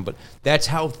the land, but that's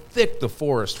how thick the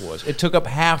forest was. It took up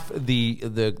half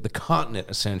the continent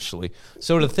essentially.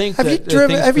 So to think, have you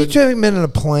driven in a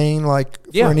plane for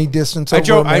any distance?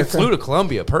 I flew to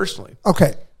Columbia personally.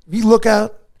 Okay, if you look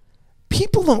out,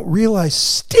 people don't realize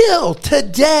still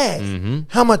today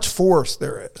how much forest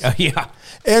there is. Yeah,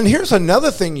 and here's another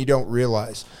thing you don't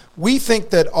realize. We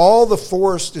think that all the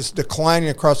forest is declining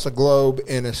across the globe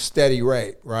in a steady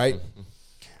rate, right?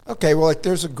 Okay, well,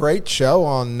 there's a great show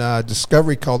on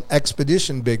Discovery called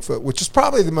Expedition Bigfoot, which is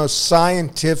probably the most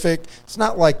scientific. It's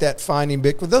not like that Finding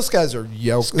Bigfoot. Those guys are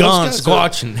yoked.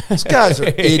 Squatching. Those guys are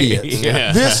idiots.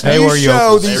 Yeah. This new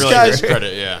show, these guys,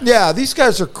 credit, these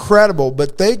guys are credible,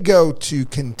 but they go to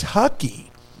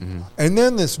Kentucky, and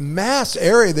then this mass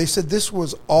area. They said this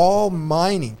was all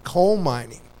mining, coal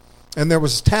mining. And there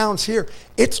was towns here.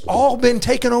 It's all been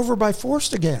taken over by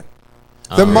forest again.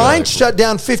 The mine shut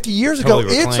down 50 years ago.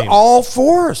 It's all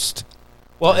forest.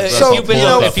 Well, if you've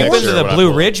been to the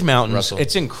Blue Ridge Mountains,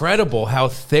 it's incredible how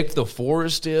thick the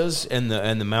forest is and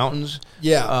the mountains.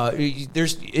 Yeah,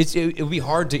 it would be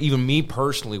hard to even me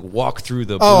personally walk through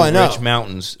the Blue Ridge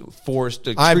Mountains forest.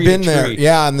 I've been there.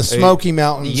 Yeah, and the Smoky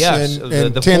Mountains. Yes,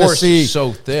 in the Tennessee. Forest is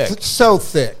so thick. It's so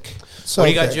thick. What do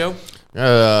you got, Joe?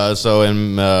 So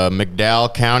in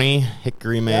McDowell County,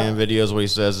 Hickory Man videos, what he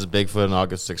says is Bigfoot on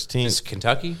August 16th. Is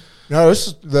Kentucky? No, this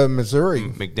is the Missouri.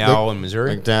 McDowell in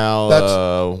Missouri?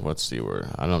 McDowell, let's see where.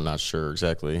 I'm not sure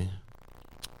exactly.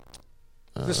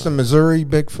 This is the Missouri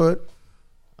Bigfoot?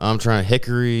 I'm trying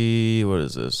Hickory, what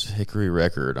is this? Hickory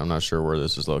Record. I'm not sure where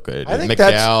this is located. I think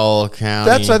McDowell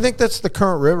County. I think that's the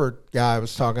Current River guy I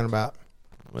was talking about.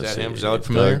 Is that him? Is that look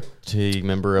familiar?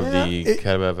 Member of the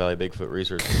Catawba Valley Bigfoot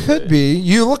Research. Could be.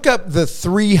 You look up the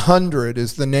 300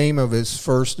 is the name of his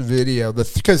first video.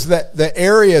 Because the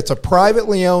area, it's a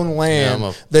privately owned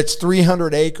land that's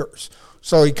 300 acres.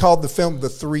 So he called the film The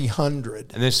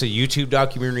 300. And this is a YouTube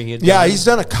documentary he had done? Yeah, he's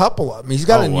done a couple of them. He's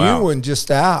got a new one just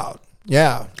out.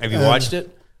 Yeah. Have you watched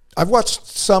it? I've watched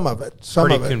some of it.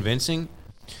 Pretty convincing?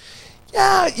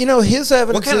 Yeah, his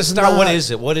evidence. What kind of style? What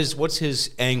is it? What's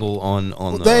his angle on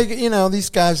the? These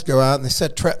guys go out and they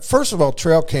set. First of all,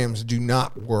 trail cams do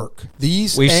not work. We've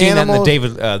seen that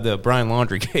in the Brian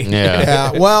Laundrie case.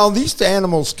 Yeah. Well, these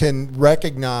animals can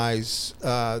recognize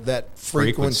that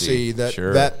frequency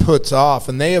that puts off,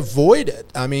 and they avoid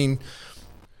it. I mean,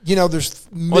 there's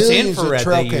millions of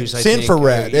trail cams. It's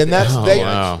infrared, and that's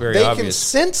they can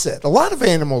sense it. A lot of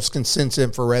animals can sense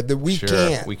infrared that we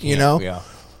can't. Yeah.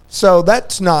 So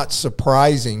that's not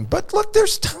surprising. But look,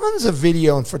 there's tons of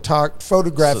video and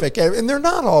photographic, and they're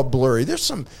not all blurry. There's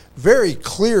some very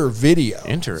clear video.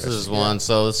 Interesting. This is one.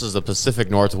 So this is the Pacific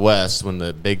Northwest when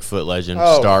the Bigfoot legend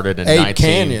started in Ape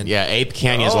Canyon. Yeah, Ape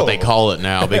Canyon is what they call it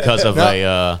now because of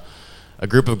a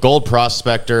group of gold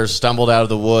prospectors stumbled out of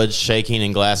the woods, shaking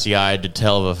and glassy-eyed, to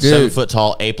tell of a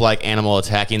 7-foot-tall ape-like animal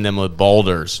attacking them with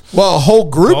boulders. Well, a whole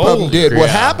group of them did. What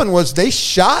happened was they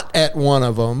shot at one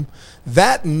of them.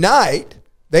 That night,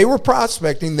 they were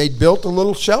prospecting. They built a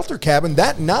little shelter cabin.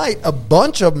 That night, a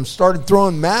bunch of them started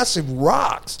throwing massive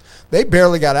rocks. They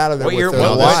barely got out of there. What year?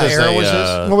 What era was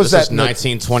this? What was that?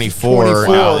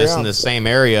 1924. This in the same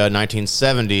area,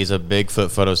 1970s. A Bigfoot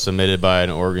photo submitted by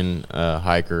an Oregon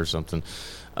hiker or something.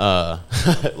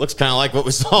 It looks kind of like what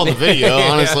we saw in the video,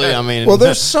 honestly. I mean, well,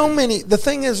 there's so many. The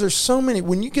thing is, there's so many.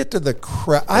 When you get to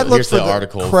I looked for the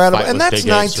article, credible, and that's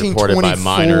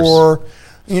 1924.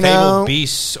 You Fabled know,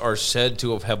 beasts are said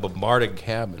to have bombarded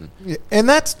cabin. and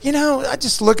that's, I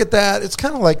just look at that. It's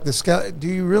kind of like this guy. Do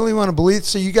you really want to believe it?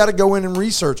 So you got to go in and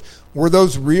research. Were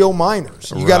those real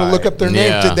miners? You got to look Right. up their names.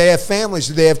 Yeah. Did they have families?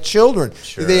 Did they have children?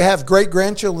 Sure. Did they have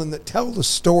great-grandchildren that tell the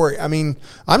story? I mean,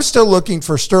 I'm still looking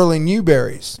for Sterling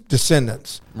Newberry's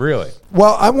descendants. Really?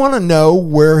 Well, I want to know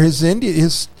where his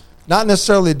not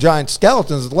necessarily giant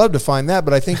skeletons. I'd love to find that,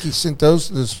 but I think he sent those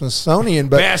to the Smithsonian.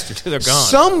 But Bastard, they're gone.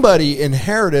 somebody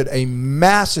inherited a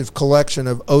massive collection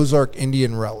of Ozark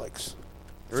Indian relics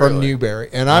from Really? Newberry,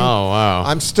 and Oh, wow.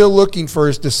 I'm still looking for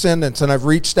his descendants, and I've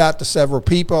reached out to several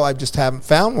people. I just haven't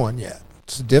found one yet.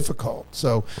 It's difficult.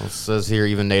 So, It says here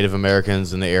even Native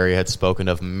Americans in the area had spoken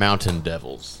of mountain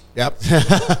devils. yep.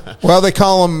 Well, they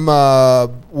call them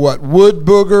wood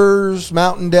boogers,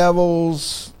 mountain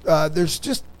devils. There's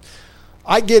just.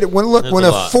 I get it. When There's when a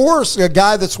a lot. a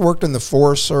guy that's worked in the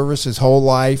Forest Service his whole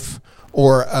life,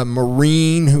 or a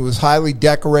Marine who was highly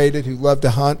decorated, who loved to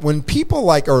hunt, when people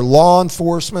like are law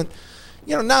enforcement,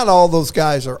 not all those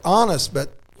guys are honest,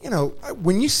 but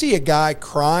when you see a guy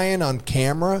crying on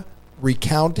camera,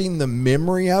 recounting the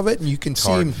memory of it, and you can see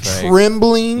hard him to fake.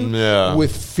 trembling Yeah.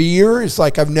 with fear, it's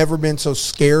like I've never been so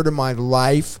scared in my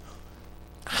life.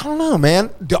 I don't know, man.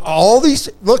 Do all these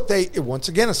look? Once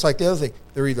again, it's like the other thing.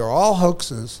 They're either all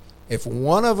hoaxes. If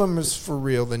one of them is for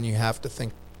real, then you have to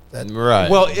think that. Right.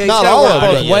 Well, it's Not gotta all work of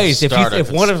both them. ways. If Start a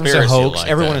one of them's a conspiracy hoax, like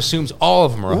everyone that. assumes all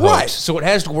of them are a Right. hoax. So it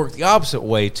has to work the opposite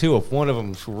way too. If one of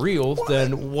them's real,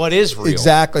 then what is real?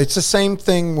 Exactly. It's the same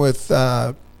thing with.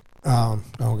 Oh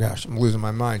gosh, I'm losing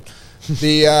my mind.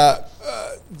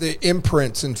 The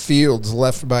imprints in fields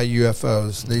left by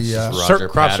UFOs. The Roger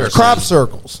crop Patterson. crop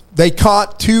circles. They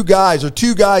caught two guys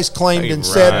claimed and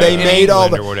said they In made all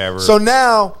England the. or whatever. So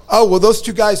now, those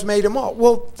two guys made them all.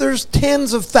 Well, there's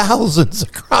tens of thousands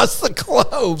across the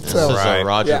globe. This So is Right. a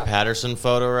Roger Yeah. Patterson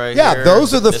photo right Yeah, here.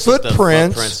 those are the This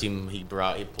footprints. Is the footprints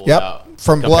he pulled out.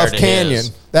 from compared Bluff to Canyon.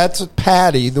 his. That's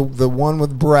Patty, the one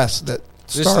with breasts that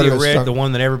This is started. the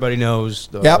one that everybody knows.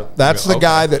 Yep, that's the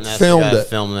guy that And that's filmed the guy that it.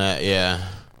 filmed that, yeah.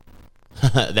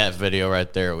 That video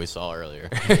right there we saw earlier.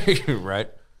 right?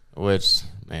 Which,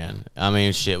 man, I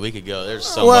mean, shit, we could go. There's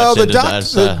so Well, much the into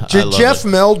that. I love Jeff it.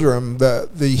 Meldrum,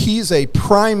 he's a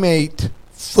primate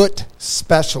foot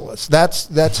specialist. That's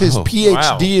his Oh, PhD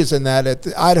wow. is in that at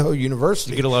the Idaho You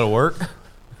University. get a lot of work.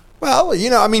 Well,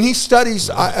 he studies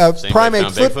Same way primate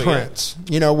found Bigfoot, yeah. footprints.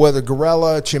 Whether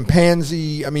gorilla,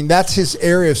 chimpanzee. I mean, that's his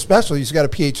area of specialty. He's got a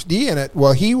PhD in it.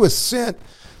 Well, he was sent.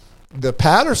 The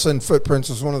Patterson footprints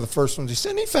was one of the first ones he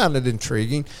sent. He found it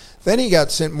intriguing. Then he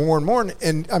got sent more and more,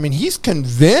 and I mean, he's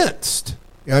convinced.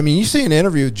 I mean, you see an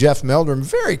interview with Jeff Meldrum,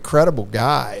 very credible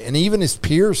guy, and even his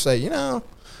peers say,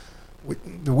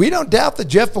 we don't doubt that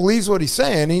Jeff believes what he's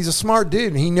saying. He's a smart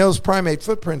dude, and he knows primate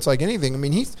footprints like anything. I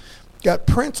mean, he's got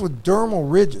prints with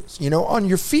dermal ridges, on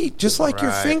your feet, just like your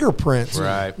Right. fingerprints.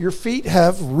 Right. Your feet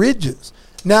have ridges.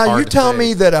 Now, Hard you're to telling me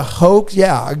fake. that a hoax,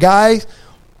 a guy,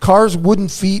 cars wooden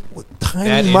feet with That tiny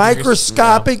interesting-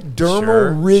 microscopic yeah. dermal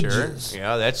Sure, ridges. Sure.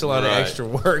 Yeah, that's a lot Right. of extra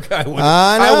work. I I wouldn't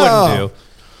know. do.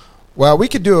 Well, we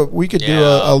could do a Yeah,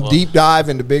 well- deep dive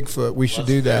into Bigfoot. We should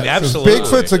do that. 'Cause Absolutely.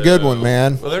 Bigfoot's a good one,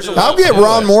 man. Well, there's a I'll lot get to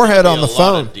Ron it. Moorhead There's on the gonna be a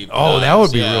lot of phone. deep Oh, that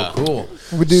would be dives, real cool.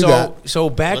 We do that. So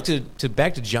back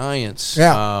to Giants.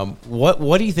 Yeah.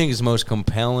 What do you think is the most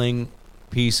compelling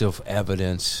piece of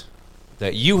evidence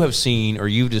that you have seen or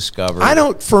you've discovered? I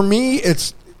don't. For me,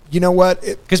 it's what.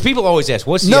 Because people always ask,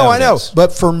 "What's the No, I know. evidence?"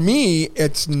 But for me,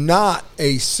 it's not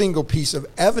a single piece of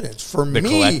evidence. For The me,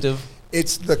 collective?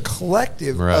 it's the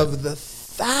collective Right. of the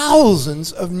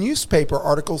thousands of newspaper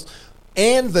articles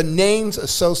and the names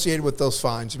associated with those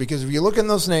finds. Because if you look in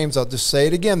those names, I'll just say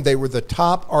it again, they were the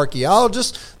top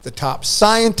archaeologists, the top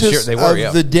scientists Sure, they were, of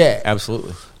yeah. the day.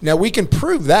 Absolutely. Now, we can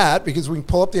prove that because we can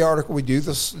pull up the article. We do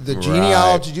this, the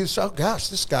genealogy. Do so. Oh, gosh,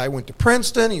 this guy went to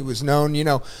Princeton. He was known,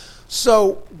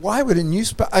 So why would a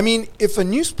newspaper? I mean, if a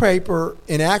newspaper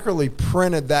inaccurately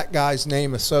printed that guy's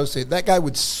name associated, that guy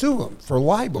would sue him for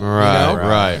libel. Right,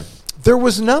 right. There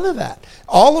was none of that.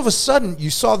 All of a sudden, you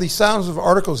saw these thousands of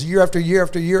articles year after year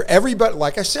after year. Everybody,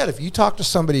 like I said, if you talk to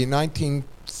somebody in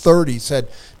 1930, said,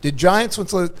 "Did giants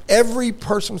once live?" Every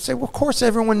person would say, "Well, of course,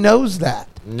 everyone knows that."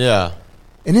 Yeah.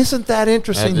 And isn't that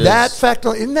interesting? That That is. fact,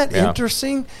 isn't that Yeah.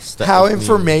 interesting? That- How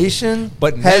information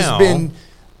But has now- been.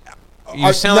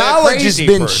 You sound like a knowledge has crazy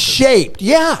been person. shaped.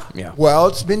 Yeah. Yeah. Well,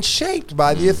 it's been shaped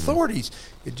by the authorities.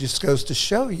 It just goes to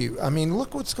show you. I mean,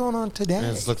 look what's going on today.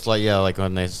 It looks like like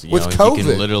when they With you COVID.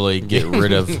 can literally get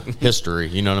rid of history.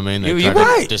 You know what I mean? They You- try to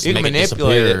right. just You can make it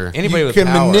manipulate disappear. it. Anybody You with can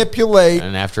power. manipulate.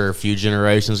 And after a few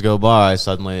generations go by,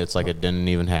 suddenly it's like it didn't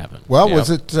even happen. Well, Yeah. was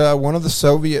it one of the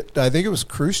Soviet? I think it was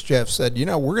Khrushchev said,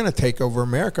 we're going to take over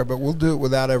America, but we'll do it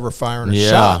without ever firing a Yeah.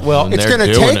 shot. Well, and it's they're going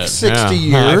to doing take it. 60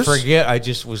 Yeah. years. I forget. I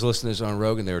just was listening to this on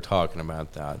Rogan. They were talking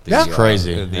about that. Yeah. It's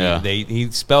crazy. Yeah.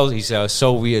 He's a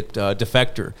Soviet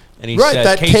defector, and he Right, said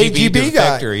that KGB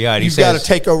guy. defector. Yeah, and he You've got to says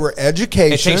take over it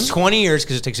education. takes 20 years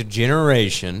because it takes a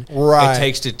generation. Right. It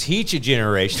takes to teach a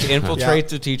generation to infiltrate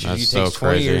the teachers. That's It so takes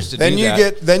 20 crazy. years to then do you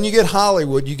that. get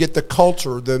Hollywood. You get the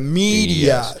culture, the media,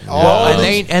 Yes. all Well,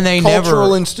 those and they cultural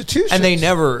never institutions, and they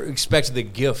never expected the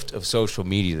gift of social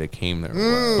media that came their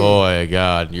way. Boy,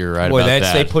 God, you're right Boy, about that's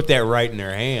that. they put that right in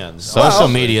their hands. Social Well,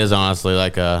 media is honestly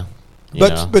like a, you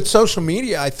know. But social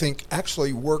media, I think,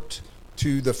 actually worked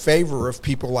to the favor of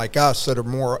people like us that are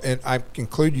more, and I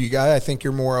include you guys. I think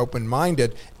you're more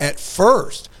open-minded at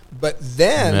first, but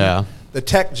then Yeah. the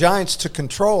tech giants took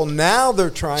control. Now they're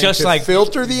trying just to like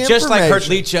filter the just like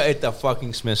information. Hertlicha at the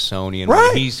fucking Smithsonian.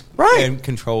 Right, He's right. in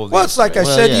control of Well, the it's like I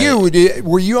Well, said yeah. to you.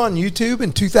 Were you on YouTube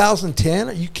in 2010?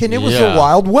 Are you kidding? It was Yeah. the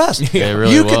Wild West. It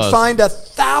really you could was. find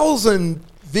 1,000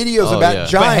 videos Oh, about yeah.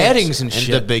 giants. beheadings and In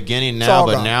shit. the beginning It's now, all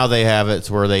but gone. now they have it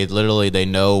to where they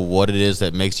know what it is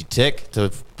that makes you tick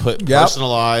to put Yep.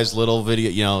 personalized little video.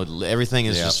 You know, everything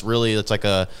is Yep. just really. It's like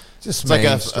a. Just It's like a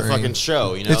mainstream. fucking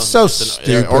show. You know, It's so they're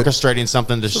stupid. orchestrating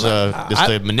something just to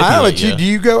manipulate I don't know, you. do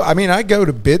you go? I mean, I go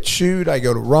to BitChute, I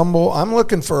go to Rumble. I'm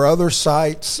looking for other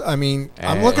sites. I mean,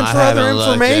 I'm looking I for other haven't looked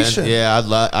in. information. Yeah,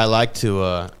 I like to.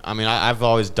 I mean, I've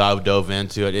always dove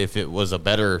into it. If it was a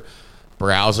better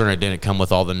browser and it didn't come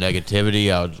with all the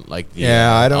negativity, I would like.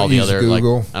 Yeah, I don't all the use other,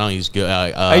 Google. Like, I don't use Google.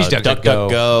 I use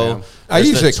DuckDuckGo. Yeah. I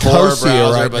use the it Tor Cosia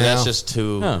browser, right but now. that's just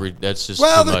too. Huh. That's just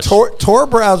Well, too the much. Tor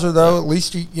browser though, at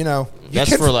least you know. You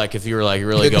That's can- for like if you were like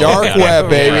really the going dark down web, it.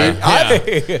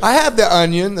 baby. Yeah. I have the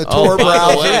Onion, the Oh, Tor by the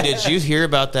browser. way, did you hear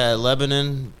about that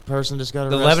Lebanon person just got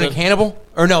the arrested? Lebanon cannibal?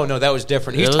 Or no, that was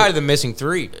different. He's Really? tied to the missing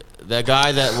three. That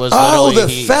guy that was Oh,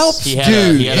 literally, the Phelps he had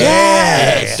dude. He had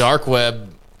Yes. a dark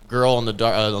web girl on the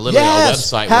dark, literally a Yes,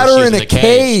 website had where her she in was a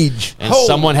cage. and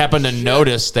someone happened to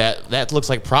notice that looks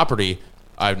like property.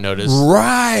 I've noticed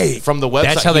Right. from the website.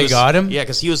 That's how He they was- got him? Yeah,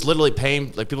 because he was literally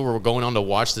paying. Like people were going on to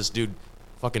watch this dude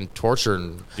fucking torture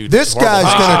and do. This horrible guy's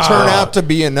things going to to the turn girl. out to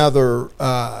be another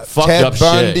Fucked Ted up shit,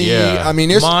 Bundy. yeah. I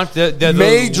mean, it's The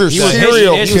major he was-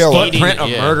 serial his killer. footprint of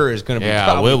Yeah. murder is going to be Yeah,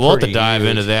 probably we'll have to pretty dive huge.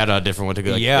 into that on a different one. To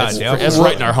go. Like, Yeah, that's definitely.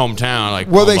 right in our hometown.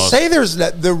 Like, Well, they almost. say there's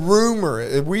the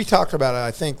rumor. We talked about it. I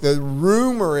think the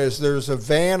rumor is there's a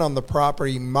van on the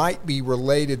property might be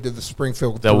related to the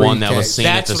Springfield. The 3 one that was case. seen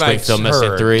That's at the what I Springfield Missing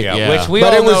heard. 3. Yeah, Yeah. which we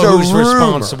But all it was know a who's rumor.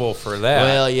 responsible for that.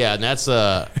 Well, yeah, and that's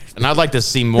and I'd like to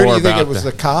see Who more do you about think it was?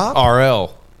 The cop?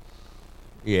 RL.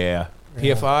 Yeah.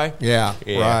 PFI? Yeah,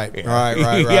 Yeah, right, yeah. right.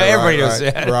 Yeah, everybody knows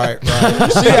right, that.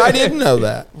 Right. See, I didn't know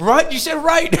that. Right? You said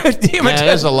right. Damn it. Yeah,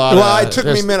 there's a lot. Well, of, it took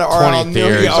me there's a minute. 20 I knew who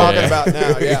theories, you're talking yeah. about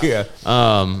now.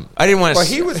 Yeah. I didn't want to. Well,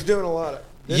 he was doing a lot of.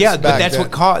 this Yeah, but back that's then.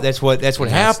 what caught. That's what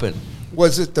happened.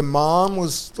 Was it the mom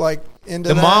was like into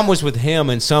The that? mom was with him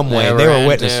in some way. They into were it,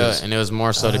 witnesses, and it was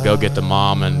more so to go get the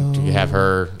mom and to have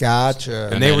her. Gotcha.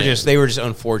 and they then were just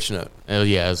unfortunate.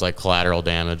 Yeah, it was like collateral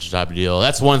damage type of deal.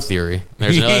 That's one theory.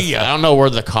 There's another, Yeah. I don't know where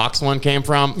the Cox one came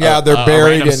from. Yeah, A- they're a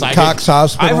buried random in psychic. Cox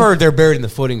Hospital. I've heard they're buried in the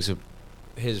footings of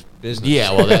his business.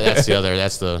 Yeah, well, that's the other.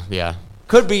 That's the yeah.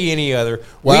 Could be any other.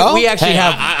 Well, we actually Hey,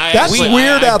 have. That's actually-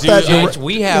 weird out do- that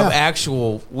we have Yeah.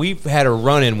 actual. We've had a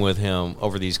run-in with him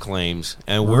over these claims,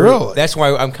 and Really? that's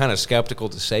why I'm kind of skeptical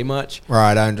to say much.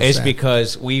 Right, I understand. It's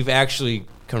because we've actually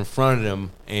confronted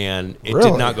him, and it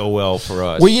Really? did not go well for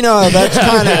us. Well, you know, that's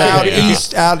kind of Yeah.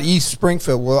 out east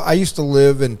Springfield. Well, I used to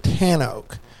live in Tan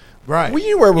Oak. right? Well,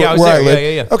 you know Yeah, I was where I there.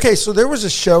 live. Yeah. Okay, so there was a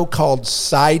show called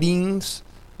Sightings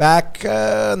back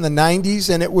in the 90s,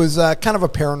 and it was kind of a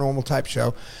paranormal type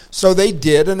show. So they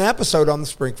did an episode on the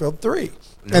Springfield 3,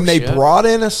 No and they shit. brought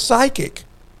in a psychic.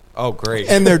 Oh, great!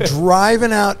 And they're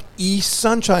driving out East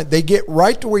Sunshine. They get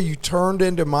right to where you turned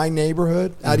into my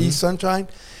neighborhood out Mm-hmm. East Sunshine.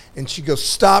 And she goes,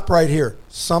 stop right here.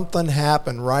 Something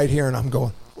happened right here. And I'm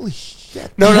going, holy shit.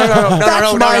 No,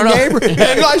 That's my no. neighbor. And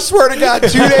I swear to God, 2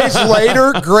 days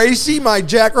later, Gracie, my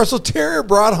Jack Russell Terrier,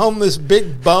 brought home this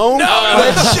big bone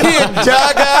that she had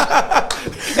dug up.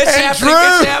 It's And happening.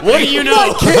 Drew, It's happening. What do you know?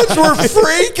 My kids were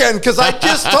freaking because I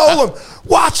just told them,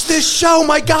 watch this show.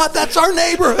 My God, that's our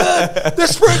neighborhood. The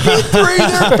Springfield 3,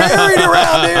 they're buried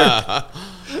around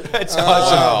here. That's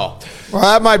awesome. Well,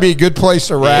 that might be a good place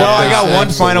to wrap. Well, I this got thing. one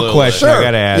final Absolutely. question I Sure.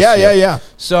 got to ask Yeah, you. yeah, yeah.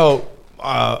 So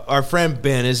our friend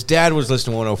Ben, his dad was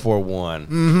listening to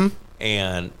 104.1,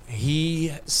 and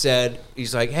he said,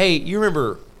 he's like, hey, you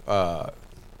remember,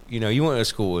 you went to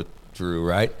school with Drew,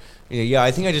 right? Yeah,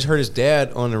 I think I just heard his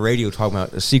dad on the radio talking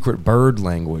about a secret bird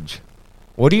language.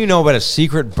 What do you know about a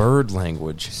secret bird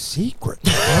language? Secret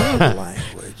bird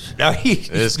language. Now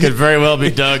This could very well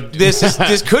be Doug.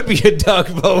 This could be a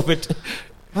Doug moment.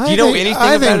 Do you know anything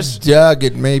I about think Doug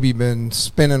had maybe been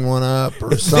spinning one up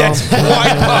or something. That's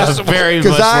quite possible. Very much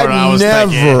Because what I was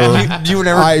thinking. You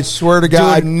never. I swear to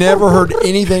God, I've never heard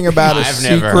anything about a I've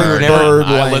secret never heard. bird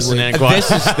I language. listen in quite.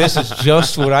 This is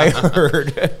just what I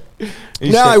heard. He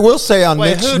Now, said- I will say on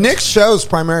Wait, Nick's show is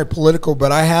primarily political,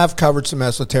 but I have covered some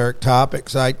esoteric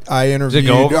topics. I interviewed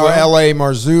go over well? L.A.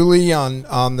 Marzulli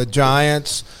on the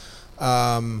Giants.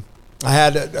 I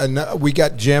had we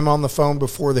got Jim on the phone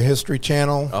before the History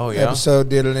Channel episode.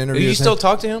 Did an Do interview. you with still him.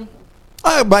 talk to him?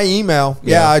 By email?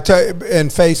 Yeah, and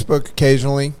Facebook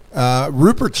occasionally.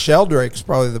 Rupert Sheldrake's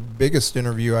probably the biggest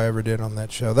interview I ever did on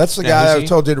that show. That's the guy I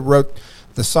told you that wrote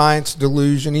The Science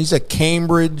Delusion. He's a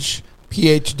Cambridge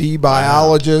PhD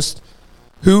biologist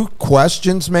who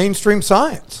questions mainstream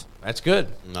science. That's good.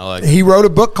 I like He wrote a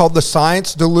book called The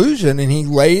Science Delusion, and he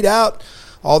laid out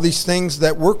all these things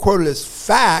that were quoted as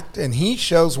fact, and he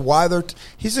shows why they're...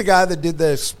 he's the guy that did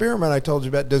the experiment I told you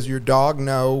about. Does your dog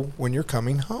know when you're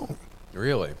coming home?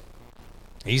 Really?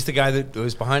 He's the guy that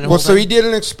was behind the whole Well, so thing? he did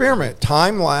an experiment,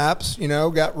 time lapse,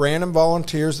 got random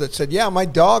volunteers that said, yeah, my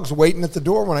dog's waiting at the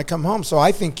door when I come home, so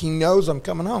I think he knows I'm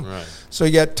coming home. Right. So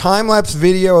he got time lapse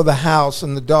video of the house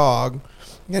and the dog,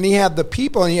 and he had the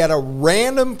people, and he had a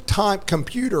random time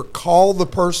computer call the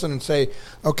person and say,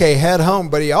 okay, head home.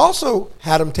 But he also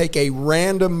had them take a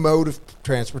random mode of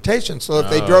transportation. So if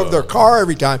they drove their car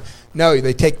every time, no,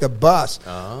 they take the bus.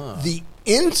 The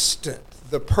instant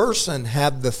the person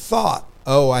had the thought,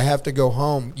 oh, I have to go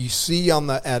home, you see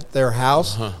at their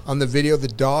house on the video, the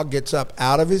dog gets up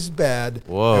out of his bed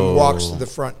and walks to the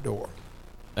front door.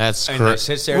 That's And correct.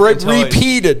 sits there until it-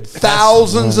 Repeated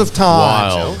thousands of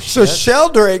times. wild. So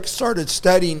Sheldrake started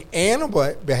studying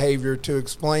animal behavior to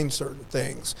explain certain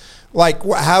things. Like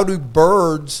how do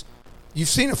birds... You've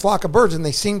seen a flock of birds, and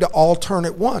they seem to all turn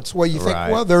at once. Well, you think,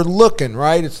 Right. well, they're looking,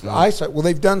 right? It's the eyesight. Well,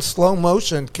 they've done slow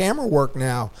motion camera work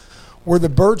now where the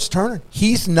bird's turning.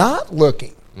 He's not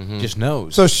looking. Just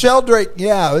knows. So Sheldrake,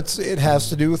 it has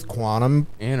to do with quantum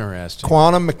Interesting.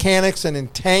 mechanics and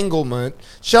entanglement.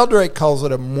 Sheldrake calls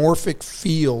it a morphic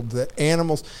field that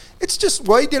animals... It's just,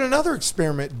 he did another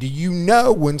experiment. Do you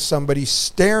know when somebody's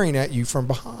staring at you from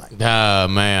behind? Oh,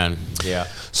 man. Yeah.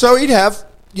 So he'd have,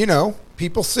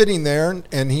 people sitting there,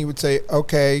 and he would say,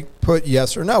 okay, put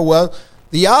yes or no. Well,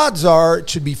 the odds are it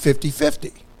should be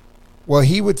 50-50. Well,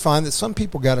 he would find that some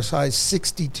people got as high as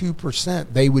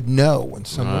 62%. They would know when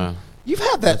someone... You've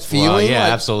had that feeling. Well, yeah,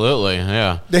 like- absolutely.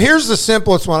 Yeah. Here's the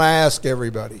simplest one I ask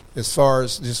everybody as far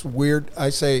as just weird. I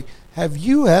say, have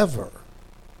you ever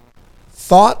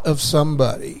thought of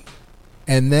somebody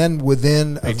and then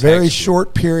within a very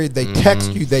short period they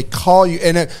text you, they call you,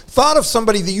 and thought of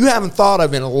somebody that you haven't thought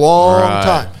of in a long Right.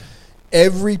 time?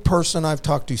 Every person I've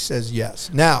talked to says yes.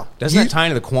 Now, Doesn't that tie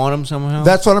into the quantum somehow?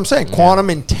 that's what I'm saying. Quantum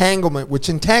entanglement, which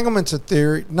entanglement's a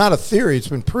theory, not a theory. It's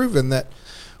been proven that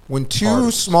when two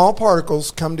small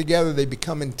particles come together, they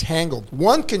become entangled.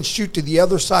 One can shoot to the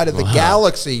other side of the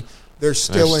galaxy. They're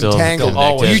still entangled.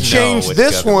 connected. You Always change know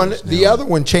this which other one, one's the other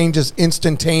one changes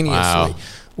instantaneously, Wow.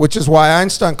 which is why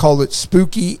Einstein called it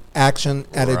spooky action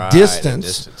at Right, a at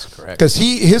distance. correct. Because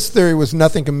his theory was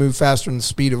nothing can move faster than the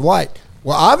speed of light.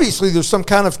 Well, obviously, there's some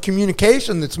kind of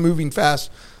communication that's moving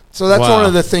fast. So that's Wow. one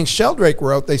of the things Sheldrake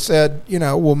wrote. They said,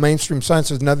 mainstream science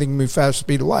says nothing can move faster than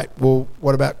the speed of light. Well,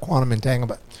 what about quantum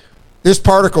entanglement? This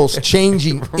particle's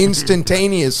changing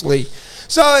instantaneously.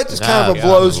 So it just kind of Yeah,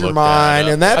 blows look your that mind,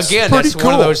 up. and that's Again, pretty that's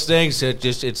cool. one of those things that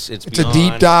just it's It's a beyond-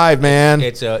 deep dive, man.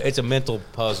 It's a mental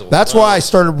puzzle. That's why I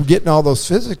started getting all those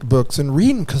physics books and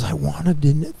reading, because I wanted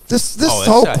to know. This it's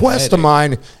whole a quest of headache.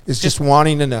 mine is just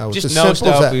wanting to know. just it's as know simple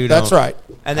as stuff that. you That's don't. right.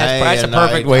 And that's a And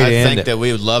perfect way to I end think it. that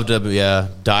we would love to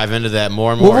dive into that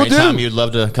more and Well, more. we'll do. Anytime you'd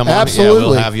love to come on, Absolutely. yeah,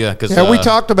 we'll have you. Cause, we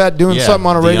talked about doing something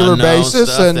on a the regular unknown basis,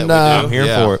 stuff and that we do. I'm here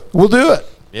Yeah. for it. we'll do it.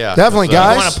 Yeah, Definitely, so-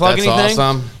 guys. You wanna plug That's anything?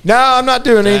 awesome. No, I'm not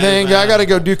doing anything. I got to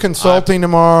go do consulting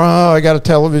tomorrow. Oh, I got a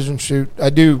television shoot. I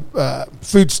do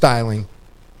food styling.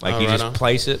 Like Oh, you right just on.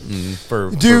 place it and for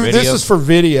Dude, video. this is for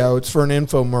video. It's for an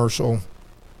infomercial.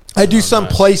 I do some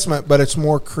placement, but it's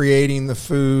more creating the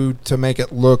food to make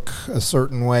it look a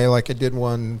certain way. Like I did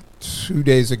one 2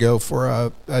 days ago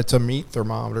for it's a meat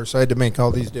thermometer. So I had to make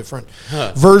all these different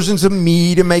versions of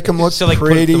meat and make them look So, like,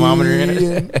 put a pretty. thermometer in it?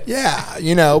 And, yeah,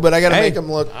 you know, but I got to Hey. make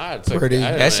them look pretty.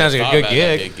 That sounds like a good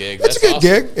gig. It's a good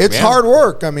gig. It's Yeah. hard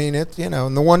work. I mean, it's, you know,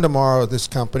 and the one tomorrow, this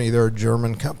company, they're a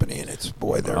German company, and it's,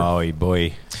 boy, they're. Oh,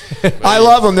 boy. I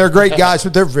love them. They're great guys,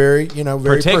 but they're very, you know,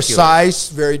 very Particular. precise,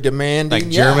 very demanding. Like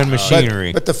German But-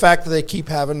 machinery. But the fact that they keep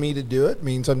having me to do it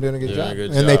means I'm doing a good Doing job. a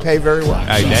good And they job. pay very well. All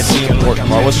right, that's the important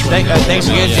part. Well, thanks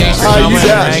again, James, for Oh, you coming and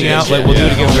bet. hanging out. We'll do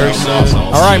it again very soon.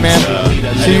 All right, man.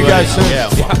 See you guys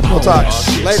soon. We'll talk.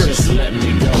 Later.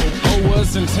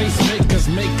 Owers and tastemakers,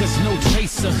 makers, no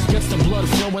chaser. Gets the blood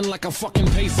flowing like a fucking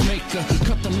pacemaker.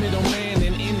 Cut the middleman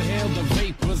and inhale the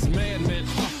vapors. Madman,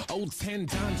 old 10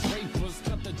 Don Drapers.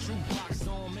 Cut the jukebox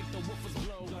on, make the woofers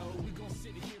blow. We gon'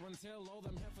 sit here until all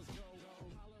them heifers.